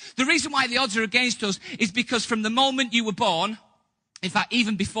 The reason why the odds are against us is because from the moment you were born, in fact,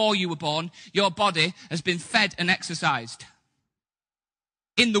 even before you were born, your body has been fed and exercised.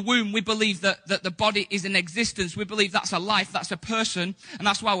 In the womb, we believe that the body is in existence. We believe that's a life, that's a person. And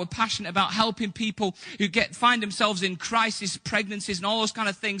that's why we're passionate about helping people who find themselves in crisis, pregnancies, and all those kind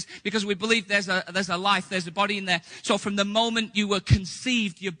of things, because we believe there's a life, there's a body in there. So from the moment you were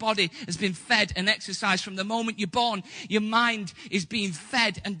conceived, your body has been fed and exercised. From the moment you're born, your mind is being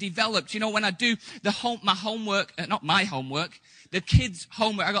fed and developed. You know, when I do my homework, not my homework, the kids'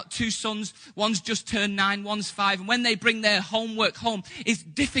 homework. I got 2 sons. One's just turned 9, one's 5. And when they bring their homework home, it's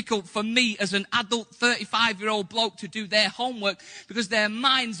difficult for me as an adult 35-year-old bloke to do their homework because their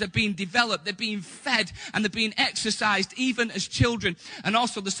minds are being developed, they're being fed, and they're being exercised even as children. And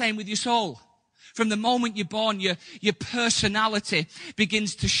also the same with your soul. From the moment you're born, your personality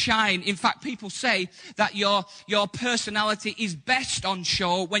begins to shine. In fact, people say that your personality is best on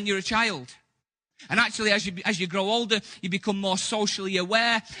show when you're a child. And actually, as you grow older, you become more socially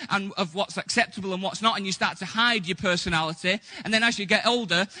aware and of what's acceptable and what's not, and you start to hide your personality. And then as you get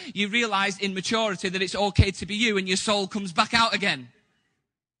older, you realize in maturity that it's okay to be you, and your soul comes back out again.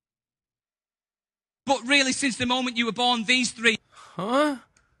 But really, since the moment you were born, these three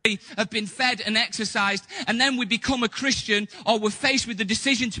have been fed and exercised, and then we become a Christian, or we're faced with the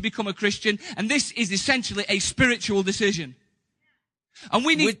decision to become a Christian, and this is essentially a spiritual decision. And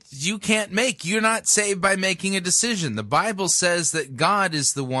we need... Which you can't make. You're not saved by making a decision. The Bible says that God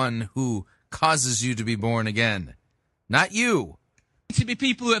is the one who causes you to be born again, not you. To be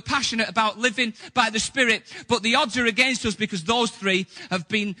people who are passionate about living by the Spirit, but the odds are against us because those three have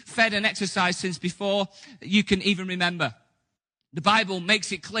been fed and exercised since before you can even remember. The Bible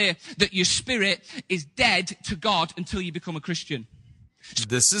makes it clear that your spirit is dead to God until you become a Christian.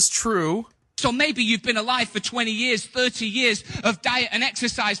 This is true. So maybe you've been alive for 20 years, 30 years of diet and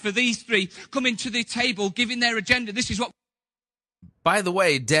exercise for these three, coming to the table, giving their agenda. This is what... By the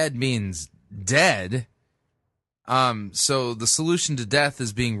way, dead means dead. So the solution to death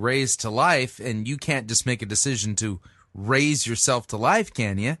is being raised to life, and you can't just make a decision to raise yourself to life,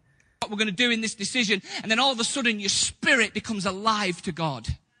 can you? What we're going to do in this decision, and then all of a sudden your spirit becomes alive to God.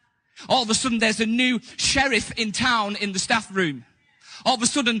 All of a sudden there's a new sheriff in town in the staff room. All of a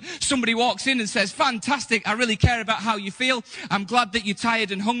sudden, somebody walks in and says, fantastic, I really care about how you feel. I'm glad that you're tired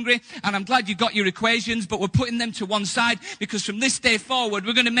and hungry, and I'm glad you got your equations, but we're putting them to one side because from this day forward,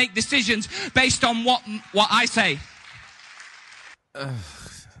 we're going to make decisions based on what I say.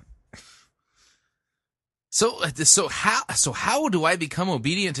 So how do I become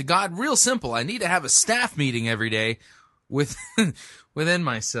obedient to God? Real simple. I need to have a staff meeting every day within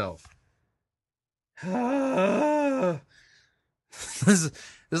myself. This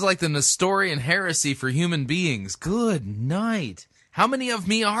is like the Nestorian heresy for human beings. Good night. How many of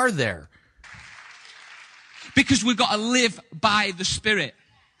me are there? Because we've got to live by the Spirit.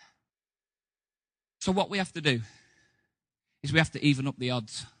 So what we have to do is we have to even up the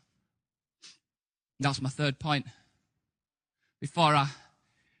odds. That's my third point. Before I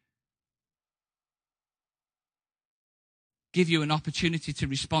give you an opportunity to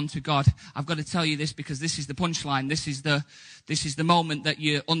respond to God, I've got to tell you this because this is the punchline. This is the moment that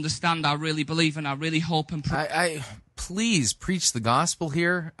you understand. I really believe and I really hope and pray. I please preach the gospel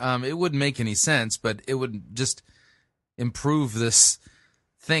here. It wouldn't make any sense, but it would just improve this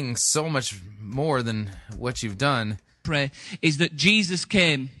thing so much more than what you've done. Pray is that Jesus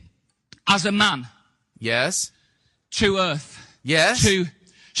came as a man. Yes. To earth. Yes. To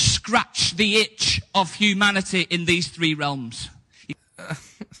scratch the itch of humanity in these three realms.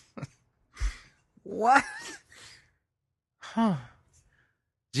 What? Huh.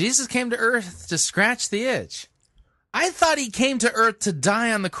 Jesus came to earth to scratch the itch. I thought he came to earth to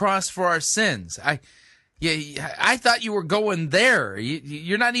die on the cross for our sins. I thought you were going there.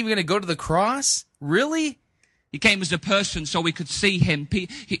 You're not even going to go to the cross? Really? He came as a person so we could see him.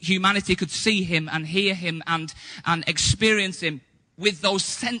 Humanity could see him and hear him and experience him with those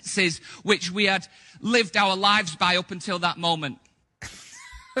senses which we had lived our lives by up until that moment.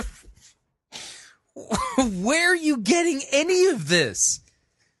 Where are you getting any of this?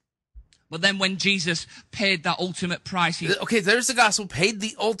 But then when Jesus paid that ultimate price... Okay, there's the gospel. Paid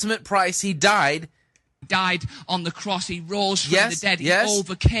the ultimate price. He died on the cross. He rose from the dead. He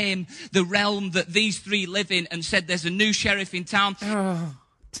overcame the realm that these three live in and said there's a new sheriff in town.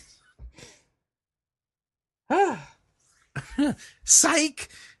 Psych!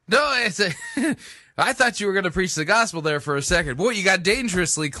 No, it's a... I thought you were going to preach the gospel there for a second. Boy, you got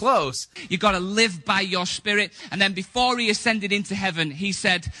dangerously close. You got to live by your spirit. And then before he ascended into heaven, he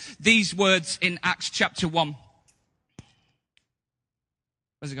said these words in Acts chapter 1.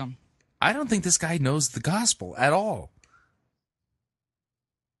 Where's it gone? I don't think this guy knows the gospel at all.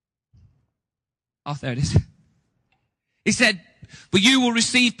 Oh, there it is. He said, but you will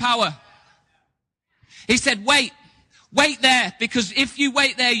receive power. He said, wait there, because if you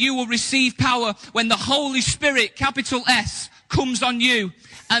wait there, you will receive power when the Holy Spirit, capital S, comes on you.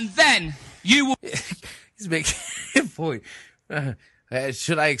 And then you will... He's making... Boy,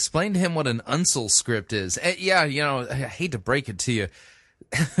 should I explain to him what an uncial script is? Yeah, I hate to break it to you,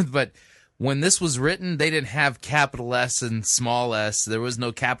 but when this was written, they didn't have capital S and small s. There was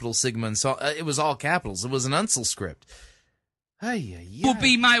no capital sigma and so it was all capitals. It was an uncial script. Will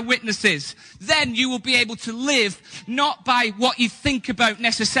be my witnesses. Then you will be able to live not by what you think about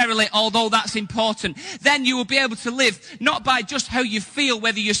necessarily, although that's important. Then you will be able to live not by just how you feel,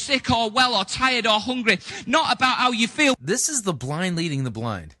 whether you're sick or well or tired or hungry. Not about how you feel. This is the blind leading the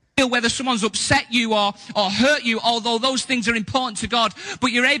blind. Whether someone's upset you or hurt you, although those things are important to God,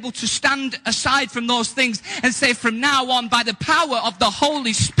 but you're able to stand aside from those things and say, from now on, by the power of the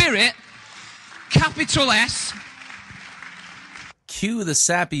Holy Spirit, capital S, cue the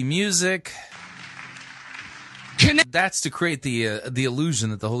sappy music. That's to create the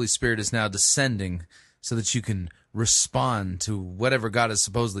illusion that the Holy Spirit is now descending so that you can respond to whatever God is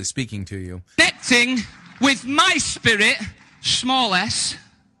supposedly speaking to you. Connecting with my spirit, small s,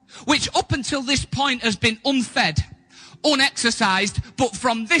 which up until this point has been unfed, unexercised, but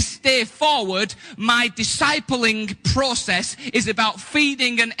from this day forward, my discipling process is about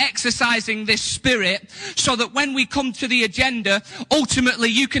feeding and exercising this spirit so that when we come to the agenda, ultimately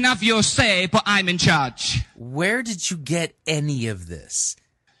you can have your say, but I'm in charge. Where did you get any of this?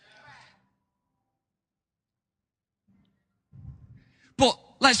 But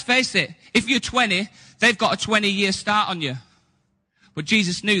let's face it, if you're 20, they've got a 20-year start on you. But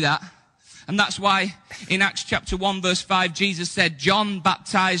Jesus knew that. And that's why in Acts chapter 1 verse 5, Jesus said, John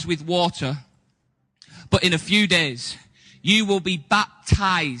baptized with water, but in a few days you will be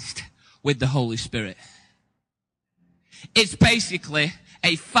baptized with the Holy Spirit. It's basically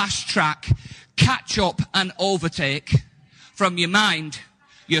a fast track, catch up and overtake from your mind,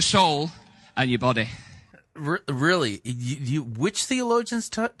 your soul, and your body. Really? Which theologians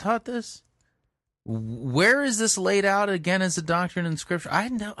taught this? Where is this laid out again as a doctrine in Scripture? I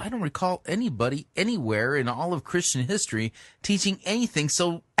don't recall anybody anywhere in all of Christian history teaching anything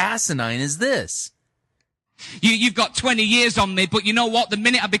so asinine as this. You've got 20 years on me, but you know what? The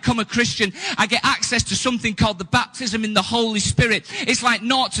minute I become a Christian, I get access to something called the baptism in the Holy Spirit. It's like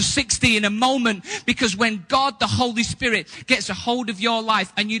 0 to 60 in a moment, because when God, the Holy Spirit, gets a hold of your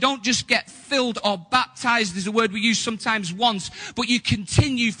life, and you don't just get filled or baptized, is a word we use sometimes once, but you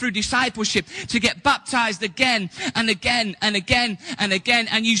continue through discipleship to get baptized again and again and again and again,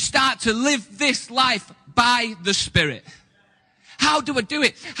 and you start to live this life by the Spirit. How do I do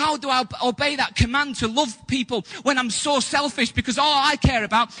it? How do I obey that command to love people when I'm so selfish? Because all I care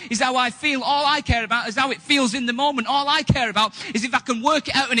about is how I feel. All I care about is how it feels in the moment. All I care about is if I can work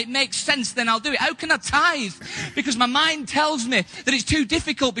it out and it makes sense, then I'll do it. How can I tithe? Because my mind tells me that it's too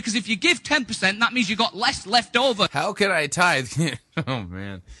difficult, because if you give 10%, that means you got less left over. How can I tithe? Oh,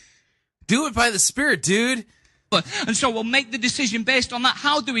 man. Do it by the Spirit, dude. And so we'll make the decision based on that.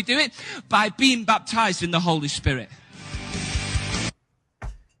 How do we do it? By being baptized in the Holy Spirit.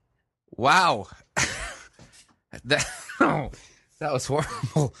 Wow. That was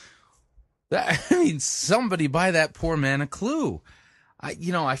horrible. Somebody buy that poor man a clue.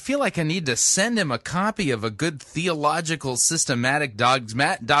 I feel like I need to send him a copy of a good theological, systematic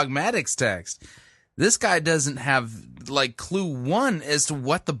dogmatics text. This guy doesn't have, clue one as to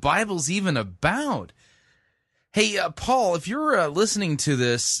what the Bible's even about. Hey, Paul, if you're listening to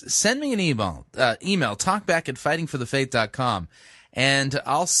this, send me an email, talkback@fightingforthefaith.com. And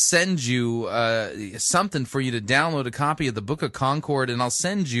I'll send you something for you to download a copy of the Book of Concord, and I'll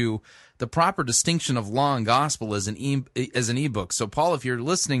send you the proper distinction of law and gospel as an ebook. So, Paul, if you're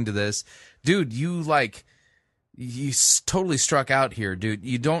listening to this, dude, you totally struck out here, dude.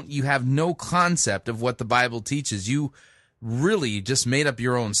 You have no concept of what the Bible teaches. You really just made up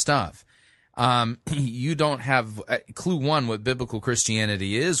your own stuff. You don't have clue one what biblical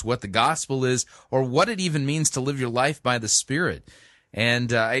Christianity is, what the gospel is, or what it even means to live your life by the Spirit.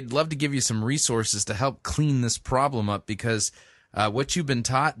 And I'd love to give you some resources to help clean this problem up, because what you've been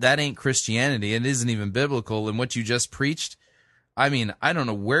taught, that ain't Christianity. It isn't even biblical. And what you just preached, I mean, I don't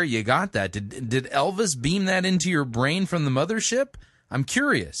know where you got that. Did Elvis beam that into your brain from the mothership? I'm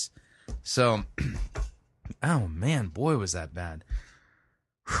curious. So, oh man, boy, was that bad.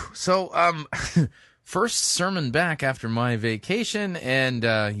 So, first sermon back after my vacation, and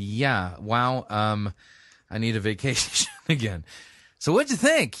yeah, wow, I need a vacation again. So what'd you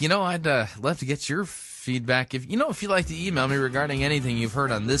think? I'd love to get your feedback. If you'd like to email me regarding anything you've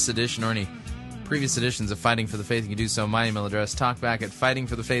heard on this edition or any previous editions of Fighting for the Faith, you can do so. My email address,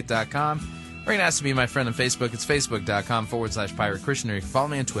 talkback@fightingforthefaith.com. Or you can ask to be my friend on Facebook. It's facebook.com/Pirate Christian. Or you can follow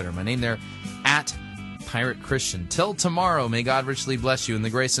me on Twitter. My name there, @Pirate Christian. Till tomorrow, may God richly bless you in the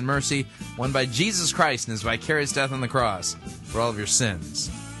grace and mercy won by Jesus Christ and his vicarious death on the cross for all of your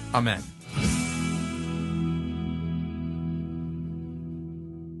sins. Amen.